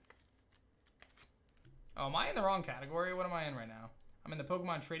rocking. Oh, am I in the wrong category? What am I in right now? I'm in the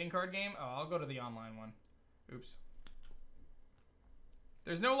Pokemon trading card game. Oh, I'll go to the online one. Oops.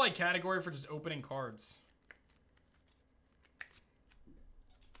 There's no, like, category for just opening cards.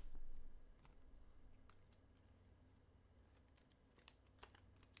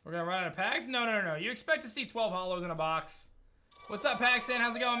 We're gonna run out of packs? No. You expect to see 12 holos in a box. What's up, Paxton?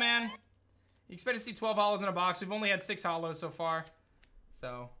 How's it going, man? You expect to see 12 holos in a box. We've only had 6 holos so far.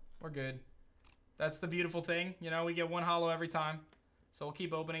 So, we're good. That's the beautiful thing. You know, we get 1 holo every time. So we'll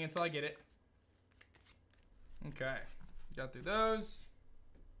keep opening until I get it. Okay. Got through those.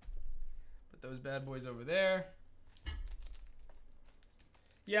 Put those bad boys over there.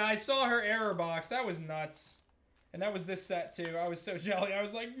 Yeah, I saw her error box. That was nuts. And that was this set, too. I was so jelly. I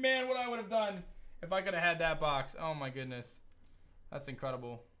was like, man, what I would have done if I could have had that box. Oh, my goodness. That's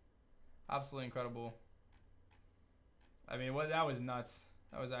incredible. Absolutely incredible. I mean, that was nuts.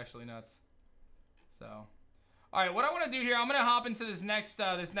 That was actually nuts. So, all right, what I want to do here, I'm going to hop into this next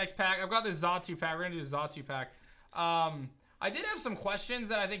pack. I've got this Xatu pack. We're going to do the Xatu pack. I did have some questions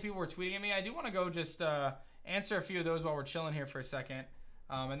that I think people were tweeting at me. I do want to go just answer a few of those while we're chilling here for a second.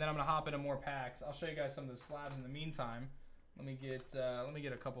 And then I'm going to hop into more packs. I'll show you guys some of the slabs in the meantime. Let me get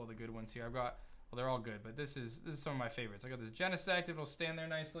a couple of the good ones here. I've got, well, they're all good, but this is some of my favorites. I got this Genesect. It'll stand there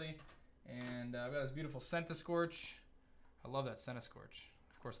nicely. And I've got this beautiful Centiskorch. I love that Centiskorch.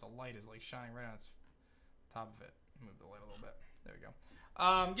 Of course, the light is like shining right on its top of it. Move the light a little bit. There we go.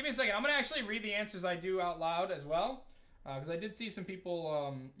 Give me a second. I'm going to actually read the answers I do out loud as well. Because I did see some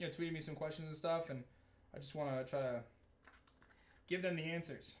people tweeting me some questions and stuff. And I just want to try to give them the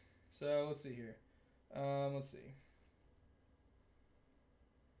answers. So let's see here. Let's see.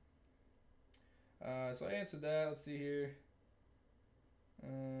 So I answered that. Let's see here.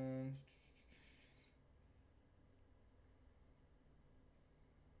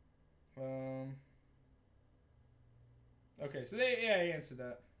 Okay, so I answered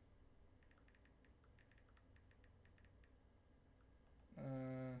that.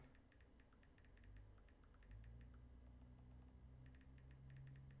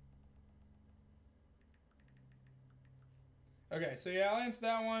 Okay, so yeah, I'll answer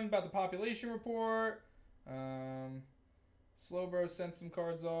that one about the population report. Slowbro sent some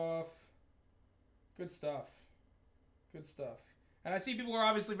cards off. Good stuff. Good stuff. And I see people are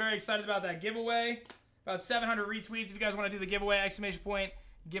obviously very excited about that giveaway. About 700 retweets. If you guys want to do the giveaway, exclamation point,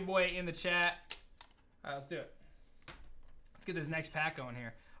 giveaway in the chat. All right, let's do it. Let's get this next pack going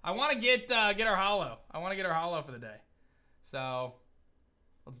here. I want to get our holo. I want to get our holo for the day. So,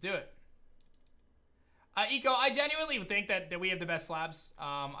 let's do it. Eco, I genuinely think that we have the best slabs.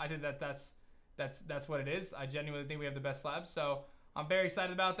 I think that's what it is. I genuinely think we have the best slabs. So, I'm very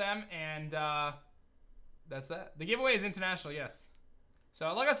excited about them. And that's that. The giveaway is international, yes.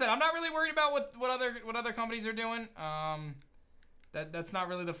 So, like I said, I'm not really worried about what other companies are doing. That's not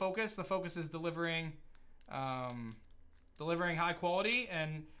really the focus. The focus is delivering high quality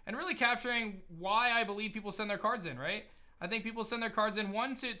and really capturing why I believe people send their cards in, right? I think people send their cards in,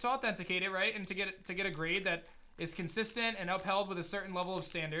 one, to authenticate it, right? And to get a grade that is consistent and upheld with a certain level of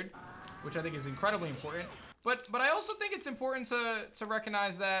standard, which I think is incredibly important. But I also think it's important to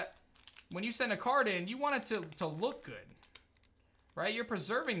recognize that when you send a card in, you want it to look good, right? You're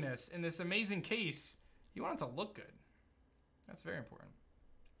preserving this in this amazing case. You want it to look good. That's very important.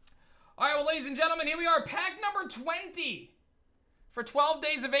 All right, well, ladies and gentlemen, here we are, pack number 20 for 12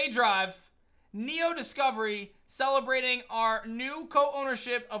 days of aDrive. Neo Discovery, celebrating our new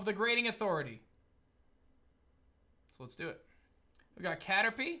co-ownership of the Grading Authority. So let's do it. We got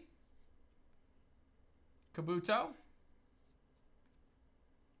Caterpie, Kabuto,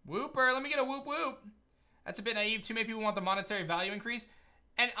 Whooper. Let me get a whoop whoop. That's a bit naive. Too many people want the monetary value increase.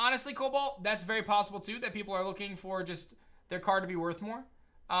 And honestly, Cobalt, that's very possible too, that people are looking for just their card to be worth more.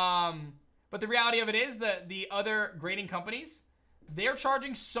 But the reality of it is that the other grading companies, they're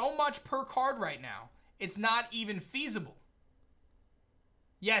charging so much per card right now. It's not even feasible.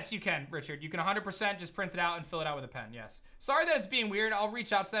 Yes, you can, Richard. You can 100% just print it out and fill it out with a pen. Yes. Sorry that it's being weird. I'll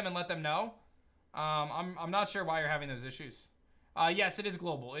reach out to them and let them know. I'm not sure why you're having those issues. Yes, it is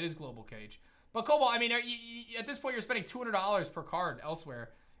global. It is global, Cage. But Cobalt, I mean, at this point, you're spending $200 per card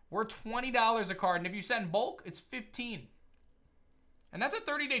elsewhere. We're $20 a card, and if you send bulk, it's $15. And that's a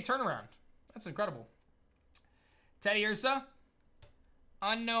 30-day turnaround. That's incredible. Teddy Ursa.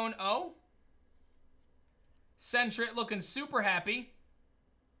 Unknown O. Centrit looking super happy.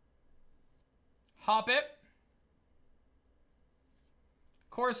 Hoppit.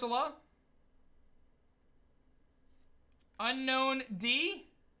 Corsola. Unknown D.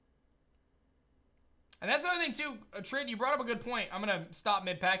 And that's the other thing too, Trid, you brought up a good point. I'm going to stop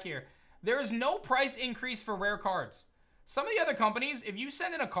mid-pack here. There is no price increase for rare cards. Some of the other companies, if you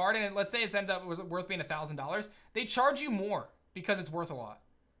send in a card and let's say it ends up worth being $1,000, they charge you more because it's worth a lot,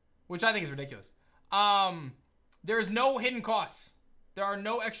 which I think is ridiculous. There's no hidden costs. There are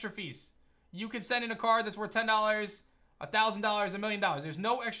no extra fees. You could send in a card that's worth $10, $1,000, $1 million. There's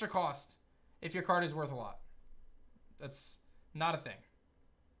no extra cost if your card is worth a lot. That's not a thing.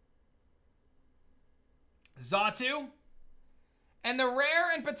 Xatu. And the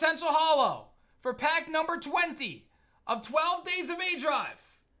rare and potential holo for pack number 20 of 12 days of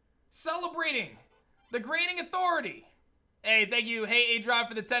aDrive. Celebrating the Grading Authority. Hey, thank you. Hey, aDrive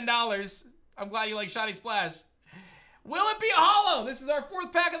for the $10. I'm glad you like Shiny Splash. Will it be a holo? This is our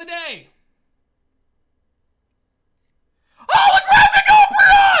 4th pack of the day. Holographic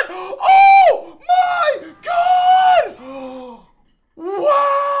Umbreon! Oh my god!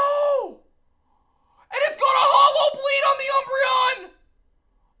 Wow! And it's got a holo bleed on the Umbreon!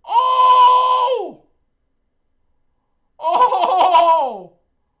 Oh! Oh!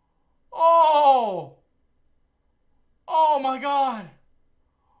 Oh! Oh my god!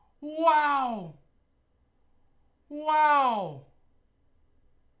 Wow! Wow!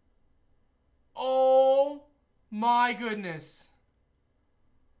 Oh my goodness.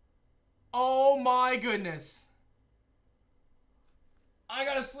 Oh my goodness. I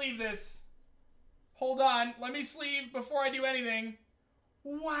gotta sleeve this. Hold on. Let me sleeve before I do anything.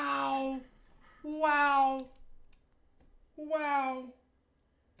 Wow. Wow. Wow.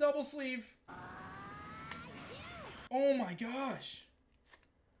 Double sleeve. Oh my gosh.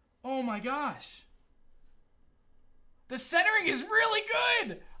 Oh my gosh. The centering is really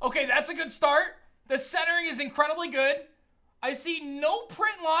good. Okay, that's a good start. The centering is incredibly good. I see no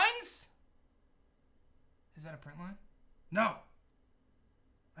print lines. Is that a print line? No.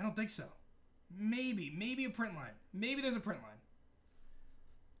 I don't think so. Maybe a print line. Maybe there's a print line.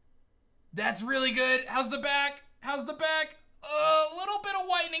 That's really good. How's the back? How's the back? A little bit of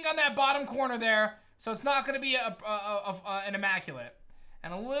whitening on that bottom corner there. So it's not going to be an immaculate.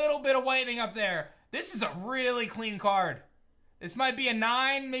 And a little bit of whitening up there. This is a really clean card. This might be a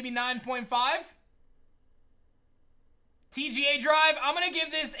 9, maybe 9.5. TGA drive, I'm going to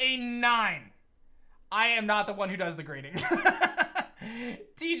give this a 9. I am not the one who does the grading.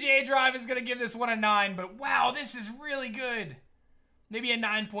 TGA drive is going to give this one a 9, but wow, this is really good. Maybe a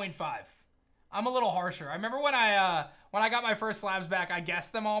 9.5. I'm a little harsher. I remember when I got my first slabs back, I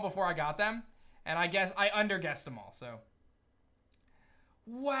guessed them all before I got them, and I underguessed them all, so.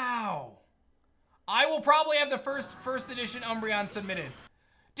 Wow. I will probably have the first edition Umbreon submitted.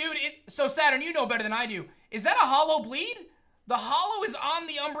 Dude, so Saturn, you know better than I do. Is that a hollow bleed? The hollow is on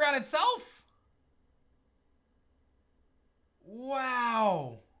the Umbreon itself?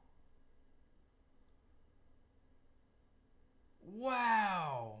 Wow.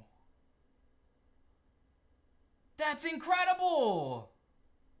 Wow. That's incredible.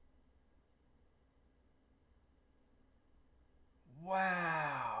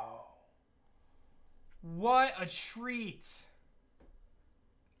 Wow. What a treat.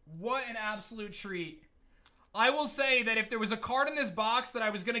 What an absolute treat. I will say that if there was a card in this box that I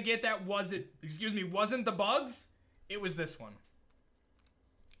was going to get that wasn't the bugs, it was this one.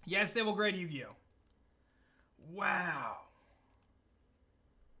 Yes, they will grade Yu-Gi-Oh! Wow.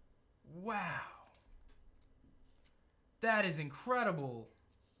 Wow. That is incredible.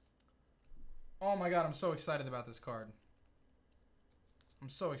 Oh my god, I'm so excited about this card. I'm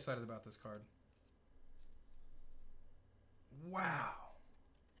so excited about this card. Wow.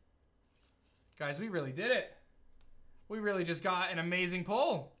 Guys, we really did it. We really just got an amazing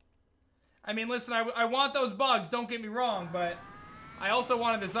pull. I mean, listen, I want those bugs, don't get me wrong, but I also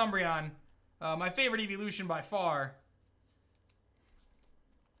wanted this Umbreon. My favorite evolution by far.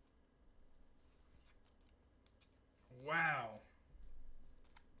 Wow.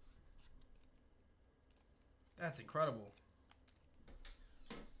 That's incredible.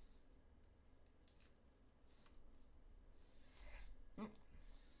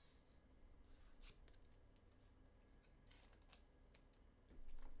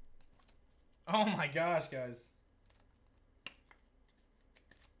 Oh my gosh, guys.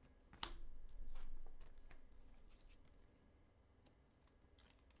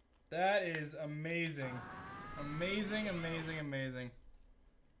 That is amazing. Amazing, amazing, amazing.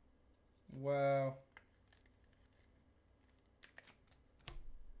 Wow.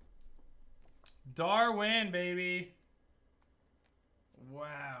 Darwin, baby.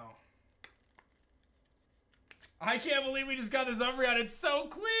 Wow. I can't believe we just got this Umbreon. It's so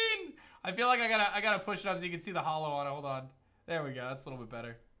clean. I feel like I gotta push it up so you can see the hollow on it. Hold on. There we go. That's a little bit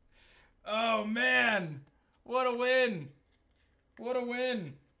better. Oh man. What a win. What a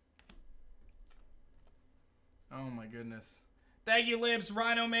win. Oh my goodness. Thank you, Libs,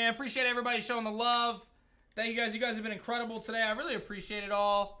 Rhino Man. Appreciate everybody showing the love. Thank you guys. You guys have been incredible today. I really appreciate it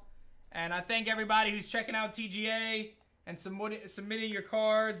all. And I thank everybody who's checking out TGA and submitting your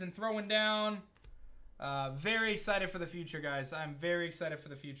cards and throwing down. Very excited for the future, guys. I'm very excited for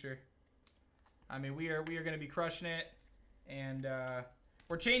the future. I mean, we are going to be crushing it. And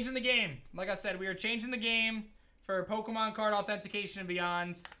we're changing the game. Like I said, we are changing the game for Pokemon card authentication and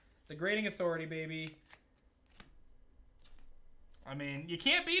beyond. The Grading Authority, baby. I mean, you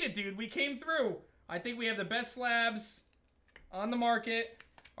can't beat it, dude. We came through. I think we have the best slabs on the market.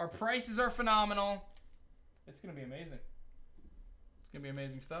 Our prices are phenomenal. It's going to be amazing. It's going to be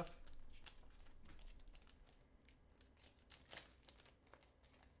amazing stuff.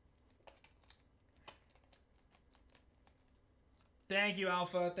 Thank you,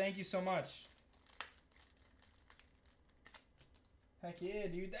 Alpha. Thank you so much. Heck yeah,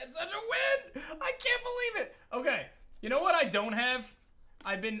 dude. That's such a win! I can't believe it! Okay. You know what I don't have?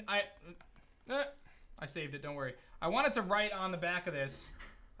 I saved it, don't worry. I wanted to write on the back of this.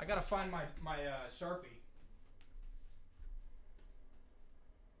 I gotta find my Sharpie.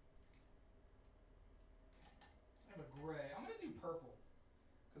 I have a gray. I'm gonna do purple.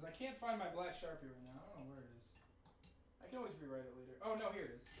 Because I can't find my black Sharpie right now. I don't know where it is. I can always rewrite it later. Oh, no, here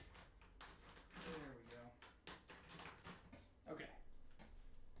it is. There we go. Okay.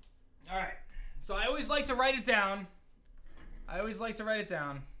 Alright. So I always like to write it down.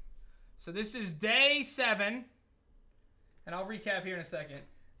 So this is day 7. And I'll recap here in a second.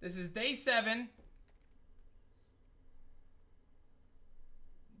 This is day 7.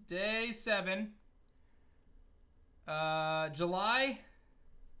 Day 7. July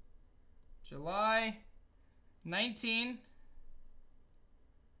 19,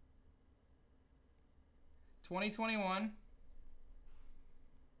 2021,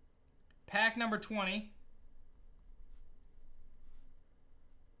 pack number 20,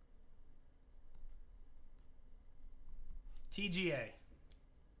 TGA.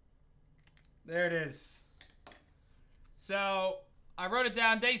 There it is. So I wrote it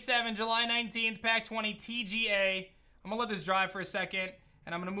down. Day 7, July 19th, pack 20, TGA. I'm gonna let this dry for a second,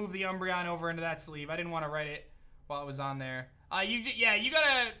 and I'm gonna move the Umbreon over into that sleeve. I didn't want to write it while it was on there. You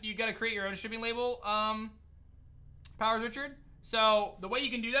gotta create your own shipping label, Powers Richard. So the way you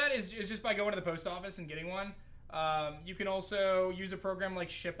can do that is just by going to the post office and getting one. You can also use a program like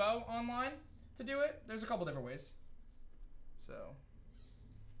Shippo online to do it. There's a couple different ways. So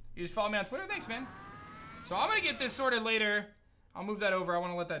you just follow me on Twitter. Thanks, man. So I'm gonna get this sorted later. I'll move that over. I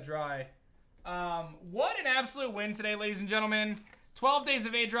want to let that dry. What an absolute win today, ladies and gentlemen. 12 days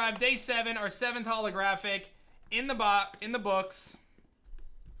of aDrive, day 7, our 7th holographic in the books.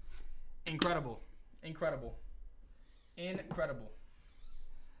 Incredible. Incredible. Incredible.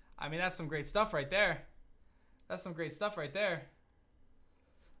 I mean, that's some great stuff right there. That's some great stuff right there.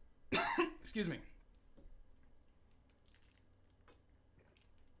 Excuse me.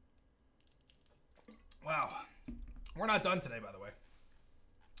 Wow. We're not done today, by the way.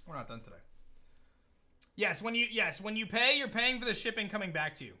 We're not done today. Yes, when you pay, you're paying for the shipping coming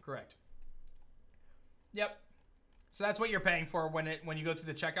back to you. Correct. Yep. So that's what you're paying for when you go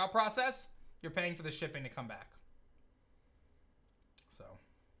through the checkout process. You're paying for the shipping to come back. So,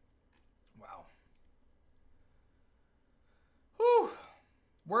 wow. Whew.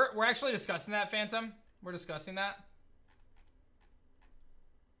 We're actually discussing that, Phantom. We're discussing that.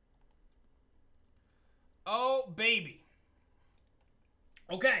 Oh, baby.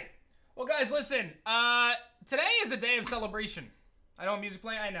 Okay. Well, guys, listen. Today is a day of celebration. I don't have music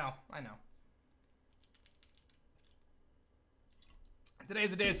playing. I know. Today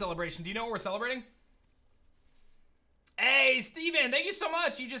is a day of celebration. Do you know what we're celebrating? Hey, Steven, thank you so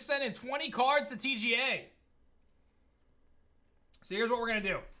much. You just sent in 20 cards to TGA. So here's what we're going to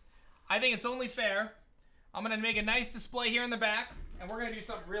do. I think it's only fair. I'm going to make a nice display here in the back, and we're going to do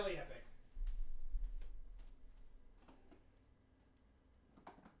something really epic.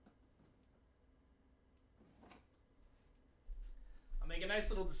 I'll make a nice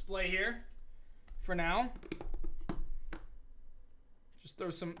little display here for now. Just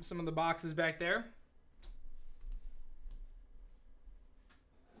throw some of the boxes back there.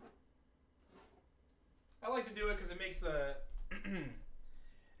 I like to do it because it makes the...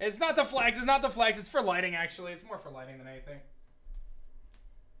 It's not to flex, it's for lighting, actually. It's more for lighting than anything.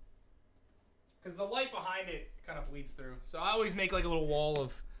 Because the light behind it kind of bleeds through. So I always make like a little wall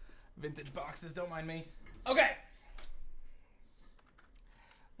of vintage boxes, don't mind me. Okay.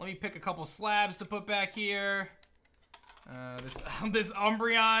 Let me pick a couple slabs to put back here. This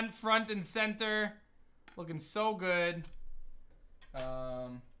Umbreon front and center. Looking so good. I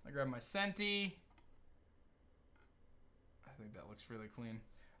grab my Senti. I think that looks really clean.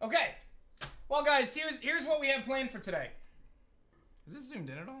 Okay. Well, guys, here's what we have planned for today. Is this zoomed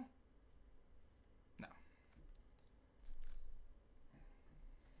in at all? No.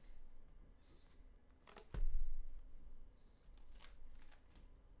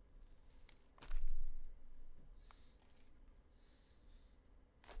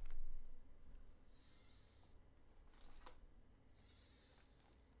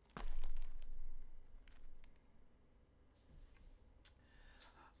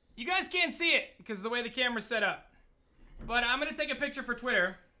 You guys can't see it because of the way the camera's set up. But I'm going to take a picture for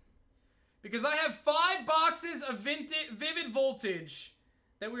Twitter because I have 5 boxes of Vivid Voltage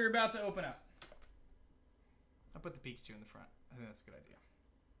that we were about to open up. I'll put the Pikachu in the front. I think that's a good idea.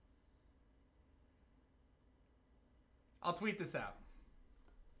 I'll tweet this out.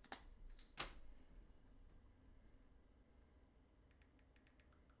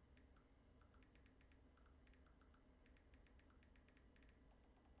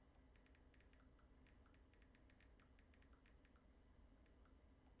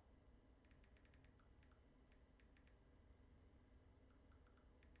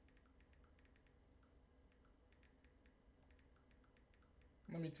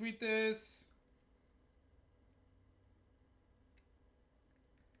 Let me tweet this.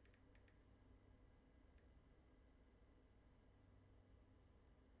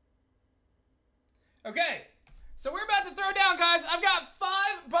 Okay, so we're about to throw down, guys. I've got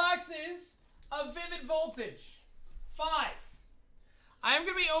 5 boxes of Vivid Voltage. 5. I am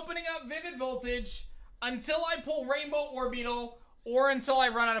going to be opening up Vivid Voltage until I pull Rainbow Orbeetle or until I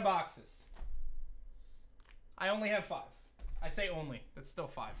run out of boxes. I only have 5. I say only. That's still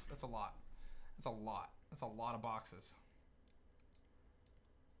 5. That's a lot. That's a lot. That's a lot of boxes.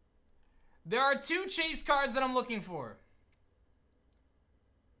 There are 2 chase cards that I'm looking for.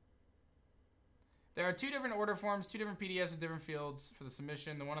 There are 2 different order forms, 2 different PDFs with different fields for the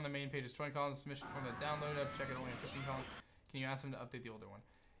submission. The one on the main page is 20 columns. Submission form that downloaded up. Check it only have 15 columns. Can you ask them to update the older one?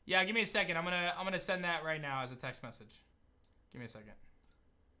 Yeah, give me a second. I'm gonna send that right now as a text message. Give me a second.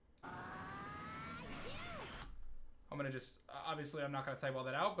 I'm gonna just obviously I'm not gonna type all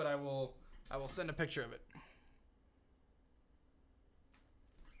that out, but I will send a picture of it.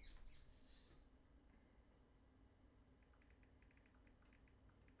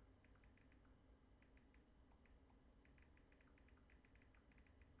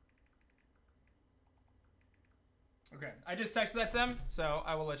 Okay, I just texted that to them, so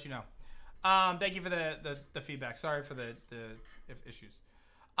I will let you know. Thank you for the feedback. Sorry for the issues.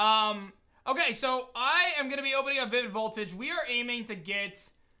 Okay, so I am gonna be opening up Vivid Voltage. We are aiming to get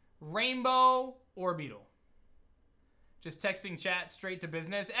Rainbow Orbital. Just texting chat straight to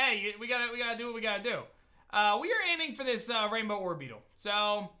business. Hey, we gotta do what we gotta do. We are aiming for this Rainbow Orbital.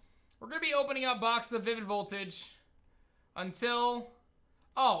 So we're gonna be opening up boxes of Vivid Voltage until.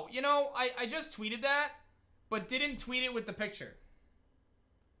 Oh, you know, I just tweeted that, but didn't tweet it with the picture.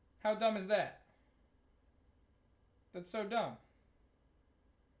 How dumb is that? That's so dumb.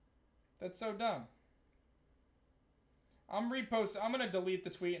 That's so dumb. I'm gonna delete the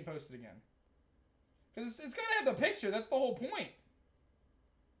tweet and post it again. Because it's gotta have the picture. That's the whole point.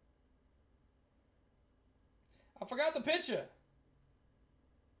 I forgot the picture.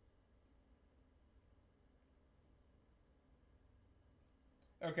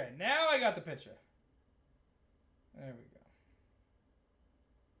 Okay, now I got the picture. There we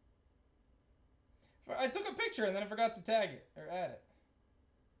go. I took a picture and then I forgot to tag it or add it.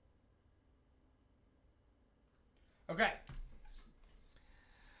 Okay.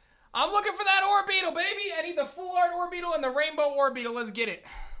 I'm looking for that Orbital, baby. I need the full art Orbital and the Rainbow Orbital. Let's get it.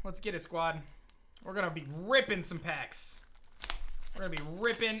 Let's get it, squad. We're going to be ripping some packs. We're going to be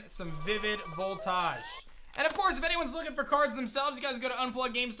ripping some Vivid Voltage. And of course, if anyone's looking for cards themselves, you guys go to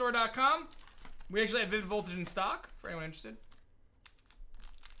unpluggedgamestore.com. We actually have Vivid Voltage in stock for anyone interested.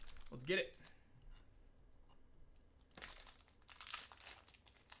 Let's get it.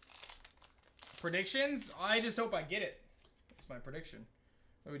 Predictions? I just hope I get it. That's my prediction.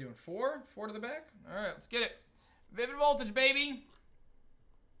 What are we doing? 4? 4 to the back? All right, let's get it. Vivid Voltage, baby.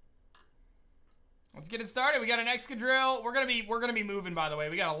 Let's get it started. We got an Excadrill. We're gonna be moving, by the way.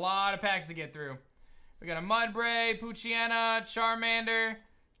 We got a lot of packs to get through. We got a Mudbray, Poochyena, Charmander,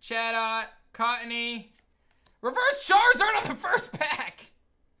 Chatot, Cottony. Reverse Charizard on the first pack.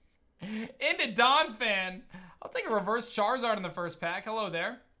 Into Don fan. I'll take a reverse Charizard in the first pack. Hello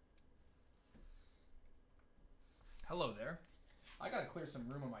there. Hello there. I gotta clear some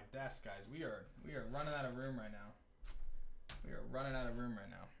room on my desk, guys. We are running out of room right now. We are running out of room right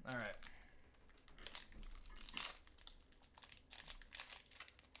now. All right.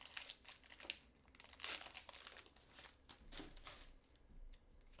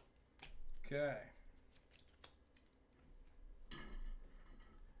 Okay.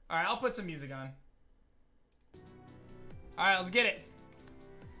 All right, I'll put some music on. All right, let's get it.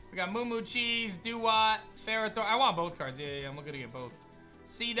 We got Moo Moo Cheese, Duwat, Ferrothor. I want both cards. Yeah, I'm looking to get both.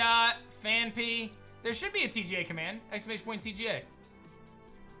 C-Dot, Fanpy. There should be a TGA command. Exclamation point TGA.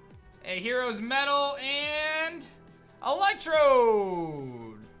 A Hero's Metal and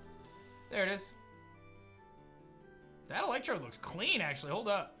Electrode. There it is. That Electrode looks clean, actually. Hold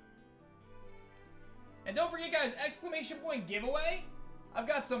up. And don't forget, guys, exclamation point giveaway. I've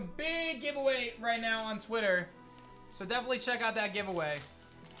got some big giveaway right now on Twitter. So definitely check out that giveaway.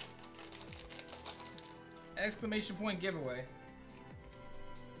 Exclamation point giveaway.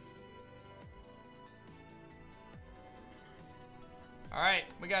 Alright,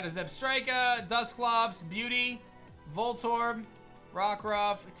 we got a Zebstrika, Dusclops, Beauty, Voltorb,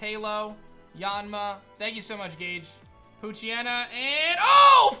 Rockruff, Talo, Yanma. Thank you so much, Gage. Poochyena, and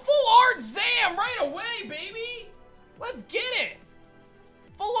oh! Full art Zam right away, baby! Let's get it!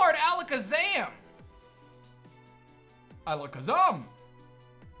 Full art Alakazam! Alakazam!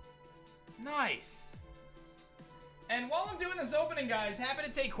 Nice. And while I'm doing this opening, guys, happy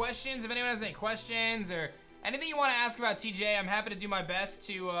to take questions. If anyone has any questions or anything you want to ask about TGA, I'm happy to do my best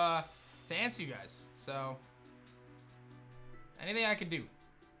to answer you guys. So, anything I can do.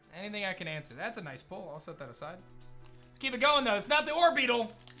 Anything I can answer. That's a nice pull. I'll set that aside. Let's keep it going, though. It's not the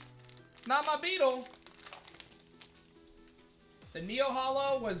Orbeetle. Not my Beetle. The Neo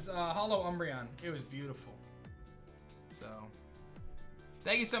Hollow was Hollow Umbreon. It was beautiful. So,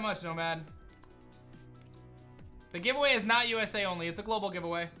 thank you so much, Nomad. The giveaway is not USA only. It's a global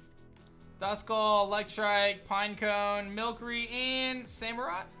giveaway. Duskull, Electrike, Pinecone, Milcery, and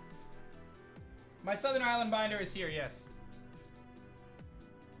Samurott. My Southern Island binder is here, yes.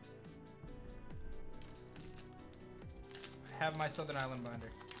 I have my Southern Island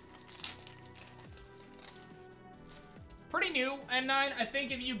binder. Pretty new, N9. I think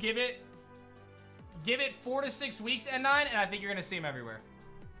if you give it 4 to 6 weeks, N9, and I think you're gonna see them everywhere.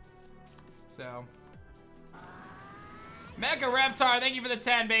 So, Mecha Reptar, thank you for the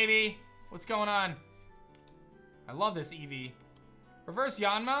 10, baby. What's going on? I love this EV. Reverse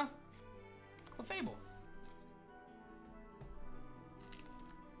Yanma, Clefable.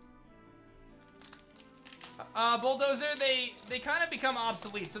 Bulldozer, they kind of become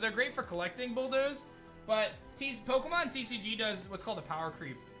obsolete, so they're great for collecting Bulldoze, but Pokemon TCG does what's called a power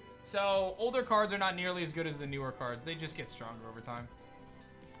creep. So older cards are not nearly as good as the newer cards. They just get stronger over time.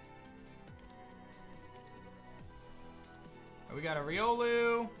 We got a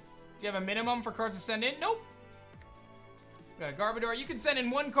Riolu. Do you have a minimum for cards to send in? Nope. We got a Garbodor. You can send in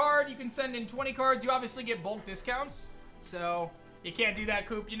 1 card. You can send in 20 cards. You obviously get bulk discounts. So you can't do that,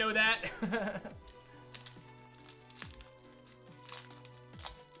 Coop. You know that.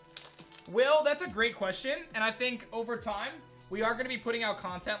 Will, that's a great question. And I think over time, we are going to be putting out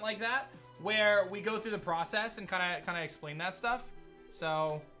content like that where we go through the process and kind of explain that stuff.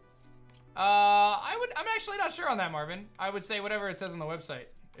 So I'm actually not sure on that, Marvin. I would say whatever it says on the website,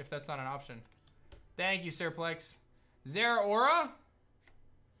 if that's not an option. Thank you, Sirplex. Zeraora,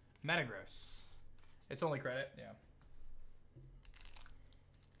 Metagross. It's only credit, yeah.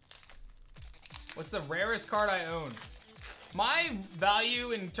 What's the rarest card I own? My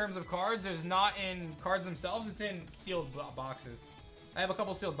value in terms of cards is not in cards themselves, it's in sealed boxes. I have a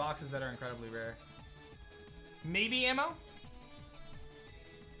couple sealed boxes that are incredibly rare. Maybe ammo?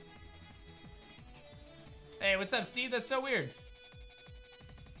 Hey, what's up, Steve? That's so weird.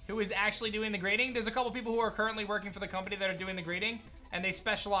 Who is actually doing the grading? There's a couple people who are currently working for the company that are doing the grading, and they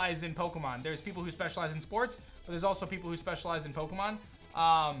specialize in Pokemon. There's people who specialize in sports, but there's also people who specialize in Pokemon.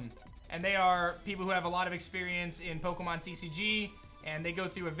 And they are people who have a lot of experience in Pokemon TCG, and they go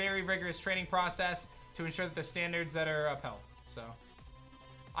through a very rigorous training process to ensure that the standards that are upheld. So,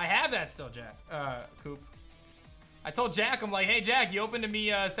 I have that still, Jack, Coop. I told Jack, I'm like, hey, Jack, you open to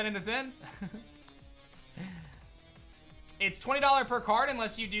me sending this in? It's $20 per card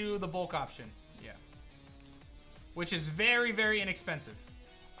unless you do the bulk option, yeah. Which is very, very inexpensive.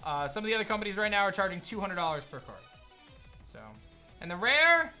 Some of the other companies right now are charging $200 per card. So, and the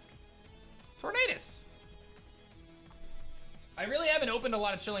rare... Tornadus. I really haven't opened a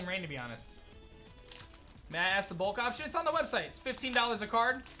lot of Chilling Reign, to be honest. May I ask the bulk option? It's on the website. It's $15 a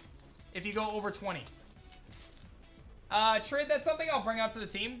card if you go over 20. Trade, that's something I'll bring up to the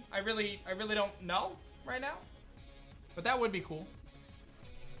team. I really don't know right now. But that would be cool.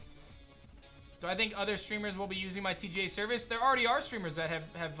 Do I think other streamers will be using my TGA service? There already are streamers that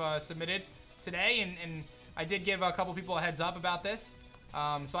have submitted today, and I did give a couple people a heads up about this.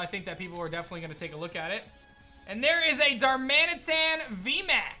 So I think that people are definitely going to take a look at it. And there is a Darmanitan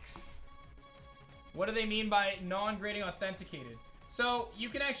VMAX. What do they mean by non-grading authenticated? So you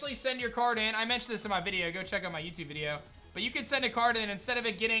can actually send your card in. I mentioned this in my video. Go check out my YouTube video. But you could send a card in, and instead of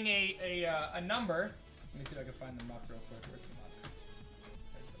it getting a number. Let me see if I can find the muck real quick. Where's the muck?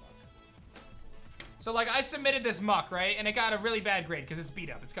 There's the muck. So like I submitted this muck, right? And it got a really bad grade because it's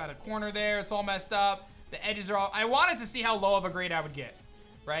beat up. It's got a corner there. It's all messed up. The edges are all... I wanted to see how low of a grade I would get,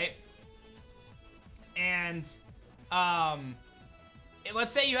 right? And,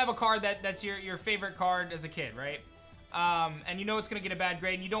 let's say you have a card that's your favorite card as a kid, right? And you know it's going to get a bad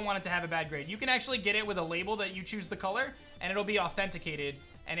grade, and you don't want it to have a bad grade. You can actually get it with a label that you choose the color, and it'll be authenticated,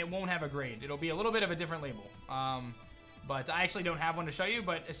 and it won't have a grade. It'll be a little bit of a different label. But I actually don't have one to show you,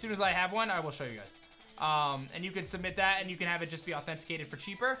 but as soon as I have one, I will show you guys. And you can submit that, and you can have it just be authenticated for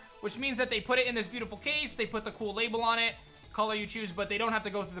cheaper, which means that they put it in this beautiful case, they put the cool label on it, color you choose, but they don't have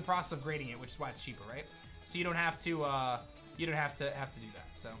to go through the process of grading it, which is why it's cheaper, right? So you don't have to, do that,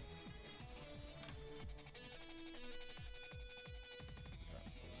 so.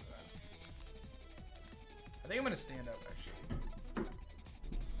 I think I'm gonna stand up, actually.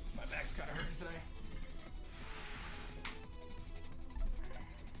 My back's kind of hurting today.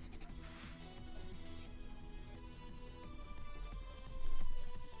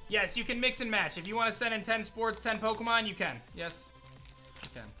 Yes, you can mix and match. If you want to send in 10 sports, 10 Pokemon, you can. Yes, you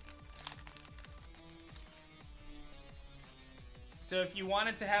can. So if you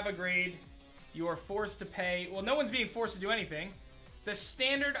wanted to have a grade, you are forced to pay. Well, no one's being forced to do anything. The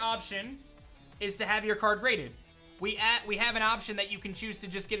standard option is to have your card graded. We have an option that you can choose to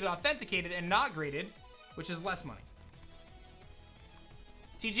just get it authenticated and not graded, which is less money.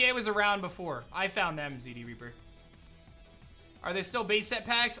 TGA was around before. I found them, ZD Reaper. Are there still base set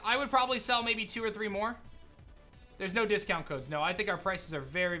packs? I would probably sell maybe 2 or 3 more. There's no discount codes. No, I think our prices are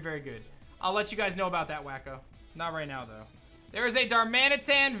very, very good. I'll let you guys know about that, wacko. Not right now, though. There is a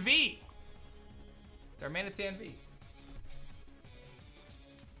Darmanitan V. Darmanitan V.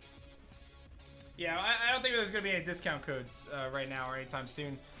 Yeah, I don't think there's going to be any discount codes right now or anytime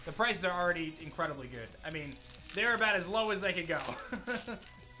soon. The prices are already incredibly good. I mean, they're about as low as they could go.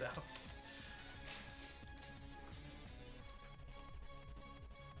 So.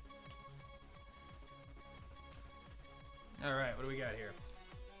 All right, what do we got here?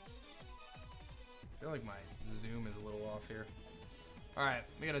 I feel like my zoom is a little off here. All right,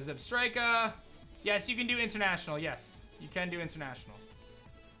 we got a Zip Striker. Yes, you can do international. Yes, you can do international.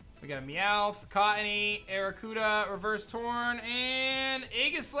 We got a Meowth, Cottony, Arrokuda, Reverse Torn, and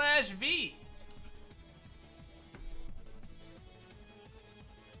Aegislash-V.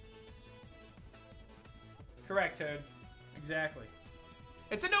 Correct, Toad. Exactly.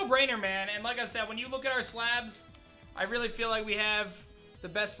 It's a no-brainer, man. And like I said, when you look at our slabs, I really feel like we have the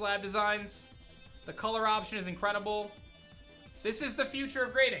best slab designs. The color option is incredible. This is the future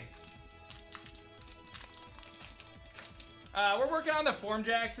of grading. We're working on the form,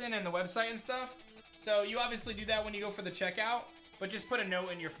 Jackson, and the website and stuff. So you obviously do that when you go for the checkout, but just put a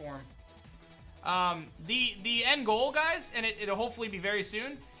note in your form. The end goal, guys, and it'll hopefully be very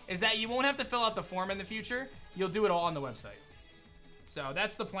soon, is that you won't have to fill out the form in the future. You'll do it all on the website. So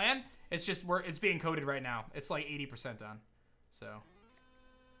that's the plan. It's just it's being coded right now. It's like 80% done. So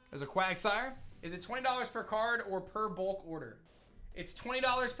there's a Quagsire. Is it $20 per card or per bulk order? It's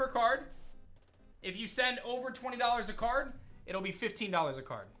 $20 per card. If you send over $20 a card, it'll be $15 a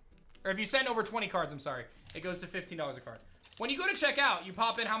card. Or if you send over 20 cards, I'm sorry, it goes to $15 a card. When you go to checkout, you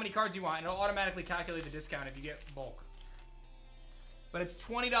pop in how many cards you want, and it'll automatically calculate the discount if you get bulk. But it's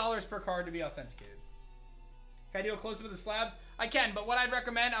 $20 per card to be authenticated. Can I do a close-up of the slabs? I can, but what I'd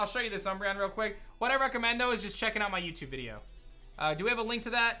recommend, I'll show you this Umbreon real quick. What I recommend, though, is just checking out my YouTube video. Do we have a link to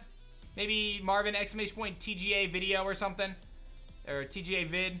that? Maybe Marvin, !TGA video or something? Or TGA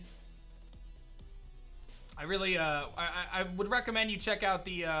vid? I really, I would recommend you check out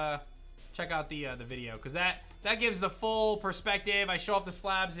the video, because that gives the full perspective. I show off the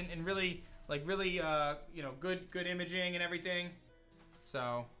slabs and really, you know, good imaging and everything.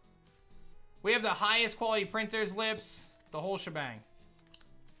 So, we have the highest quality printers, Lips, the whole shebang.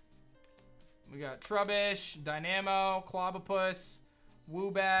 We got Trubbish, Dynamo, Clobopus,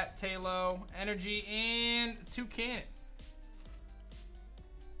 Woobat, Talo, Energy, and Toucannon.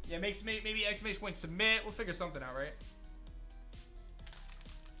 Yeah, makes maybe ! Submit. We'll figure something out, right?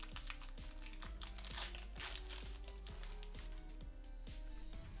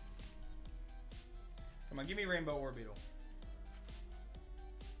 Come on, give me Rainbow Orbeetle.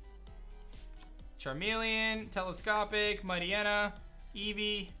 Charmeleon, Telescopic, Mightyena,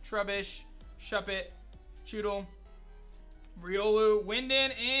 Eevee, Trubbish, Shuppet, Choodle, Riolu,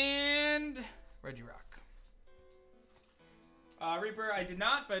 Winden, and Regirock. Reaper, I did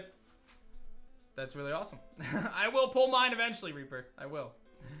not, but that's really awesome. I will pull mine eventually, Reaper. I will.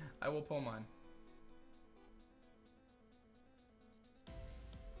 I will pull mine.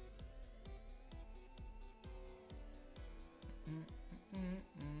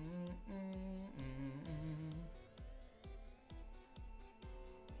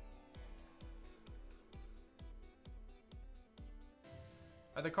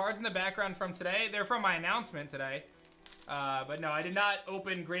 Are the cards in the background from today? They're from my announcement today. But no, I did not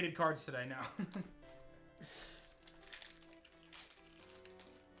open graded cards today, no.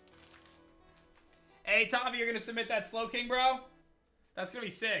 Hey, Tavi, you're going to submit that Slow King, bro? That's going to be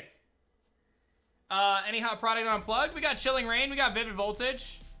sick. Any hot product unplugged? We got Chilling Rain. We got Vivid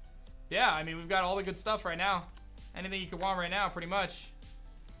Voltage. Yeah, I mean, we've got all the good stuff right now. Anything you could want right now, pretty much.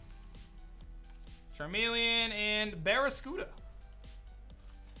 Charmeleon and Barraskewda.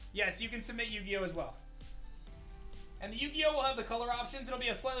 Yes, you can submit Yu-Gi-Oh! As well. And the Yu-Gi-Oh! Will have the color options. It'll be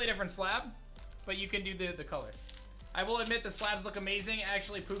a slightly different slab, but you can do the color. I will admit the slabs look amazing.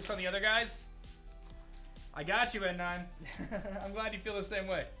 Actually poops on the other guys. I got you, N9. I'm glad you feel the same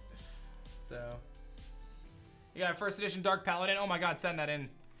way. So, you got a first edition Dark Paladin. Oh my god, send that in.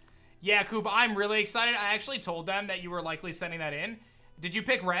 Yeah, Coop, I'm really excited. I actually told them that you were likely sending that in. Did you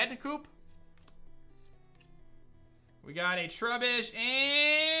pick red, Coop? We got a Trubbish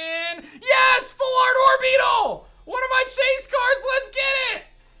and... Yes! Full Art Orbeetle! One of my chase cards! Let's get it!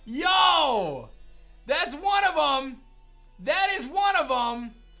 Yo! That's one of them. That is one of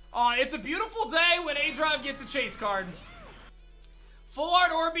them. It's a beautiful day when aDrive gets a chase card. Full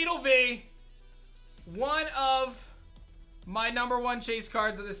Art Orbeetle V. One of my #1 chase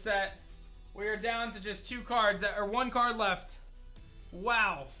cards of the set. We are down to just 2 cards, or 1 card left.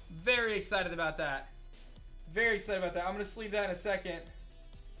 Wow. Very excited about that. Very excited about that. I'm going to sleeve that in a second.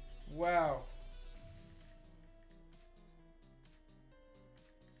 Wow.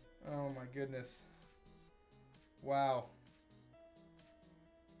 Oh my goodness. Wow.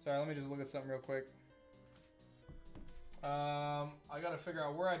 Sorry, let me just look at something real quick. I gotta figure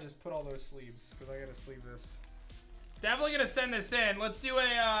out where I just put all those sleeves, because I gotta sleeve this. Definitely gonna send this in. Let's do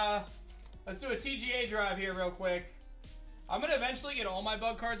a TGA drive here real quick. I'm gonna eventually get all my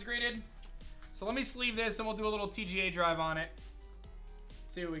bug cards graded. So let me sleeve this and we'll do a little TGA drive on it.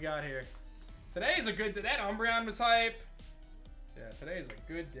 See what we got here. Today is a good day. That Umbreon was hype. Yeah, today is a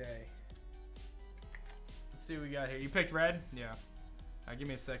good day. Let's see what we got here. You picked red? Yeah. Alright, give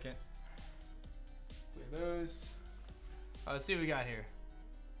me a second. Clear those. Let's see what we got here.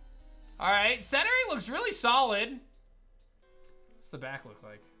 Alright, centering looks really solid. What's the back look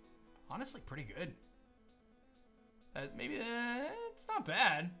like? Honestly, pretty good. Maybe it's not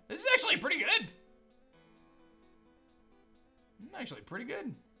bad. This is actually pretty good. Actually pretty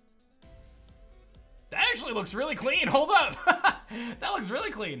good. That actually looks really clean. Hold up. That looks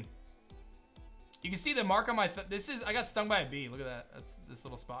really clean. You can see the mark on my I got stung by a bee. Look at that. That's this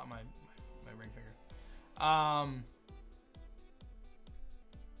little spot on my ring finger.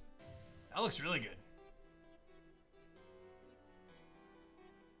 That looks really good.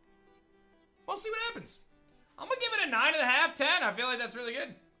 We'll see what happens. I'm gonna give it a 9.5, 10. I feel like that's really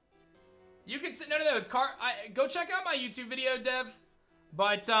good. You can sit go check out my YouTube video, Dev.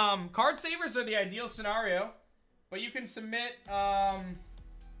 But card savers are the ideal scenario. But you can submit in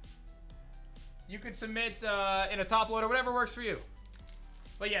a top load or whatever works for you.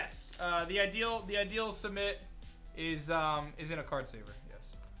 But yes, the ideal submit is in a card saver.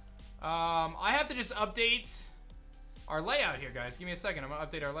 Yes. I have to just update our layout here, guys. Give me a second. I'm gonna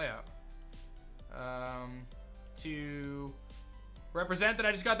update our layout to represent that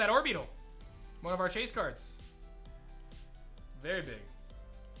I just got that Orbeetle, one of our chase cards. Very big.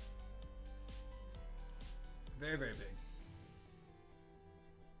 Very, very big.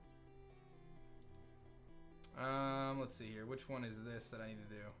 Let's see here. Which one is this that I need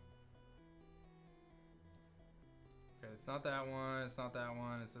to do? Okay, it's not that one. It's not that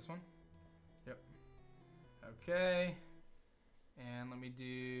one. It's this one. Yep. Okay. And let me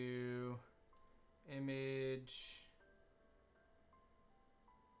do image,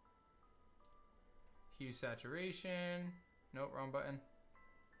 hue saturation. Nope, wrong button.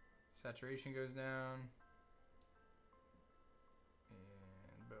 Saturation goes down.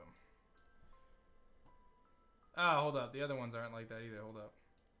 And boom. Oh, hold up. The other ones aren't like that either. Hold up.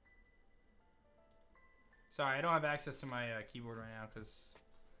 Sorry, I don't have access to my keyboard right now because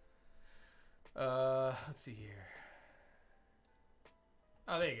let's see here.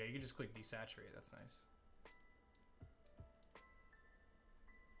 Oh, there you go. You can just click desaturate. That's nice.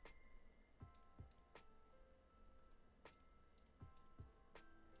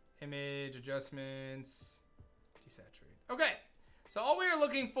 Image adjustments, desaturate. Okay, so all we are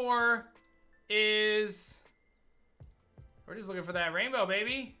looking for is, we're just looking for that rainbow,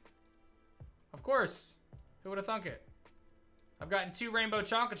 baby. Of course. Who would have thunk it? I've gotten 2 rainbow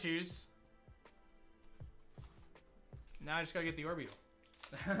Chonkachus. Now I just gotta get the Orbeetle.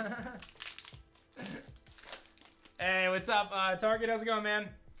 Hey, what's up, Target? How's it going, man?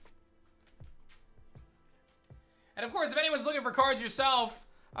 And of course, if anyone's looking for cards yourself,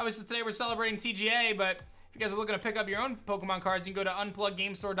 obviously today we're celebrating TGA, but if you guys are looking to pick up your own Pokemon cards, you can go to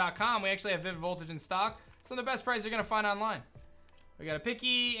unpluggedgamestore.com. We actually have Vivid Voltage in stock. Some of the best prices you're gonna find online. We got a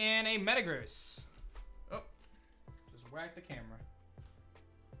Picky and a Metagross. Oh, just whack the camera.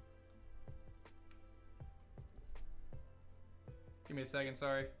 Give me a second,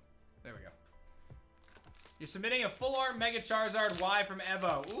 sorry. There we go. You're submitting a full art Mega Charizard Y from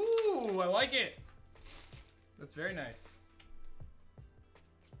Evo. Ooh, I like it. That's very nice.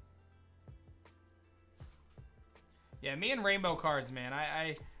 Yeah, me and rainbow cards, man.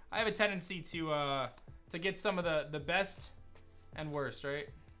 I have a tendency to get some of the best and worst, right?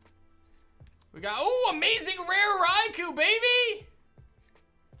 We got, oh, amazing rare Raikou, baby!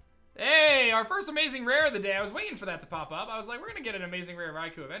 Hey, our first amazing rare of the day. I was waiting for that to pop up. I was like, we're gonna get an amazing rare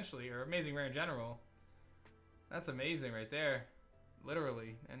Raikou eventually, or amazing rare in general. That's amazing right there.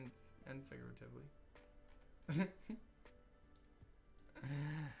 Literally and figuratively.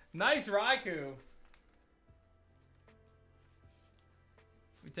 Nice Raikou.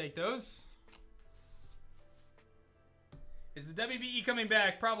 We take those. Is the WBE coming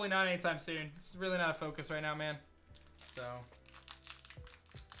back? Probably not anytime soon. It's really not a focus right now, man. So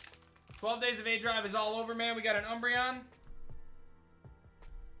 12 days of aDrive is all over, man. We got an Umbreon.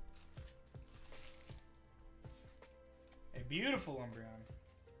 Beautiful Umbreon.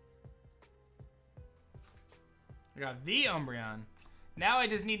 I got the Umbreon. Now I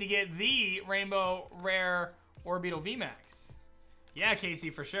just need to get the Rainbow Rare Orbital VMAX. Yeah, Casey,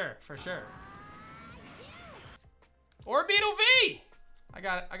 for sure, for sure. Orbital V! I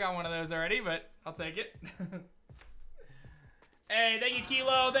got one of those already, but I'll take it. Hey, thank you,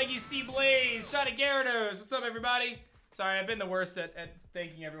 Kilo. Thank you, C Blaze. Shot at Gyarados. What's up, everybody? Sorry, I've been the worst at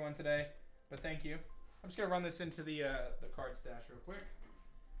thanking everyone today, but thank you. I'm just gonna run this into the card stash real quick,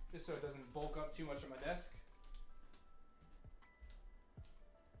 just so it doesn't bulk up too much on my desk.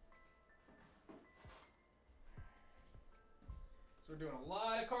 So we're doing a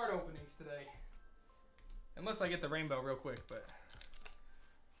lot of card openings today, unless I get the rainbow real quick. But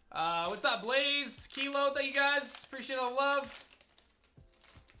what's up, Blaze, Kilo? Thank you guys. Appreciate all the love.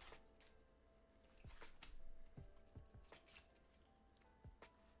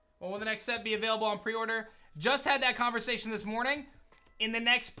 When will the next set be available on pre-order? Just had that conversation this morning. In the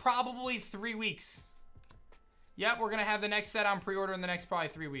next probably 3 weeks. Yep, we're gonna have the next set on pre-order in the next probably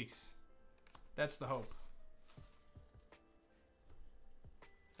 3 weeks. That's the hope.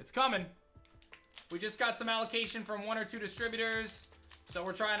 It's coming. We just got some allocation from 1 or 2 distributors, so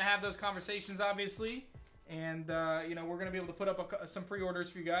we're trying to have those conversations, obviously. And you know, we're gonna be able to put up some pre-orders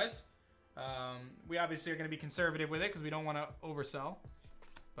for you guys. We obviously are gonna be conservative with it because we don't want to oversell.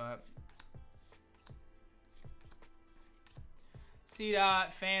 But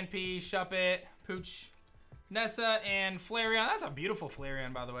C-Dot, Fanpea, Shuppet, Pooch, Nessa, and Flareon. That's a beautiful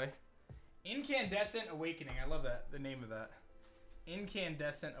Flareon, by the way. Incandescent Awakening. I love that, the name of that.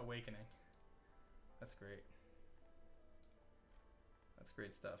 Incandescent Awakening. That's great. That's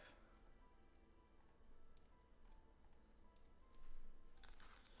great stuff.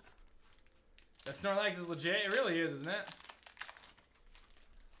 That Snorlax is legit. It really is, isn't it?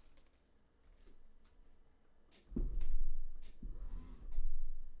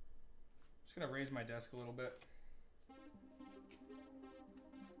 Just gonna raise my desk a little bit.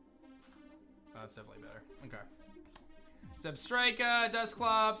 Oh, that's definitely better. Okay. Zebstrika,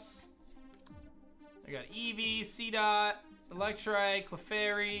 Dusclops. I got Eevee, C-Dot, Electrike,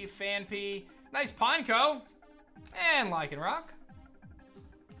 Clefairy, Fanpea. Nice Pineco. And Lycanroc.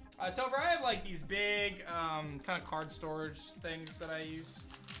 Tover, I have like these big kind of card storage things that I use.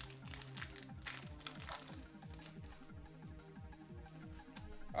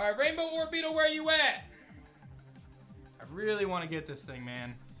 All right, Rainbow Orbital, where you at? I really want to get this thing,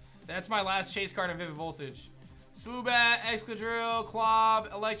 man. That's my last chase card in Vivid Voltage. Swoobat, Excadrill, Clob,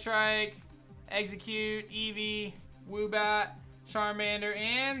 Electrike, Execute, Eevee, Woobat, Charmander,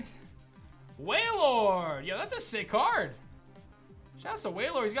 and Wailord. Yo, that's a sick card. Shouts to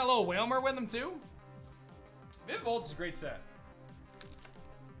Wailord. He's got a little Wailmer with him, too. Vivid Voltage is a great set.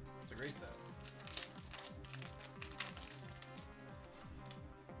 It's a great set.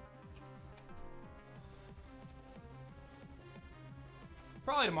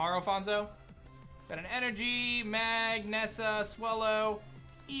 Probably tomorrow, Fonzo. Got an Energy, Mag, Nessa, Swellow,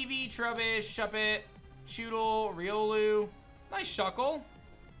 Eevee, Trubbish, Shuppet, Choodle, Riolu. Nice Shuckle.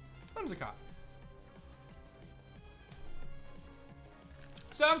 Whimsicott.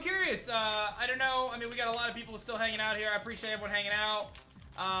 So I'm curious. I don't know. I mean, we got a lot of people still hanging out here. I appreciate everyone hanging out.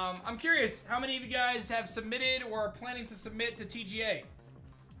 I'm curious, how many of you guys have submitted or are planning to submit to TGA?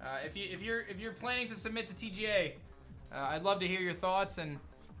 If you're planning to submit to TGA, I'd love to hear your thoughts and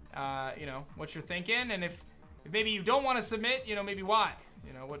you know, what you're thinking, and if maybe you don't want to submit, you know, maybe why.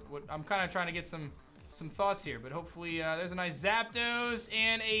 You know, what I'm kind of trying to get some thoughts here, but hopefully there's a nice Zapdos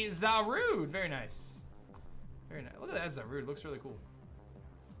and a Zarude. Very nice. Very nice. Look at that Zarude. Looks really cool.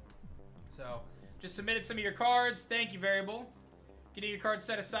 So, just submitted some of your cards. Thank you, Variable. Getting your cards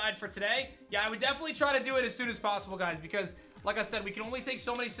set aside for today. Yeah, I would definitely try to do it as soon as possible, guys, because, like I said, we can only take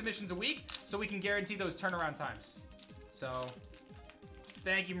so many submissions a week, so we can guarantee those turnaround times. So,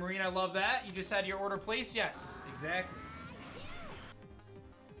 thank you, Marina. I love that. You just had your order placed? Yes, exactly.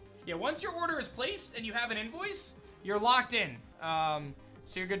 Yeah, once your order is placed and you have an invoice, you're locked in.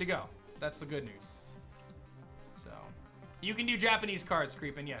 So you're good to go. That's the good news. So, you can do Japanese cards,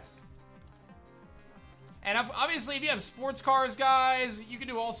 Creepin', yes. And obviously, if you have sports cars, guys, you can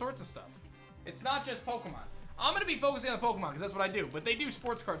do all sorts of stuff. It's not just Pokemon. I'm going to be focusing on the Pokemon because that's what I do. But they do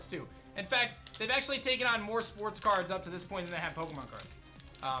sports cards, too. In fact, they've actually taken on more sports cards up to this point than they have Pokemon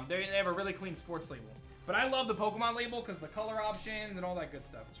cards. They have a really clean sports label. But I love the Pokemon label because the color options and all that good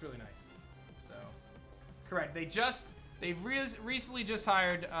stuff. It's really nice. So, correct. They've recently just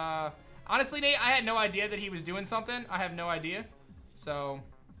hired... honestly, Nate, I had no idea that he was doing something. I have no idea. So...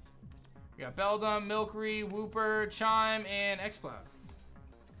 we got Beldum, Milcery, Wooper, Chime, and Exploud.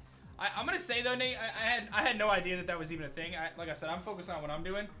 I'm gonna say though, Nate, I had no idea that that was even a thing. Like I said, I'm focused on what I'm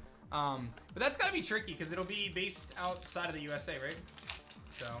doing. But that's gotta be tricky because it'll be based outside of the USA, right?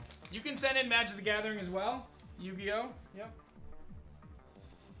 So you can send in Magic the Gathering as well. Yu-Gi-Oh. Yep.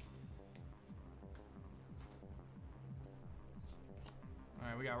 All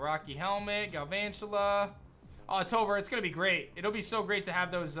right, we got Rocky Helmet, Galvantula. Oh, it's over. It's gonna be great. It'll be so great to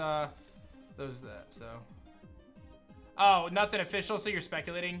have those. So. Oh, nothing official. So you're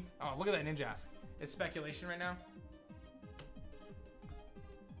speculating. Oh, look at that Ninjask. It's speculation right now.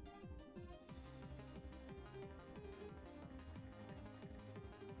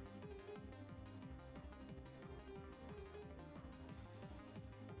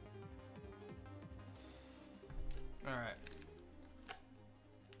 All right.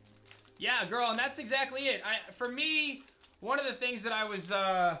 Yeah, girl, and that's exactly it. For me, one of the things that I was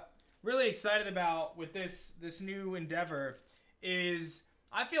really excited about with this new endeavor is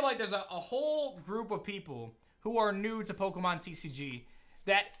I feel like there's a whole group of people who are new to Pokemon TCG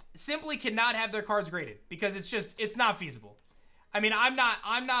that simply cannot have their cards graded because it's not feasible. I mean, I'm not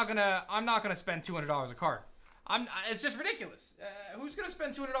gonna spend $200 a card. It's just ridiculous. Who's gonna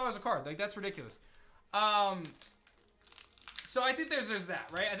spend $200 a card? Like, that's ridiculous. So I think there's that,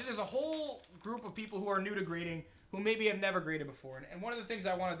 right? I think there's a whole group of people who are new to grading who maybe have never graded before. And one of the things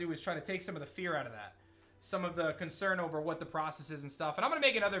I want to do is try to take some of the fear out of that. Some of the concern over what the process is and stuff. And I'm going to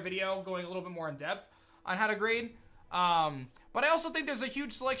make another video going a little bit more in depth on how to grade. But I also think there's a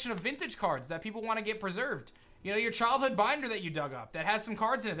huge selection of vintage cards that people want to get preserved. You know, your childhood binder that you dug up that has some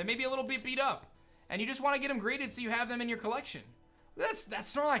cards in it that may be a little bit beat up. And you just want to get them graded so you have them in your collection. That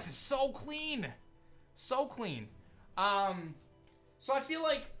Snorlax is so clean. So clean. So I feel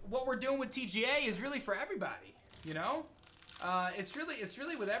like what we're doing with TGA is really for everybody, you know? It's really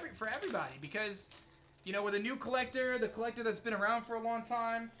for everybody because, you know, with a new collector, the collector that's been around for a long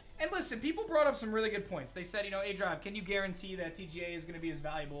time. And listen, people brought up some really good points. They said, you know, aDrive, can you guarantee that TGA is going to be as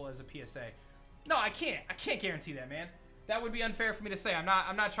valuable as a PSA? No, I can't. I can't guarantee that, man. That would be unfair for me to say. I'm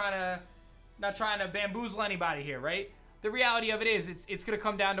not trying to bamboozle anybody here, right? The reality of it is it's going to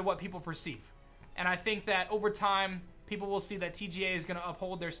come down to what people perceive. And I think that over time, people will see that TGA is going to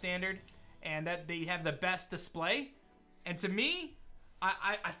uphold their standard and that they have the best display. And to me,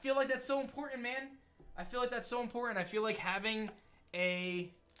 I feel like that's so important, man. I feel like that's so important. I feel like having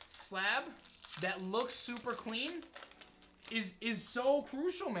a slab that looks super clean is so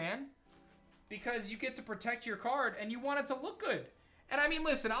crucial, man. Because you get to protect your card and you want it to look good. And I mean,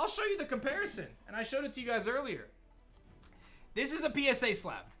 listen, I'll show you the comparison. And I showed it to you guys earlier. This is a PSA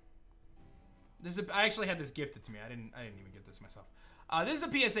slab. I actually had this gifted to me. I didn't even get this myself. This is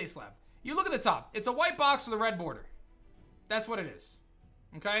a PSA slab. You look at the top. It's a white box with a red border. That's what it is.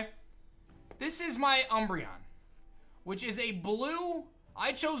 Okay? This is my Umbreon, which is a blue.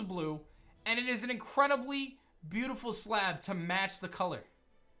 I chose blue, and it is an incredibly beautiful slab to match the color.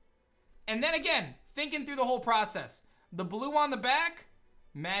 And then again, thinking through the whole process, the blue on the back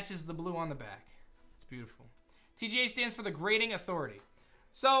matches the blue on the back. It's beautiful. TGA stands for the Grading Authority.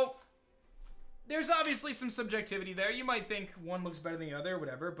 So there's obviously some subjectivity there. You might think one looks better than the other, or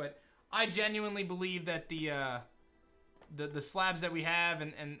whatever, but I genuinely believe that the slabs that we have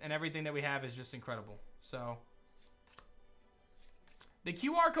and everything that we have is just incredible. So the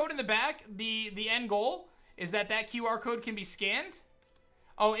QR code in the back, the end goal is that QR code can be scanned.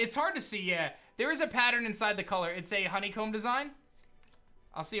 Oh, it's hard to see, yeah. There is a pattern inside the color. It's a honeycomb design.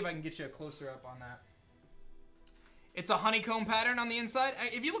 I'll see if I can get you a closer up on that. It's a honeycomb pattern on the inside.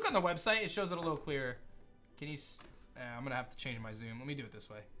 If you look on the website, it shows it a little clearer. Can you... I'm going to have to change my zoom. Let me do it this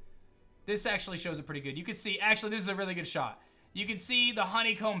way. This actually shows it pretty good. You can see... Actually, this is a really good shot. You can see the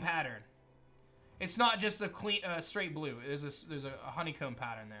honeycomb pattern. It's not just a clean, straight blue. There's a honeycomb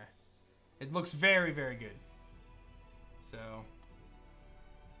pattern there. It looks very, very good. So...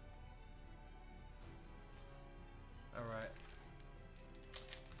 Alright.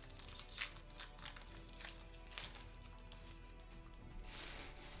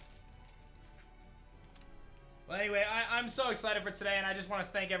 Well, anyway, I'm so excited for today, and I just want to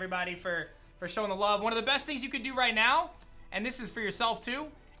thank everybody for showing the love. One of the best things you could do right now, and this is for yourself too,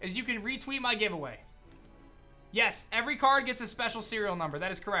 is you can retweet my giveaway. Yes, every card gets a special serial number.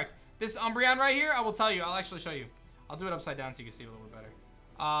 That is correct. This Umbreon right here, I will tell you. I'll actually show you. I'll do it upside down so you can see it a little bit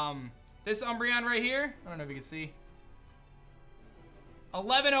better. This Umbreon right here, I don't know if you can see.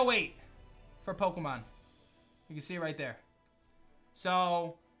 1108 for Pokemon. You can see it right there.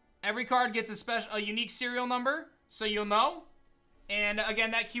 So every card gets a unique serial number, so you'll know. And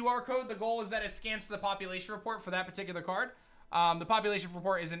again, that QR code, the goal is that it scans to the population report for that particular card. The population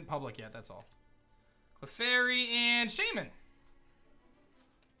report isn't public yet, that's all. Clefairy and Shaman.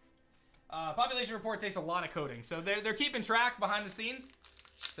 Population report takes a lot of coding, so they're keeping track behind the scenes.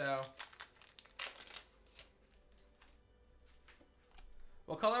 So,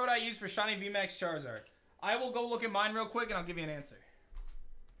 what color would I use for shiny VMAX Charizard? I will go look at mine real quick and I'll give you an answer.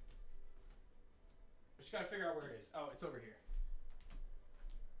 I just gotta figure out where it is. Oh, it's over here.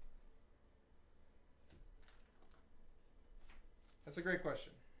 That's a great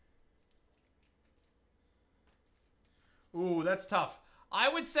question. Ooh, that's tough. I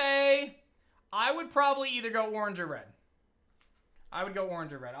would say I would probably either go orange or red. I would go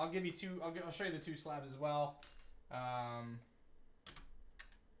orange or red. I'll give you two. I'll show you the two slabs as well. Let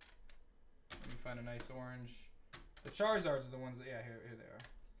me find a nice orange. The Charizards are the ones that, yeah, here they are.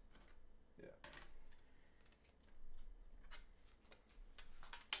 Yeah.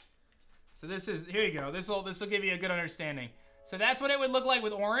 So this is, here you go. This will give you a good understanding. So that's what it would look like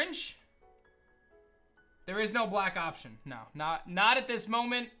with orange. There is no black option. No, not at this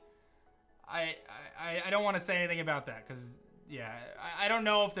moment. I don't want to say anything about that because, yeah, I don't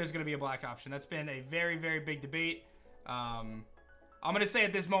know if there's going to be a black option. That's been a very, very big debate. I'm going to say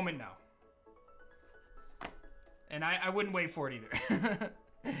at this moment, no. And I wouldn't wait for it either.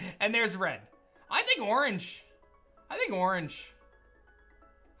 And there's red. I think orange. I think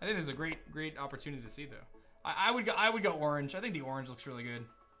there's a great opportunity to see though. I would go orange. I think the orange looks really good.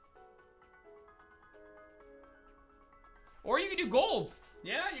 Or you could do gold.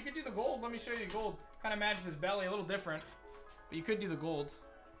 Yeah, you could do the gold. Let me show you the gold. Kind of matches his belly, a little different. But you could do the gold.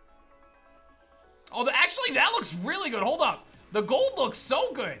 Oh, actually, that looks really good. Hold up. The gold looks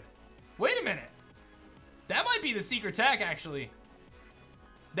so good. Wait a minute. That might be the secret tech, actually.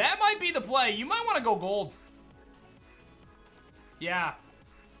 That might be the play. You might want to go gold. Yeah.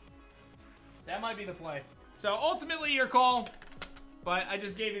 That might be the play. So, ultimately, your call. But I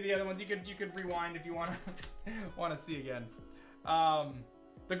just gave you the other ones. You could rewind if you want to see again.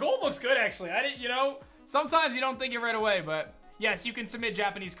 The gold looks good, actually. I didn't, you know, sometimes you don't think it right away, but yes, you can submit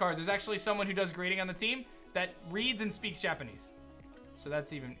Japanese cards. There's actually someone who does grading on the team that reads and speaks Japanese. So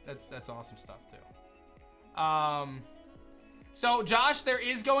that's awesome stuff too. So Josh, there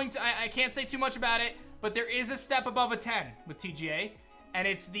is going to, I can't say too much about it, but there is a step above a 10 with TGA, and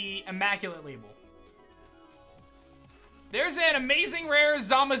it's the Immaculate label. There's an amazing rare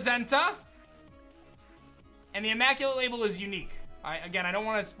Zamazenta, and the Immaculate label is unique. Again, I don't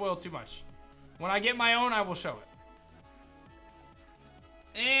want to spoil too much. When I get my own, I will show it.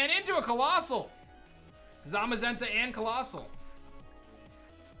 And into a Colossal. Zamazenta and Colossal.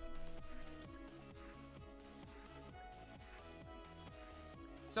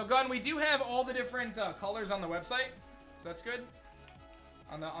 So, Gun, we do have all the different colors on the website, so that's good.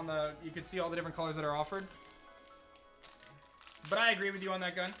 You can see all the different colors that are offered. But I agree with you on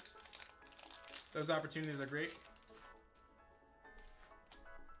that, Gun. Those opportunities are great.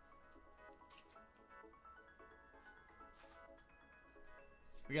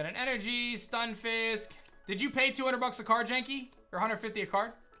 We got an Energy, Stunfisk. Did you pay 200 bucks a card, Janky? Or 150 a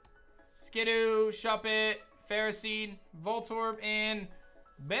card? Skidoo, Shuppet, Ferroseed, Voltorb, and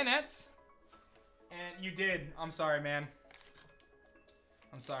Bennett. And you did. I'm sorry, man.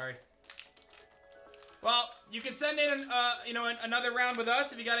 I'm sorry. Well, you can send in, another round with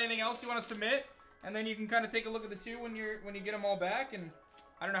us if you got anything else you want to submit, and then you can kind of take a look at the two when you get them all back. And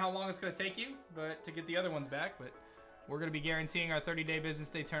I don't know how long it's gonna take you, but to get the other ones back, but we're gonna be guaranteeing our 30-day business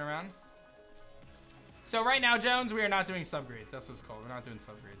day turnaround. So right now, Jones, we are not doing subgrades. That's what it's called. We're not doing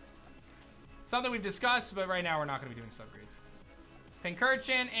subgrades. Something we've discussed, but right now we're not gonna be doing subgrades.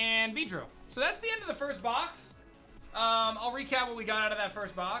 Pincurchin and Beedrill. So that's the end of the first box. I'll recap what we got out of that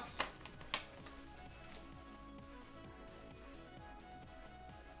first box.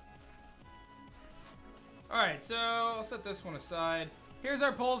 Alright, so I'll set this one aside. Here's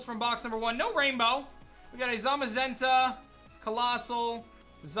our pulls from box number 1. No rainbow. We got a Zamazenta, Colossal,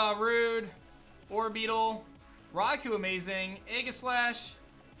 Zarude, Orbeetle, Raikou Amazing, Aegislash,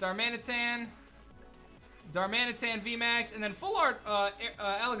 Darmanitan VMAX, and then full art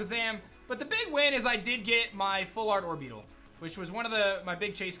Alakazam. But the big win is I did get my full art Orbeetle, which was one of my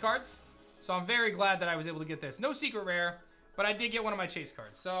big chase cards. So I'm very glad that I was able to get this. No secret rare, but I did get one of my chase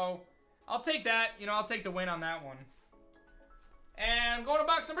cards. So I'll take that. You know, I'll take the win on that one. And going to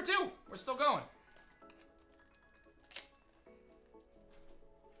box number 2. We're still going.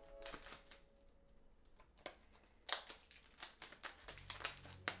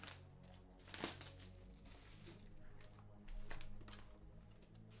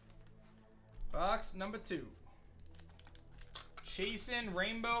 Box number 2. Chasing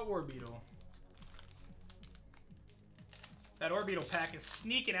Rainbow Orbeetle. That Orbeetle pack is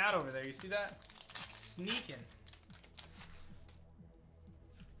sneaking out over there. You see that? Sneaking.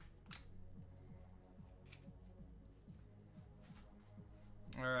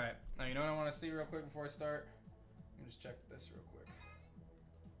 All right. Now, you know what I want to see real quick before I start? Let me just check this real quick.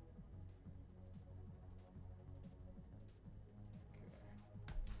 Okay.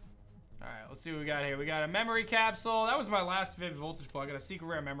 All right, let's see what we got here. We got a memory capsule. That was my last Vivid Voltage pull. I got a secret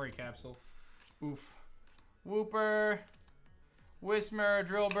rare memory capsule. Oof. Wooper, Whismer,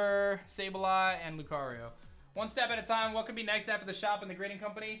 Drillbur, Sableye, and Lucario. One step at a time. What could be next after the shop and the grading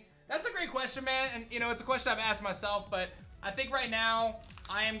company? That's a great question, man. And, you know, it's a question I've asked myself, but I think right now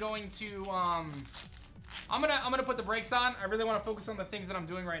I am going to, I'm gonna put the brakes on. I really want to focus on the things that I'm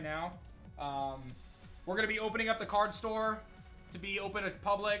doing right now. We're gonna be opening up the card store to be open to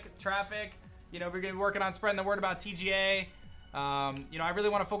public traffic. You know, we're gonna be working on spreading the word about TGA. You know, I really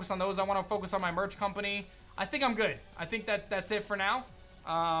want to focus on those. I want to focus on my merch company. I think I'm good. I think that's it for now.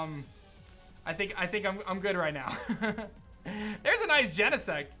 I think I'm good right now. There's a nice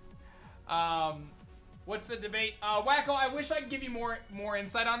Genesect. What's the debate? Wacko, I wish I could give you more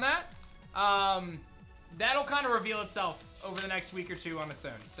insight on that. That'll kind of reveal itself over the next week or two on its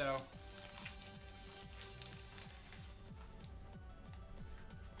own. So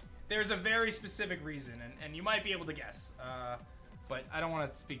there's a very specific reason, and you might be able to guess. But I don't want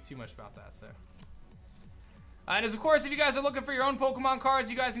to speak too much about that. So. And as of course, if you guys are looking for your own Pokemon cards,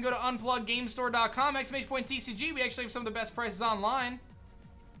 you guys can go to unpluggedgamestore.com, !TCG. We actually have some of the best prices online.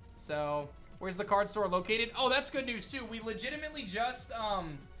 So, where's the card store located? Oh, that's good news too. We legitimately just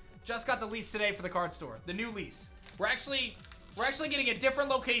got the lease today for the card store, the new lease. We're actually getting a different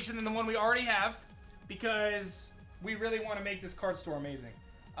location than the one we already have because we really want to make this card store amazing.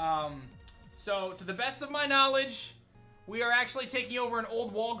 So, to the best of my knowledge, we are actually taking over an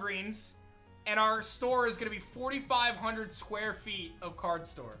old Walgreens. And our store is going to be 4,500 square feet of card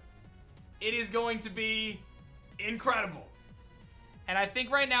store. It is going to be incredible. And I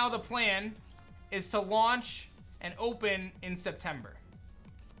think right now the plan is to launch and open in September.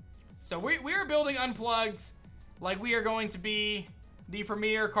 So we are building Unplugged like we are going to be the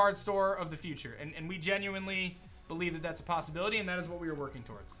premier card store of the future. And we genuinely believe that that's a possibility, and that is what we are working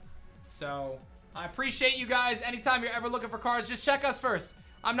towards. So I appreciate you guys. Anytime you're ever looking for cards, just check us first.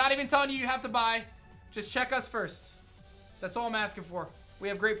 I'm not even telling you have to buy. Just check us first. That's all I'm asking for. We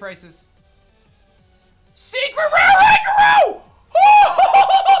have great prices. Secret Rare Rangaroo!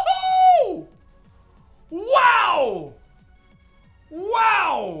 Oh! Wow!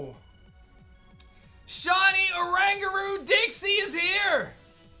 Wow! Shiny Oranguru Dixie is here!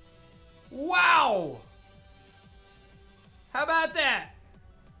 Wow! How about that?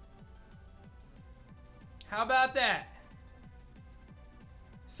 How about that?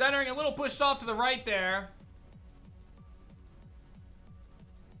 Centering a little pushed off to the right there.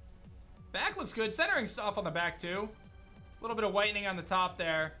 Back looks good. Centering off on the back too. A little bit of whitening on the top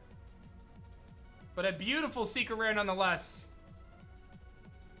there. But a beautiful secret rare nonetheless.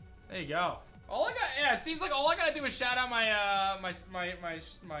 There you go. All I got, yeah, it seems like all I gotta do is shout out my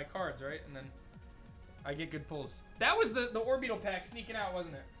my cards, right? And then I get good pulls. That was the Orbeetle pack sneaking out,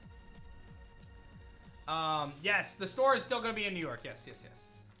 wasn't it? Yes, the store is still gonna be in New York. Yes, yes,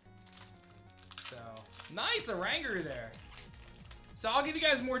 yes. So, nice Oranguru there. So I'll give you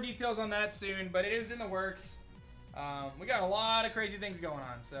guys more details on that soon, but it is in the works. We got a lot of crazy things going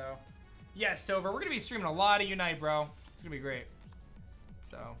on, so. Yes, Tover, we're gonna be streaming a lot of Unite, bro. It's gonna be great.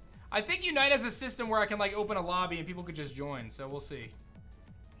 So, I think Unite has a system where I can like open a lobby and people could just join, so we'll see.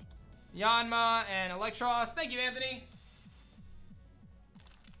 Yanma and Electros, thank you, Anthony.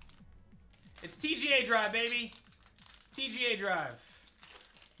 It's TGA Drive, baby. TGA Drive.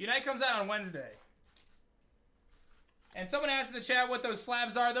 Unite comes out on Wednesday. And someone asked in the chat what those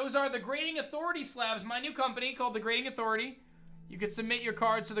slabs are. Those are the Grading Authority slabs, my new company called The Grading Authority. You can submit your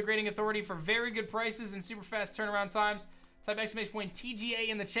cards to The Grading Authority for very good prices and super fast turnaround times. Type !TGA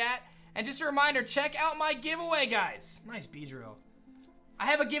in the chat. And just a reminder, check out my giveaway, guys. Nice B-drill. I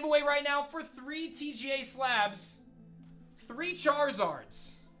have a giveaway right now for 3 TGA slabs, 3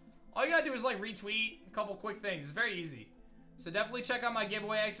 Charizards. All you gotta do is like retweet a couple quick things. It's very easy. So definitely check out my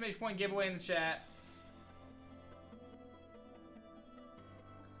giveaway, !giveaway in the chat.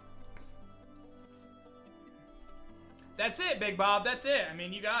 That's it, Big Bob. That's it. I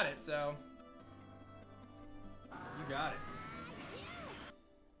mean, you got it, so. You got it.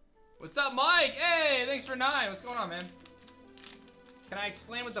 What's up, Mike? Hey, thanks for 9. What's going on, man? Can I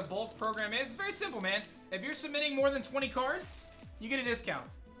explain what the bulk program is? It's very simple, man. If you're submitting more than 20 cards, you get a discount.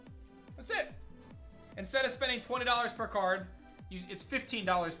 That's it. Instead of spending $20 per card, it's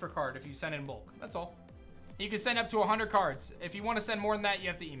 $15 per card if you send in bulk. That's all. You can send up to 100 cards. If you want to send more than that, you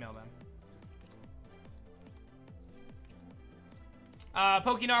have to email them.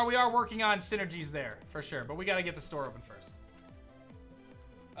 Pokinar, we are working on synergies there, for sure. But we got to get the store open first.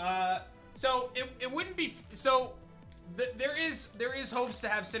 So it wouldn't be, so there is hopes to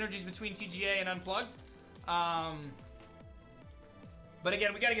have synergies between TGA and Unplugged. But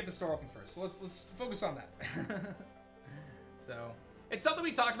again, we got to get the store open first. So let's focus on that. So it's something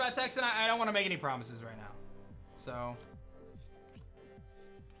we talked about, Tex, and I don't want to make any promises right now. So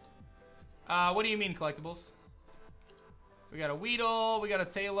what do you mean collectibles? We got a Weedle, we got a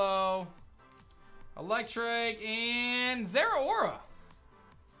Talo, Electric, and Zeraora.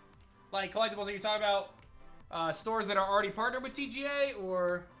 Like collectibles, are you talking about stores that are already partnered with TGA,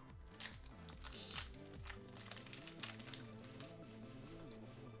 or?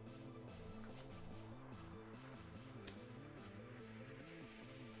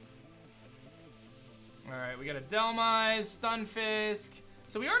 All right, we got a Delmise, Stunfisk.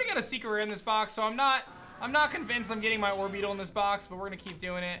 So we already got a secret rare in this box, so I'm not convinced I'm getting my Orbeetle in this box, but we're gonna keep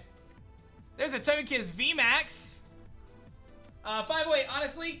doing it. There's a Togekiss VMAX. 508,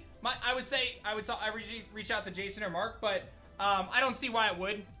 honestly, I would reach out to Jason or Mark, but I don't see why it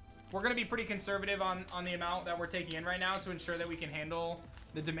would. We're gonna be pretty conservative on the amount that we're taking in right now to ensure that we can handle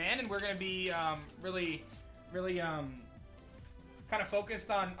the demand, and we're gonna be really kind of focused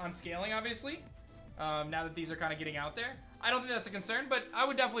on scaling, obviously. Now that these are kind of getting out there, I don't think that's a concern, but I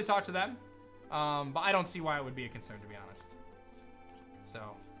would definitely talk to them. But I don't see why it would be a concern, to be honest. So,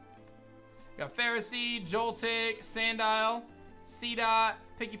 we got Pharisee, Joltik, Sandile, C-Dot,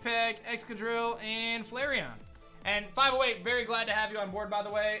 Picky-Peck, Excadrill, and Flareon. And 508, very glad to have you on board, by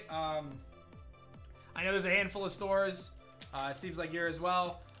the way. I know there's a handful of stores, it seems like you're as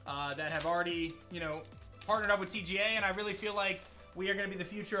well, that have already, you know, partnered up with TGA, and I really feel like we are going to be the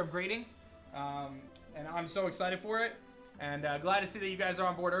future of grading. And I'm so excited for it, and glad to see that you guys are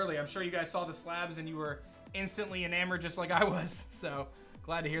on board early. I'm sure you guys saw the slabs and you were instantly enamored just like I was, so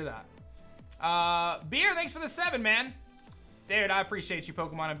glad to hear that. Beer, thanks for the 7, man. Dude, I appreciate you,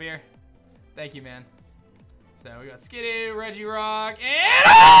 Pokemon and Beer. Thank you, man. So we got Skidoo, Regirock, and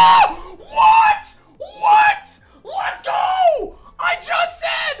oh! What? What? Let's go! I just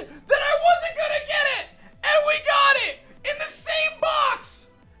said that I wasn't gonna get it, and we got it in the same box.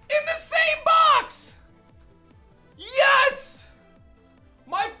 In the same box! Yes!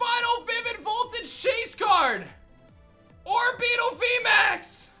 My final Vivid Voltage Chase card! Orbeetle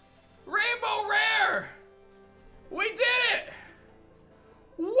VMAX! Rainbow Rare! We did it!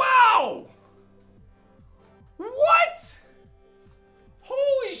 Wow! What?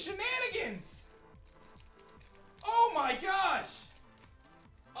 Holy shenanigans! Oh my gosh!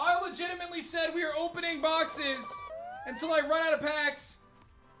 I legitimately said we are opening boxes until I run out of packs.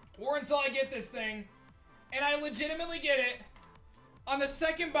 Or until I get this thing. And I legitimately get it on the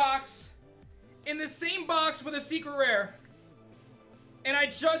second box, in the same box with a secret rare. And I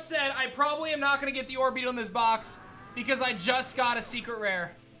just said I probably am not going to get the Orbeetle in this box because I just got a secret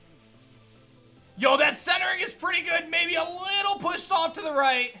rare. Yo, that centering is pretty good. Maybe a little pushed off to the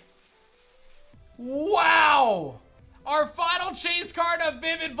right. Wow. Our final chase card of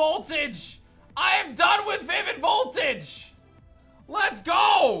Vivid Voltage. I am done with Vivid Voltage. Let's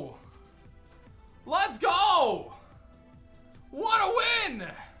go! Let's go! What a win!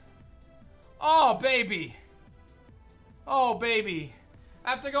 Oh, baby. Oh, baby.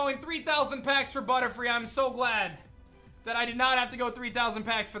 After going 3,000 packs for Butterfree, I'm so glad that I did not have to go 3,000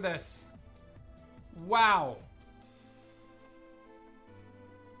 packs for this. Wow.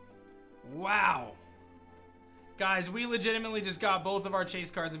 Wow. Guys, we legitimately just got both of our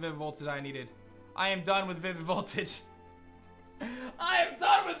chase cards of Vivid Voltage I needed. I am done with Vivid Voltage. I am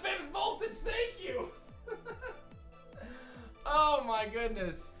done with Vivid Voltage, thank you! Oh my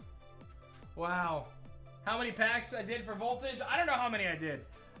goodness. Wow. How many packs I did for Voltage? I don't know how many I did.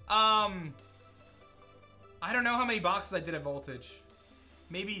 I don't know how many boxes I did at Voltage.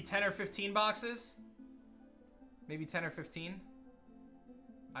 Maybe 10 or 15 boxes? Maybe 10 or 15?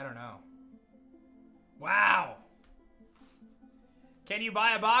 I don't know. Wow. Can you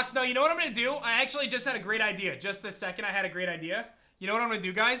buy a box? No, you know what I'm going to do? I actually just had a great idea. Just this second, I had a great idea. You know what I'm going to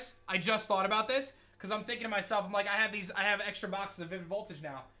do, guys? I just thought about this because I'm thinking to myself, I'm like, I have extra boxes of Vivid Voltage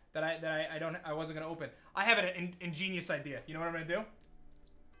now that I wasn't going to open. I have an ingenious idea. You know what I'm going to do?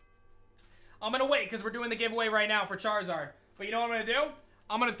 I'm going to wait because we're doing the giveaway right now for Charizard. But you know what I'm going to do?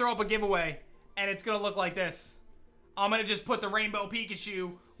 I'm going to throw up a giveaway and it's going to look like this. I'm going to just put the Rainbow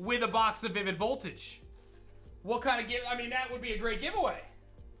Pikachu with a box of Vivid Voltage. What kind of give? I mean, that would be a great giveaway.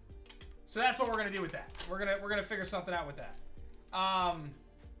 So that's what we're gonna do with that. We're gonna figure something out with that.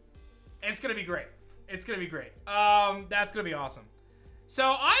 It's gonna be great. It's gonna be great. That's gonna be awesome.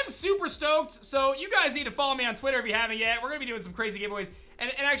 So I'm super stoked. So you guys need to follow me on Twitter if you haven't yet. We're gonna be doing some crazy giveaways,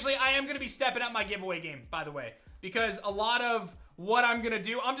 and actually I am gonna be stepping up my giveaway game, by the way, because a lot of what I'm gonna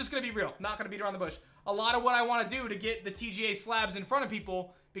do. I'm just gonna be real, not gonna beat around the bush. A lot of what I want to do to get the TGA slabs in front of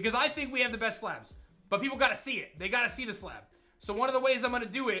people, because I think we have the best slabs. But people gotta see it. They gotta see the slab. So one of the ways I'm gonna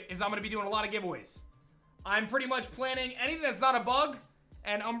do it is I'm gonna be doing a lot of giveaways. I'm pretty much planning anything that's not a bug,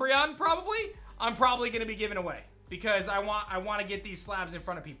 and Umbreon probably, I'm probably gonna be giving away. Because I want to get these slabs in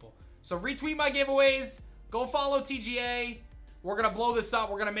front of people. So retweet my giveaways. Go follow TGA. We're gonna blow this up.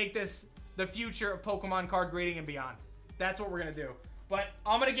 We're gonna make this the future of Pokemon card grading and beyond. That's what we're gonna do. But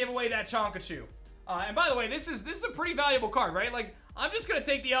I'm gonna give away that Chonkachu. And by the way, this is a pretty valuable card, right? Like, I'm just gonna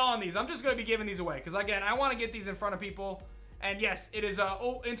take the L on these. I'm just gonna be giving these away because again, I want to get these in front of people. And yes, it is a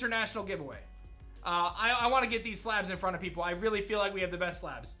international giveaway. I want to get these slabs in front of people. I really feel like we have the best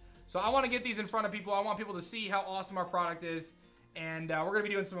slabs. So I want to get these in front of people. I want people to see how awesome our product is. And we're going to be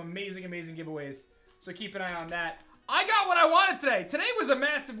doing some amazing, amazing giveaways. So keep an eye on that. I got what I wanted today. Today was a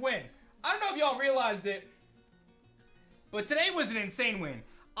massive win. I don't know if y'all realized it, but today was an insane win.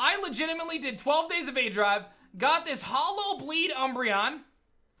 I legitimately did 12 days of aDrive, got this Hollow Bleed Umbreon,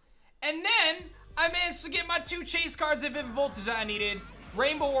 and then I managed to get my 2 chase cards of Vivid Voltage that I needed,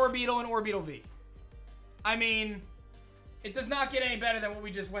 Rainbow Orbeetle and Orbeetle V. I mean, it does not get any better than what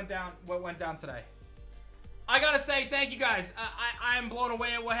we just went down today. I gotta say, thank you guys. I am blown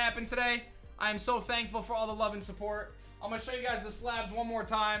away at what happened today. I am so thankful for all the love and support. I'm gonna show you guys the slabs one more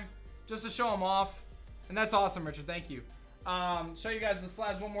time, just to show them off. And that's awesome, Richard, thank you. Show you guys the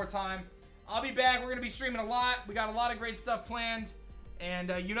slabs one more time. I'll be back, we're gonna be streaming a lot. We got a lot of great stuff planned. And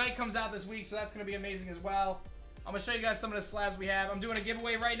Unite comes out this week, so that's gonna be amazing as well. I'm gonna show you guys some of the slabs we have. I'm doing a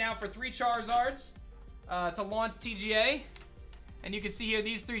giveaway right now for 3 Charizards to launch TGA. And you can see here,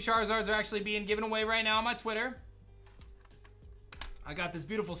 these 3 Charizards are actually being given away right now on my Twitter. I got this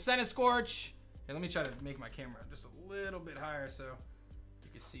beautiful Centiskorch. Here, let me try to make my camera just a little bit higher so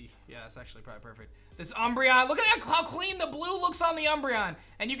you can see. Yeah, that's actually probably perfect. This Umbreon, look at how clean the blue looks on the Umbreon.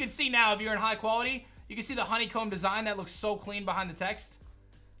 And you can see now, if you're in high quality, you can see the honeycomb design that looks so clean behind the text.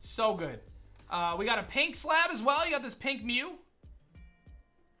 So good. We got a pink slab as well. You got this pink Mew.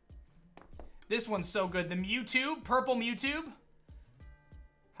 This one's so good. The Mewtube, purple Mewtube.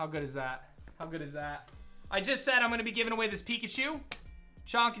 How good is that? How good is that? I just said I'm going to be giving away this Pikachu.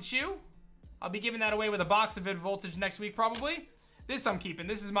 Chonkachu. I'll be giving that away with a box of Vivid Voltage next week, probably. This I'm keeping.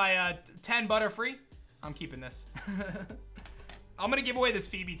 This is my 10 Butterfree. I'm keeping this. I'm going to give away this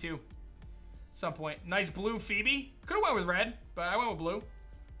Phoebe, too. At some point. Nice blue Phoebe. Could have went with red, but I went with blue.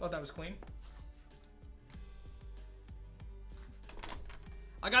 Thought that was clean.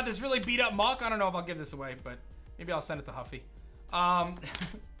 I got this really beat up Muck. I don't know if I'll give this away, but maybe I'll send it to Huffy.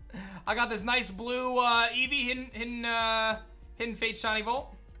 I got this nice blue Eevee, Hidden Fate Shiny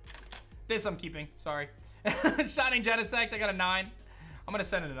Volt. This I'm keeping, sorry. Shining Genesect, I got a 9. I'm gonna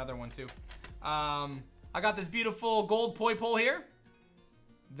send it another one too. I got this beautiful gold Poipole here.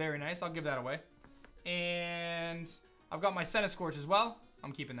 Very nice, I'll give that away. And I've got my Centiskorch as well.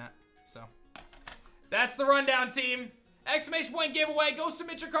 I'm keeping that, so. That's the rundown, team. Exclamation point giveaway. Go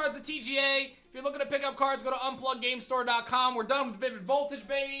submit your cards to TGA. If you're looking to pick up cards, go to unpluggedgamestore.com. We're done with Vivid Voltage,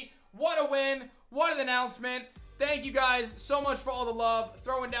 baby. What a win. What an announcement. Thank you guys so much for all the love.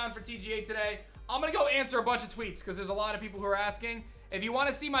 Throwing down for TGA today. I'm going to go answer a bunch of tweets because there's a lot of people who are asking. If you want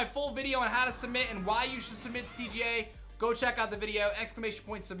to see my full video on how to submit and why you should submit to TGA, go check out the video. Exclamation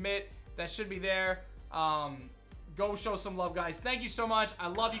point submit. That should be there. Go show some love, guys. Thank you so much. I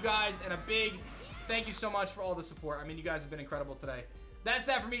love you guys, and a big thank you so much for all the support. I mean, you guys have been incredible today. That's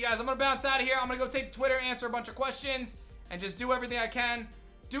that for me, guys. I'm going to bounce out of here. I'm going to go take the Twitter, answer a bunch of questions, and just do everything I can.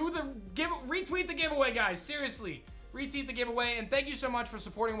 Retweet the giveaway, guys. Seriously. Retweet the giveaway, and thank you so much for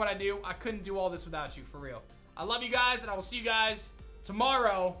supporting what I do. I couldn't do all this without you, for real. I love you guys, and I will see you guys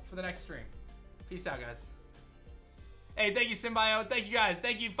tomorrow for the next stream. Peace out, guys. Hey, thank you, Symbiote. Thank you, guys.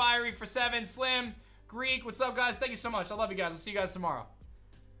 Thank you, Fiery for 7, Slim, Greek. What's up, guys? Thank you so much. I love you guys. I'll see you guys tomorrow.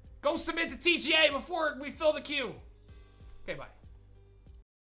 Go submit to TGA before we fill the queue. Okay, bye.